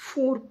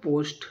 4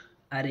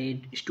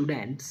 post-arrayed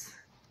students: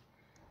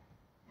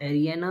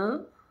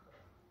 Ariana,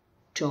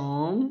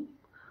 Tom,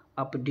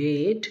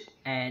 Update,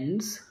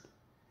 and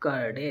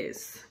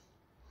Curtis.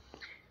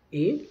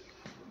 A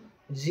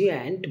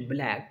giant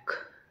black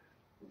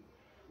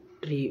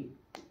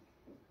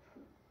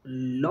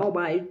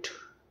trilobite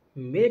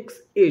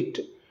makes its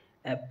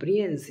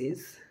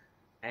appearances,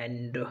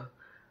 and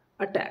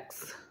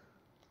attacks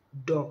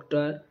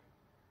Dr.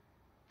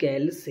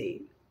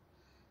 Kelsey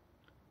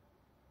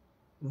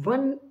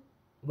one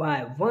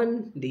by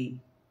one. The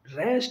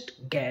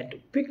rest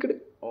get picked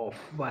off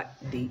by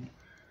the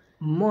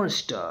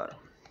monster.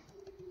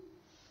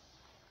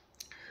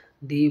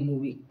 The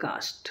movie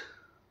cast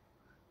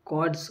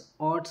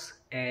Otto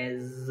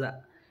as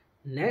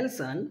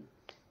Nelson,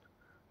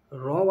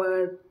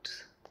 Robert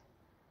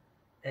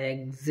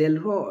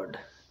Axelrod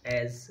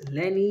as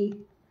Lenny,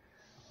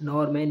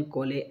 Norman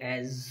Coley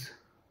as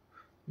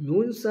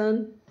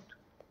Munson,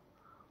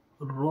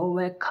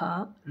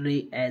 Rebecca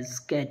Ray as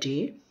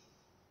Katie,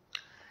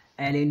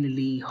 Alan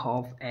Lee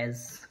Hoff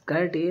as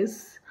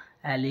Curtis,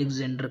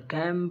 Alexander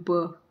Camp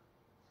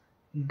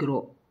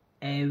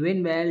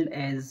Ewenwald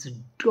as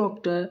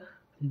Dr.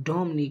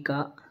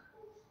 Dominica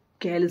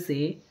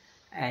Kelsey,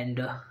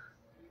 and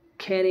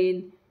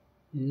Karen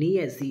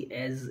Niesi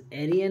as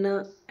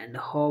Ariana, and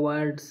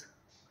Howard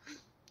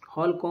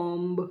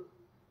Holcomb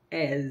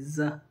as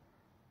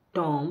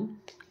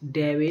Tom,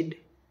 David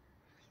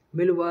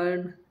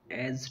Millbern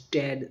as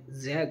Ted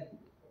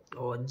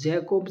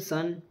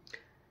Jacobson,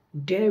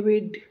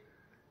 David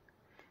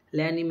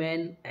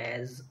Lanniman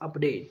as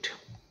Update,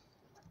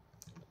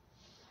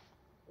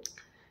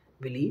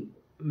 Willie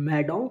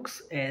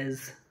Maddox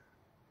as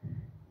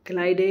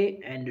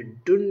Clyde, and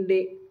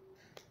Dunde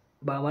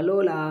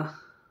Bavalola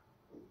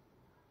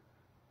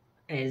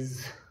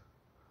as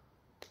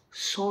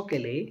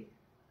Shokele,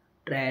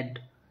 Brad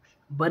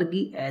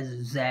Berge as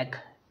Zach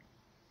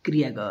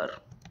Krieger.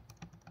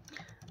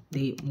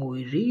 The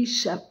movie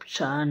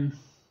reception.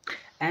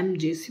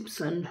 M.J.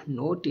 Simpson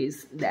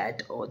noticed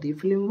that the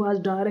film was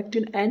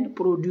directed and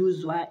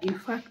produced by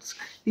Effects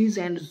Lees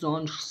and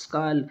John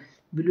Skull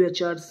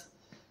Bluchers.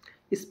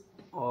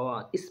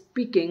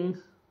 Speaking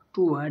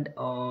toward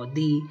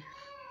the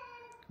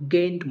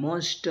Gained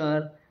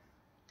Monster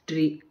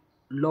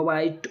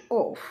Trilobite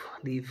of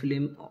the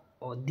film,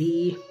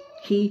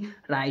 he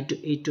write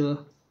it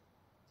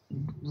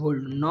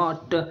would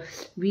not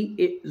be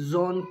a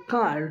John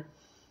Carl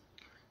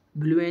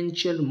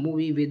Bluenchel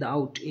movie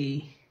without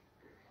a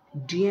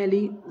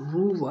Daily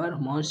Rover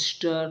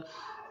monster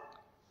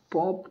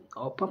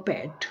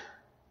puppet.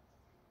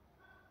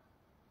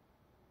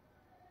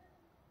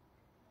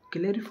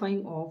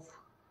 Clarifying of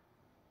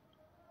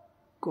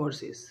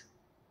courses.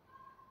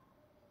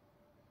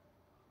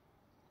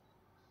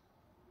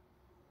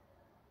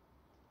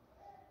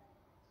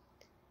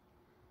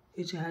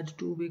 It had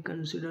to be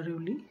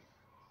considerably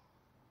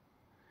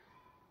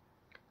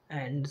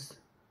and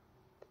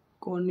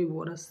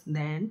carnivorous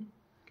than.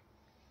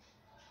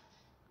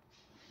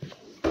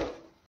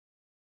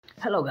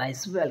 Hello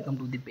guys, welcome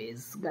to the page.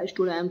 Guys,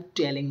 today I am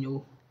telling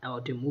you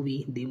about a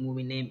movie. The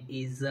movie name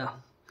is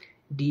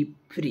Deep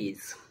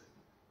Freeze.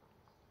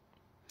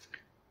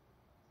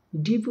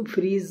 Deep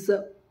Freeze,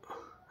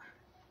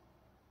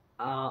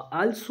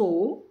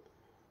 also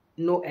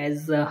known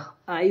as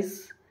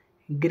Ice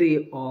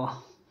Grave or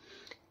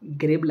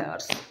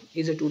Gravelers,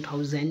 is a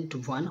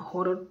 2001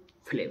 horror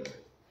film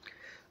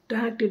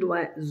directed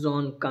by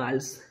John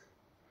Carls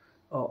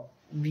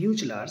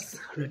Buchlers,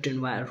 written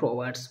by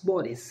Robert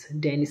Boris,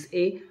 Dennis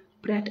A.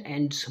 Pratt,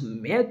 and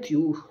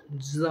Matthew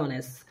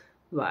Jonas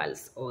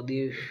Wiles.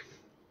 The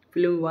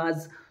film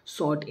was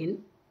shot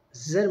in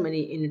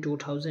Germany in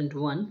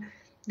 2001.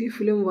 The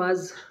film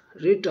was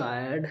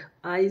retired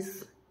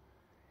Ice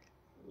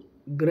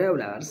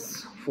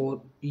Gravelers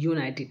for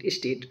United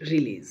States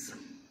release.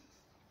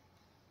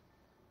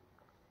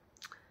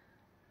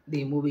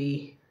 The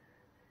movie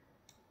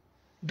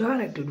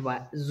directed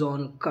by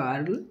John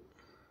Carl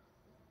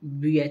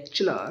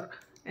Buechler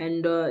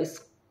and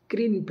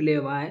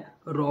screenplay by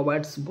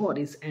Robert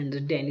Boris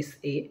and Dennis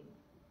A.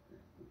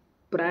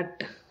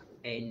 Pratt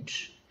and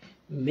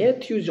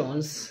Matthew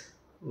Jones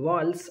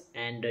Walls,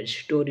 and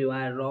story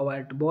by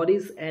Robert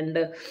Boris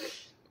and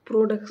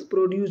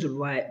produced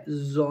by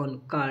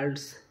John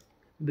Carls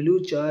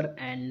Blucher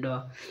and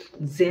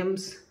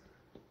James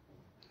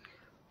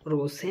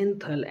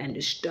Rosenthal,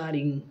 and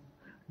starring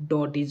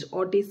Dottie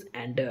Otis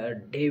and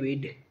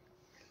David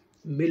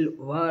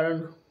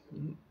Millbern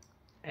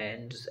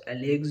and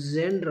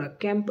Alexandra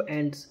Kemp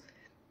and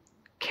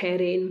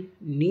Karen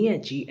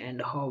Niachi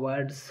and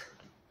Howard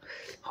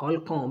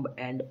Holcomb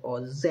and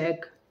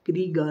Zach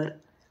Krieger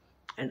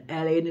and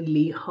Alan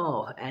Lee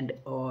Hoff and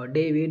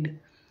David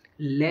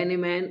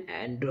Lanniman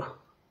and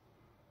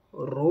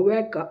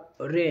Rebecca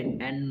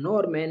Wren and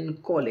Norman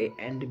Coley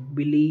and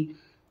Billy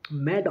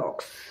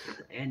Maddox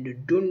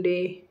and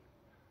Dunde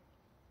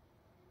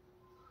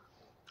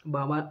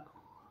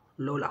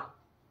Bavalola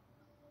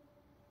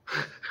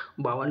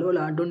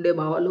Dunde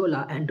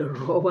Bavalola and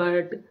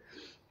Robert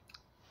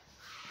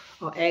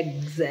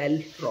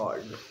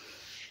Axelrod.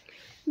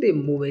 The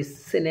movie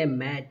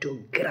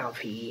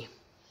cinematography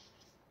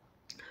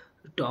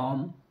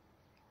Tom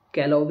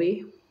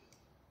Calloway,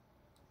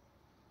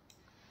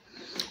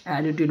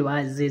 edited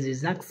by J.J.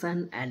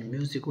 Jackson, and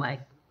music by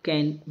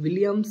Ken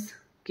Williams.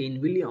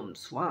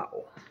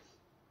 Wow.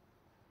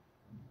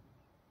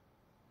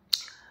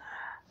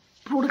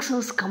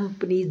 Productions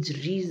companies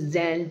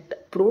Regent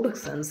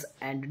Productions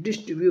and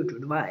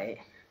distributed by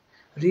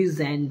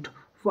Regent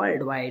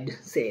worldwide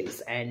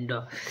sales and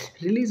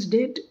release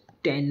date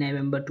 10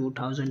 November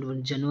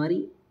 2001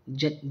 January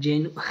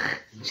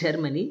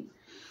Germany.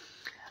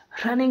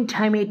 Running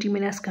time 80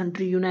 minutes.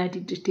 Country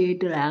United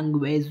States.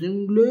 Language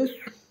English.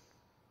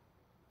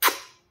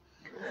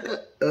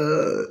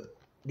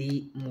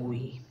 The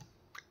movie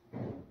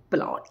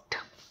plot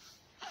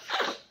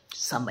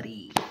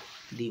summary.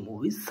 The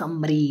movie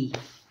summary.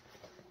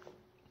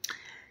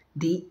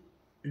 The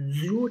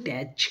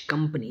Geotech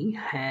company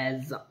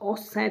has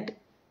set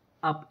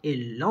up a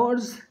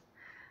large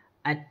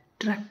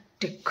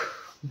atlantic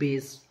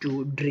base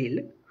to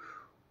drill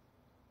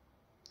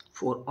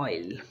for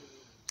oil.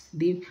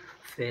 The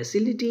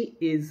facility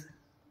is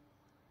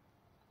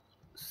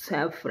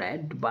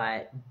staffed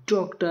by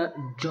Dr.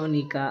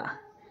 Jonica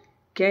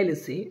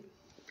Kelsey,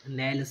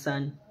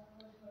 Nelson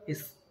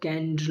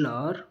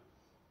Scandler,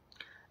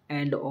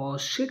 and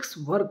 6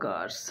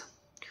 workers.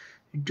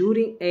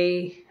 During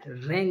a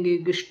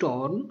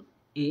rainstorm,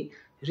 a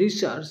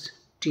research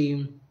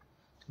team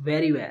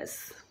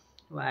varies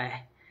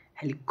by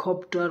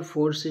helicopter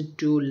forced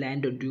to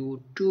land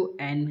due to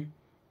an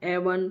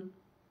even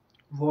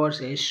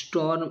was a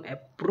storm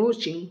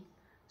approaching,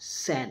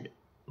 sent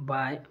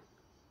by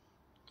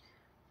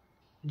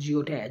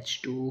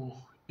Geotech to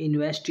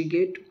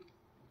investigate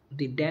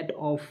the death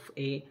of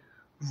a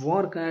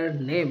worker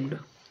named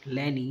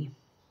Lenny.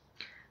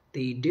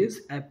 The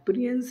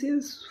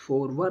disappearances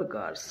for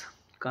workers,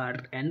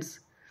 Kurt and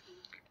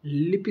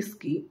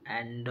Lipinski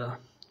and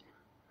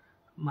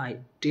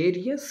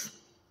mysterious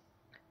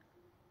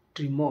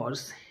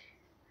tremors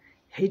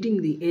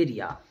hitting the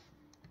area.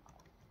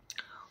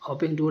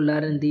 Hoping to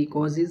learn the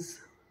causes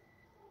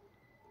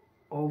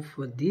of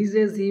these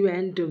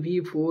events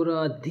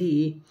before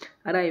the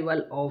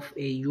arrival of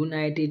a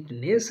United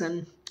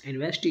Nations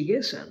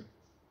investigation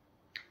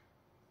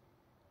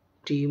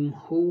team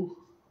who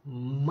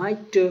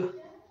might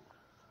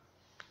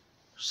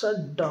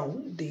shut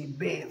down the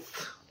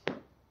base.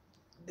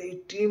 The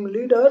team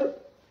leader,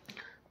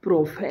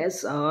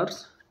 Professor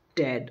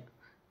Ted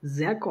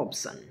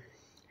Jacobson,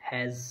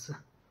 has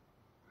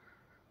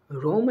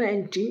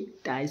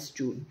romantic ties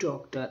to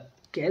Dr.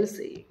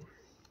 Kelsey.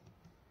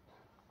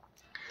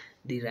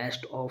 The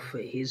rest of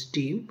his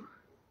team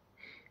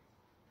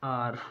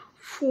are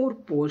 4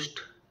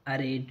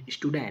 post-grad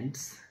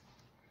students: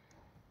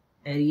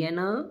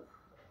 Ariana,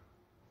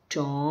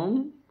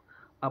 Tom,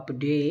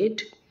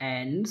 Update,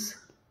 and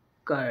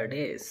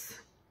Curtis.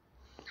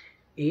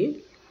 A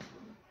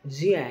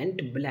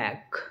giant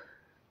black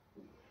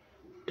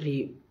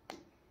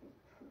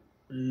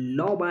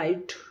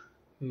trilobite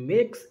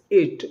makes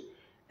its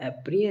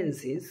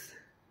appearances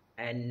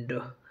and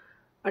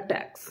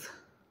attacks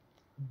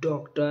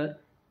Dr.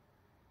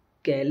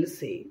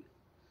 Kelsey.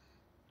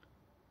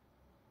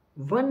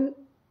 One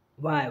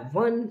by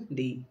one,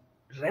 the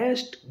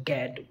rest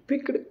get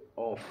picked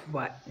off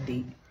by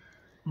the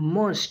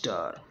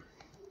monster.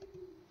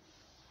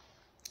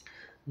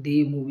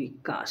 The movie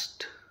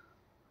cast: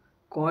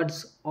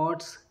 Götz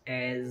Otto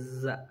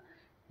as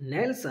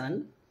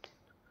Nelson,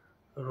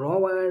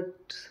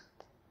 Robert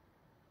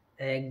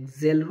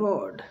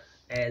Axelrod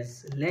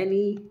as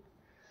Lenny,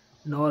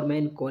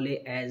 Norman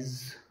Coley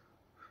as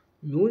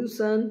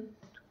Munson,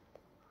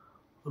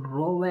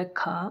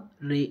 Rebecca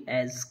Ray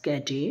as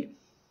Katie,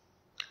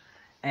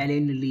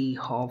 Alan Lee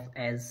Hoff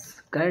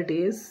as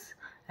Curtis,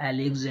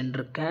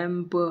 Alexander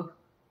Camp,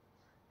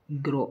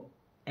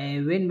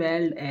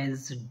 Evenwald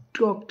as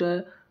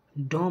Dr.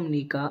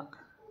 Dominica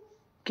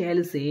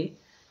Kelsey,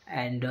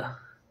 and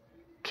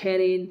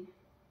Karen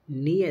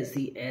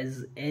Niesi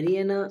as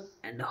Ariana,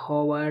 and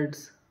Howard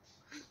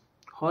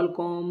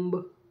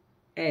Holcomb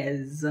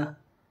as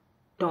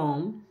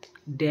Tom,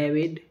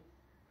 David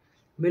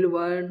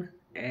Millbern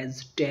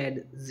as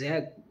Ted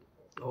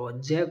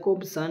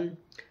Jacobson,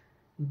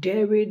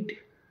 David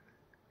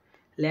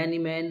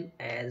Lanniman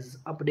as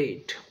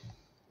Update,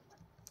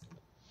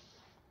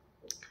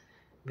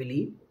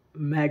 Willie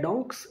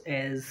Maddox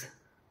as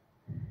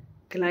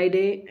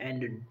Clyde,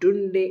 and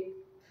Dunde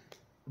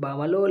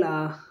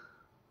Bamalola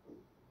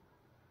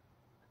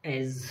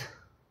as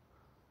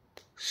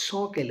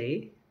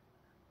Shokele,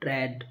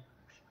 Brad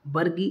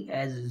Berge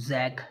as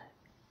Zach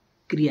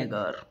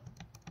Krieger.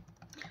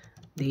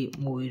 The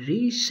movie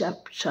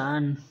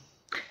reception: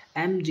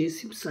 M.J.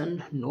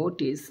 Simpson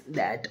noticed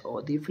that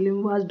the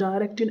film was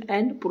directed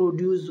and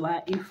produced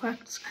by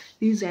Effects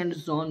and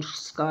John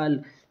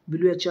Scarl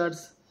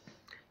Bluchers.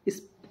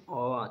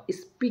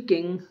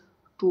 Speaking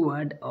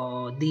toward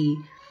the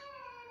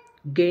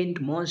gained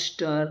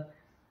monster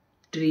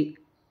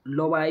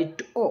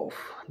trilobite of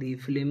the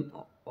film,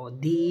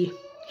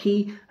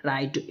 he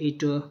write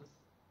it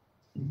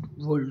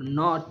would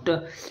not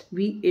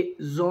be a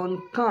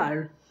John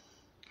Carl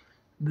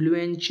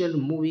Bluencher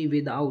movie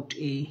without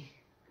a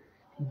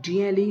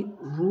Daily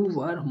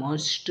Rover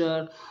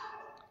monster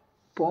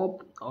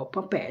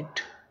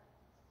puppet,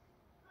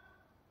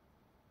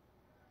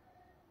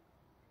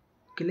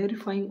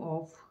 clarifying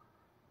of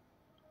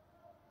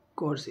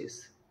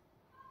courses.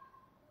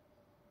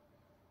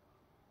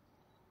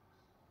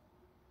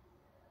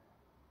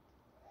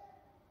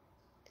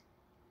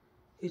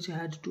 It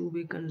had to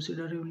be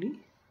considerably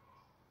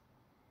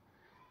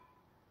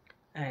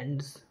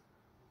and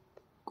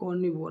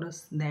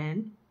carnivorous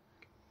than.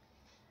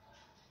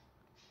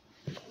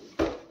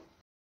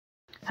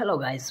 Hello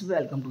guys,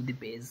 welcome to the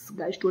page.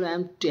 Guys, today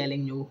I'm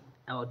telling you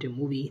about a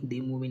movie.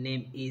 The movie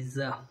name is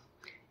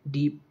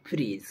Deep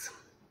Freeze.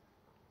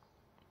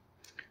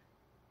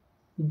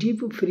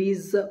 Deep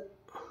Freeze,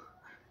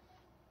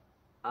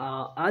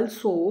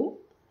 also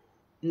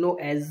known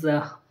as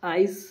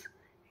Ice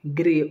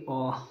Grave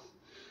or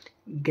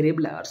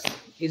Gravelers,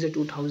 is a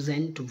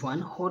 2001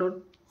 horror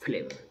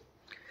film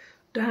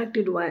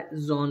directed by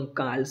John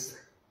Carl's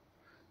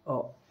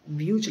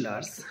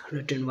Buchlers,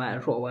 written by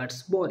Robert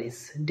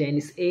Boris,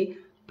 Dennis A.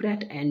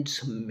 Pratt, and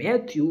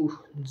Matthew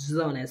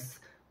Jonas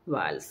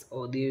Walls.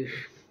 The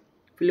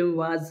film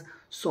was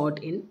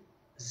shot in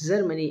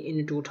Germany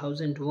in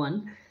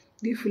 2001.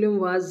 The film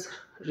was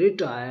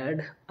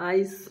retired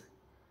Ice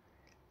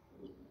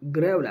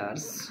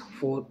Gravelers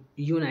for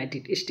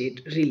United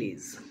States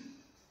release.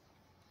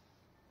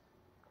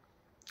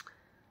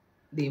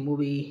 The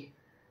movie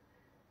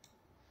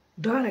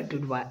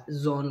directed by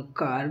John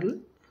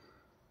Carl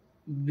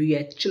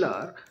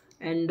Buechler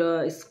and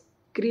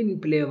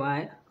screenplay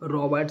by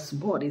Robert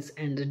Boris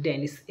and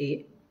Dennis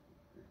A.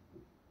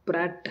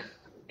 Pratt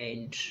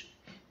and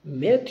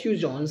Matthew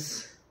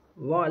Jones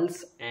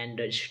Walls,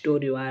 and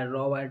story by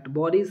Robert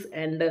Boris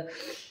and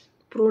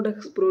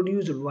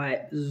produced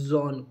by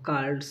John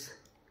Carls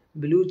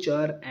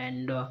Blucher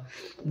and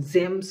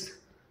James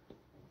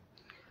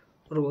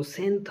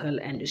Rosenthal,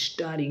 and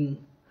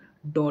starring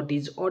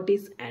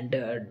Otis and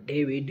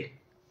David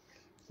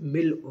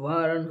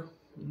Millbern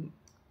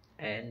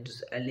and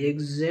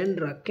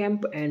Alexandra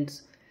Kemp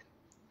and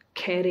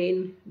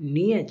Karen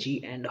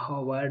Niachi and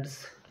Howard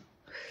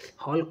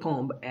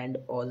Holcomb and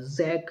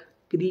Zach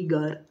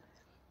Krieger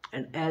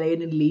and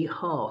Alan Lee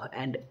Howe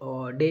and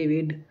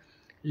David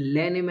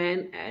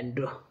Lenneman and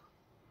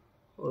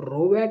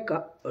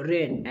Rebecca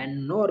Wren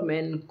and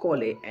Norman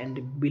Coley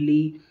and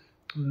Billy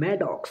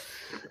Maddox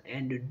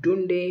and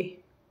Dunde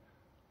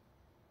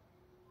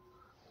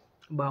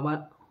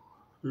Baba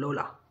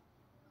Lola.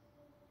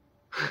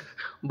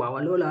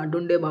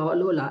 Dunde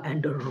Babalola,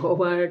 and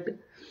Robert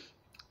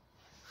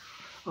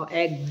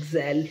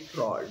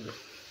Axelrod.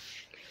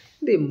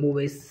 The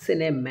movie's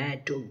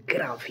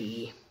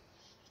cinematography,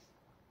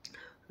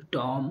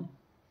 Tom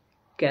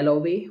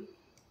Calloway,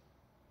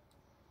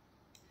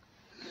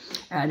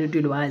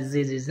 edited by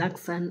J.J.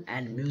 Jackson,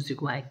 and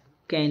music by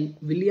Ken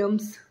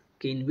Williams.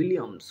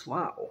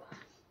 Wow.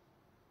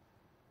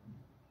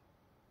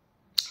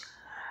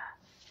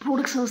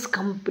 Productions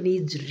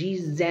companies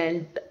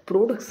Regent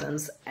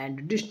Productions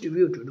and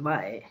distributed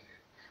by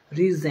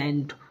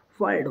Regent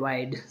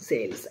Worldwide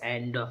Sales,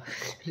 and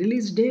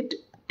release date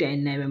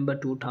 10 November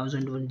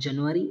 2001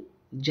 Germany.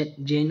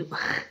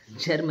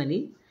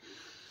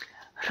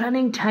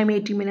 Running time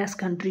 80 minutes.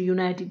 Country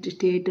United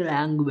States.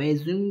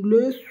 Language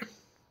English.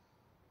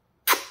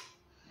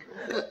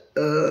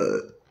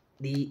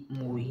 The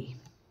movie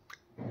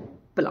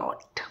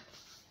plot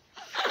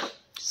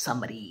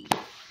summary.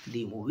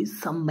 The movie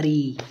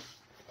summary.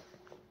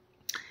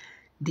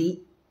 The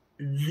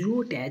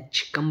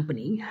Geotech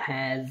company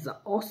has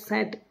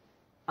set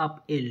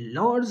up a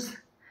large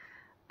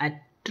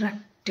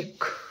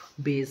atlantic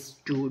base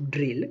to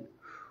drill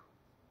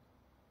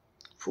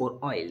for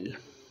oil.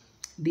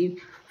 The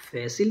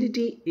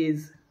facility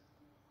is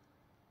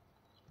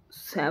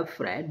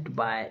staffed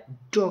by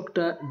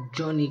Dr.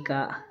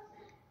 Jonica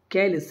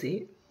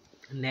Kelsey,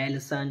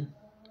 Nelson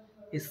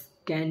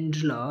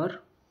Scandler,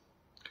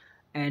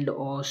 and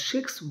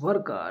 6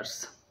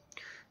 workers.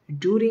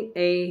 During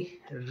a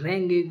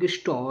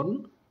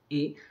rainstorm,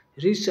 a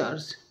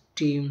research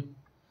team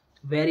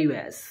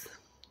varies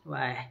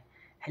by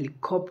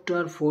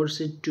helicopter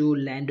forced to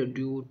land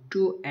due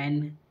to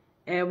an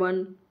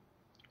even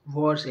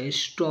worse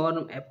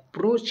storm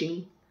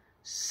approaching,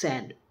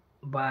 sent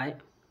by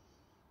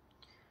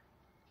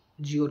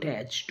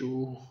Geotech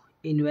to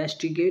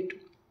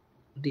investigate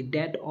the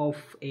death of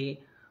a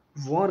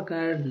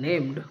worker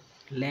named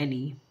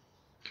Lenny.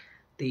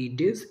 The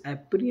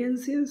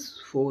disappearances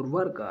for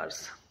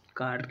workers,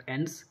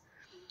 Cartens,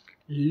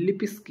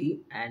 Lipinski,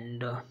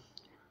 and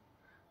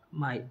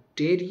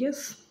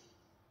mysterious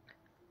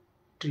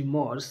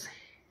tremors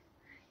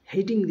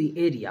hitting the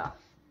area.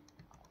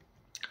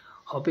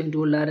 Hoping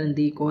to learn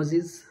the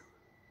causes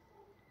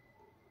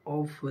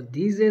of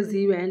these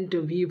events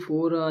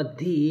before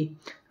the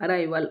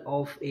arrival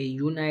of a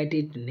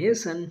United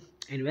Nations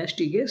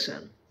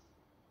investigation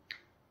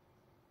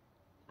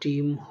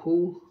team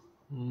who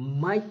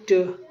might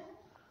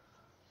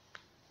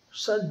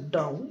shut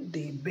down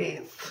the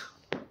base.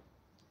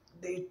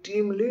 The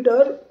team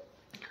leader,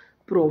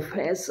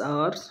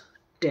 Professor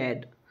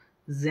Ted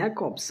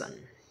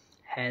Jacobson,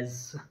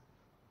 has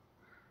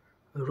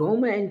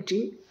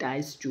romantic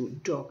ties to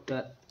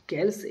Dr.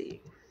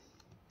 Kelsey.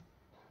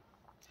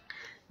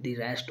 The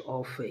rest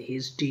of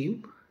his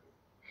team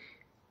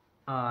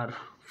are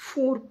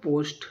four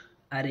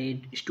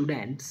post-arrayed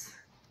students: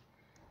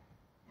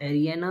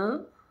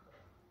 Ariana,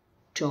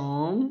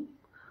 Tom,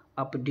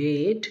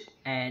 Update,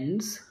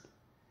 and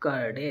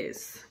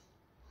Curtis.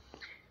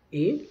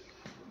 A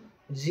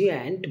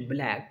giant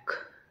black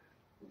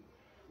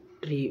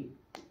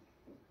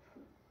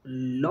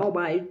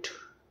trilobite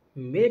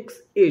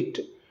makes its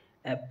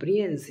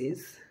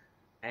appearances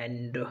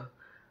and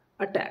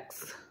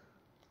attacks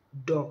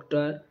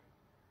Dr.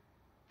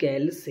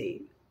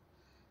 Kelsey.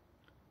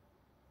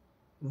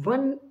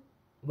 One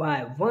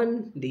by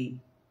one, the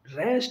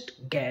rest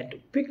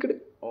get picked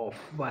off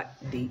by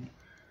the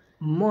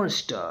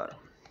monster.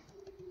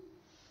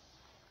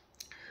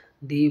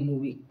 The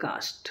movie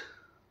cast: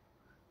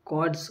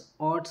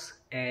 Otto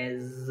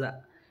as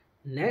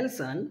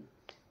Nelson,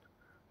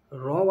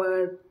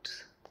 Robert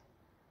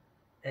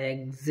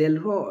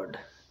Axelrod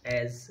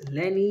as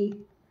Lenny,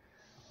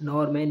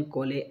 Norman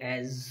Coley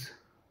as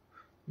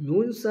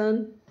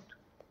Munson,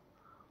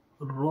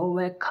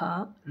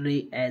 Rebecca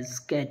Ray as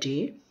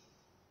Katie,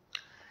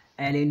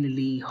 Ellen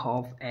Lee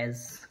Hoff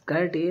as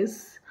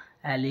Curtis,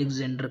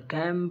 Alexander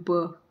Camp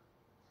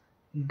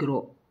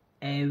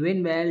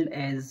Ewenwald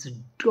as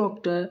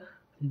Dr.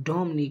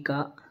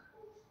 Dominica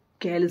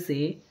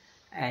Kelsey,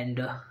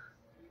 and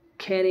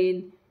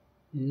Karen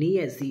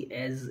Niesi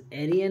as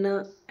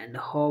Ariana, and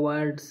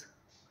Howard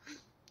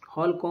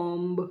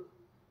Holcomb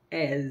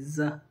as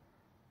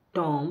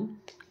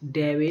Tom,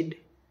 David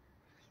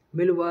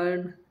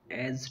Millbern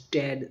as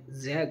Ted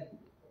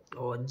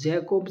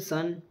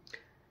Jacobson,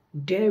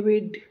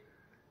 David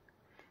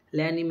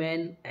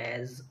Lanniman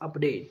as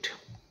Update,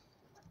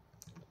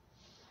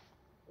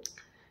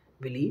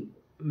 Willie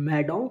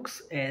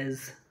Maddox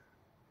as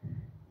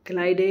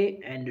Clyde,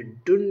 and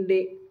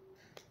Dunde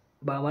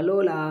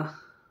Babalola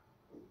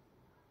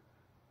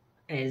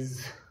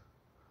as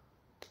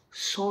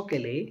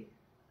Sokele,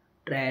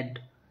 Brad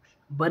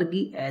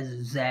Berge as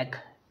Zach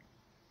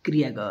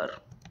Krieger.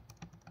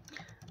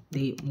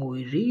 The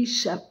movie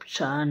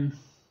reception: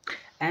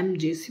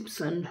 M.J.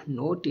 Simpson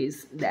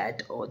noticed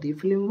that the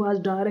film was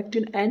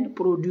directed and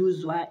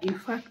produced by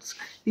effects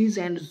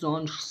legend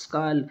John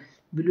Scarl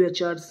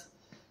Bluchers.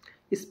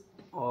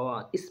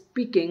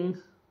 Speaking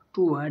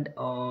toward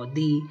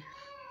the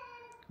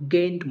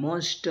gained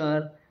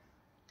monster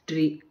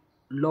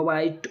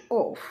trilobite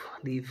of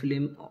the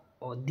film,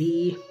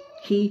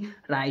 he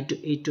write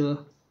it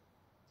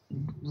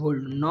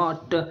would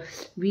not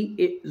be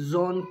a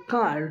John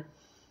Carl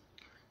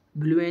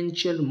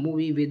Bluenchel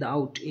movie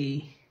without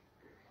a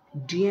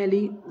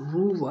Daily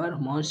Rover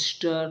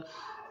monster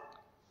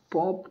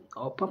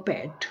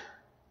puppet.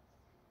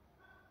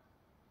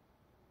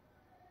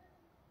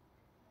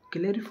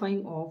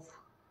 Clarifying of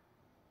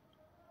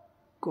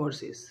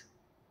courses.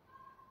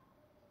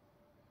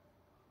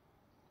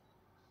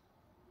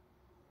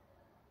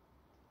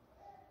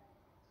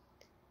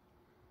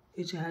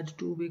 It had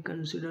to be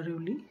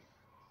considerably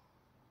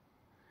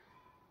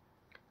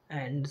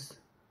and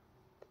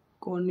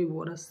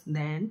carnivorous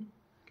than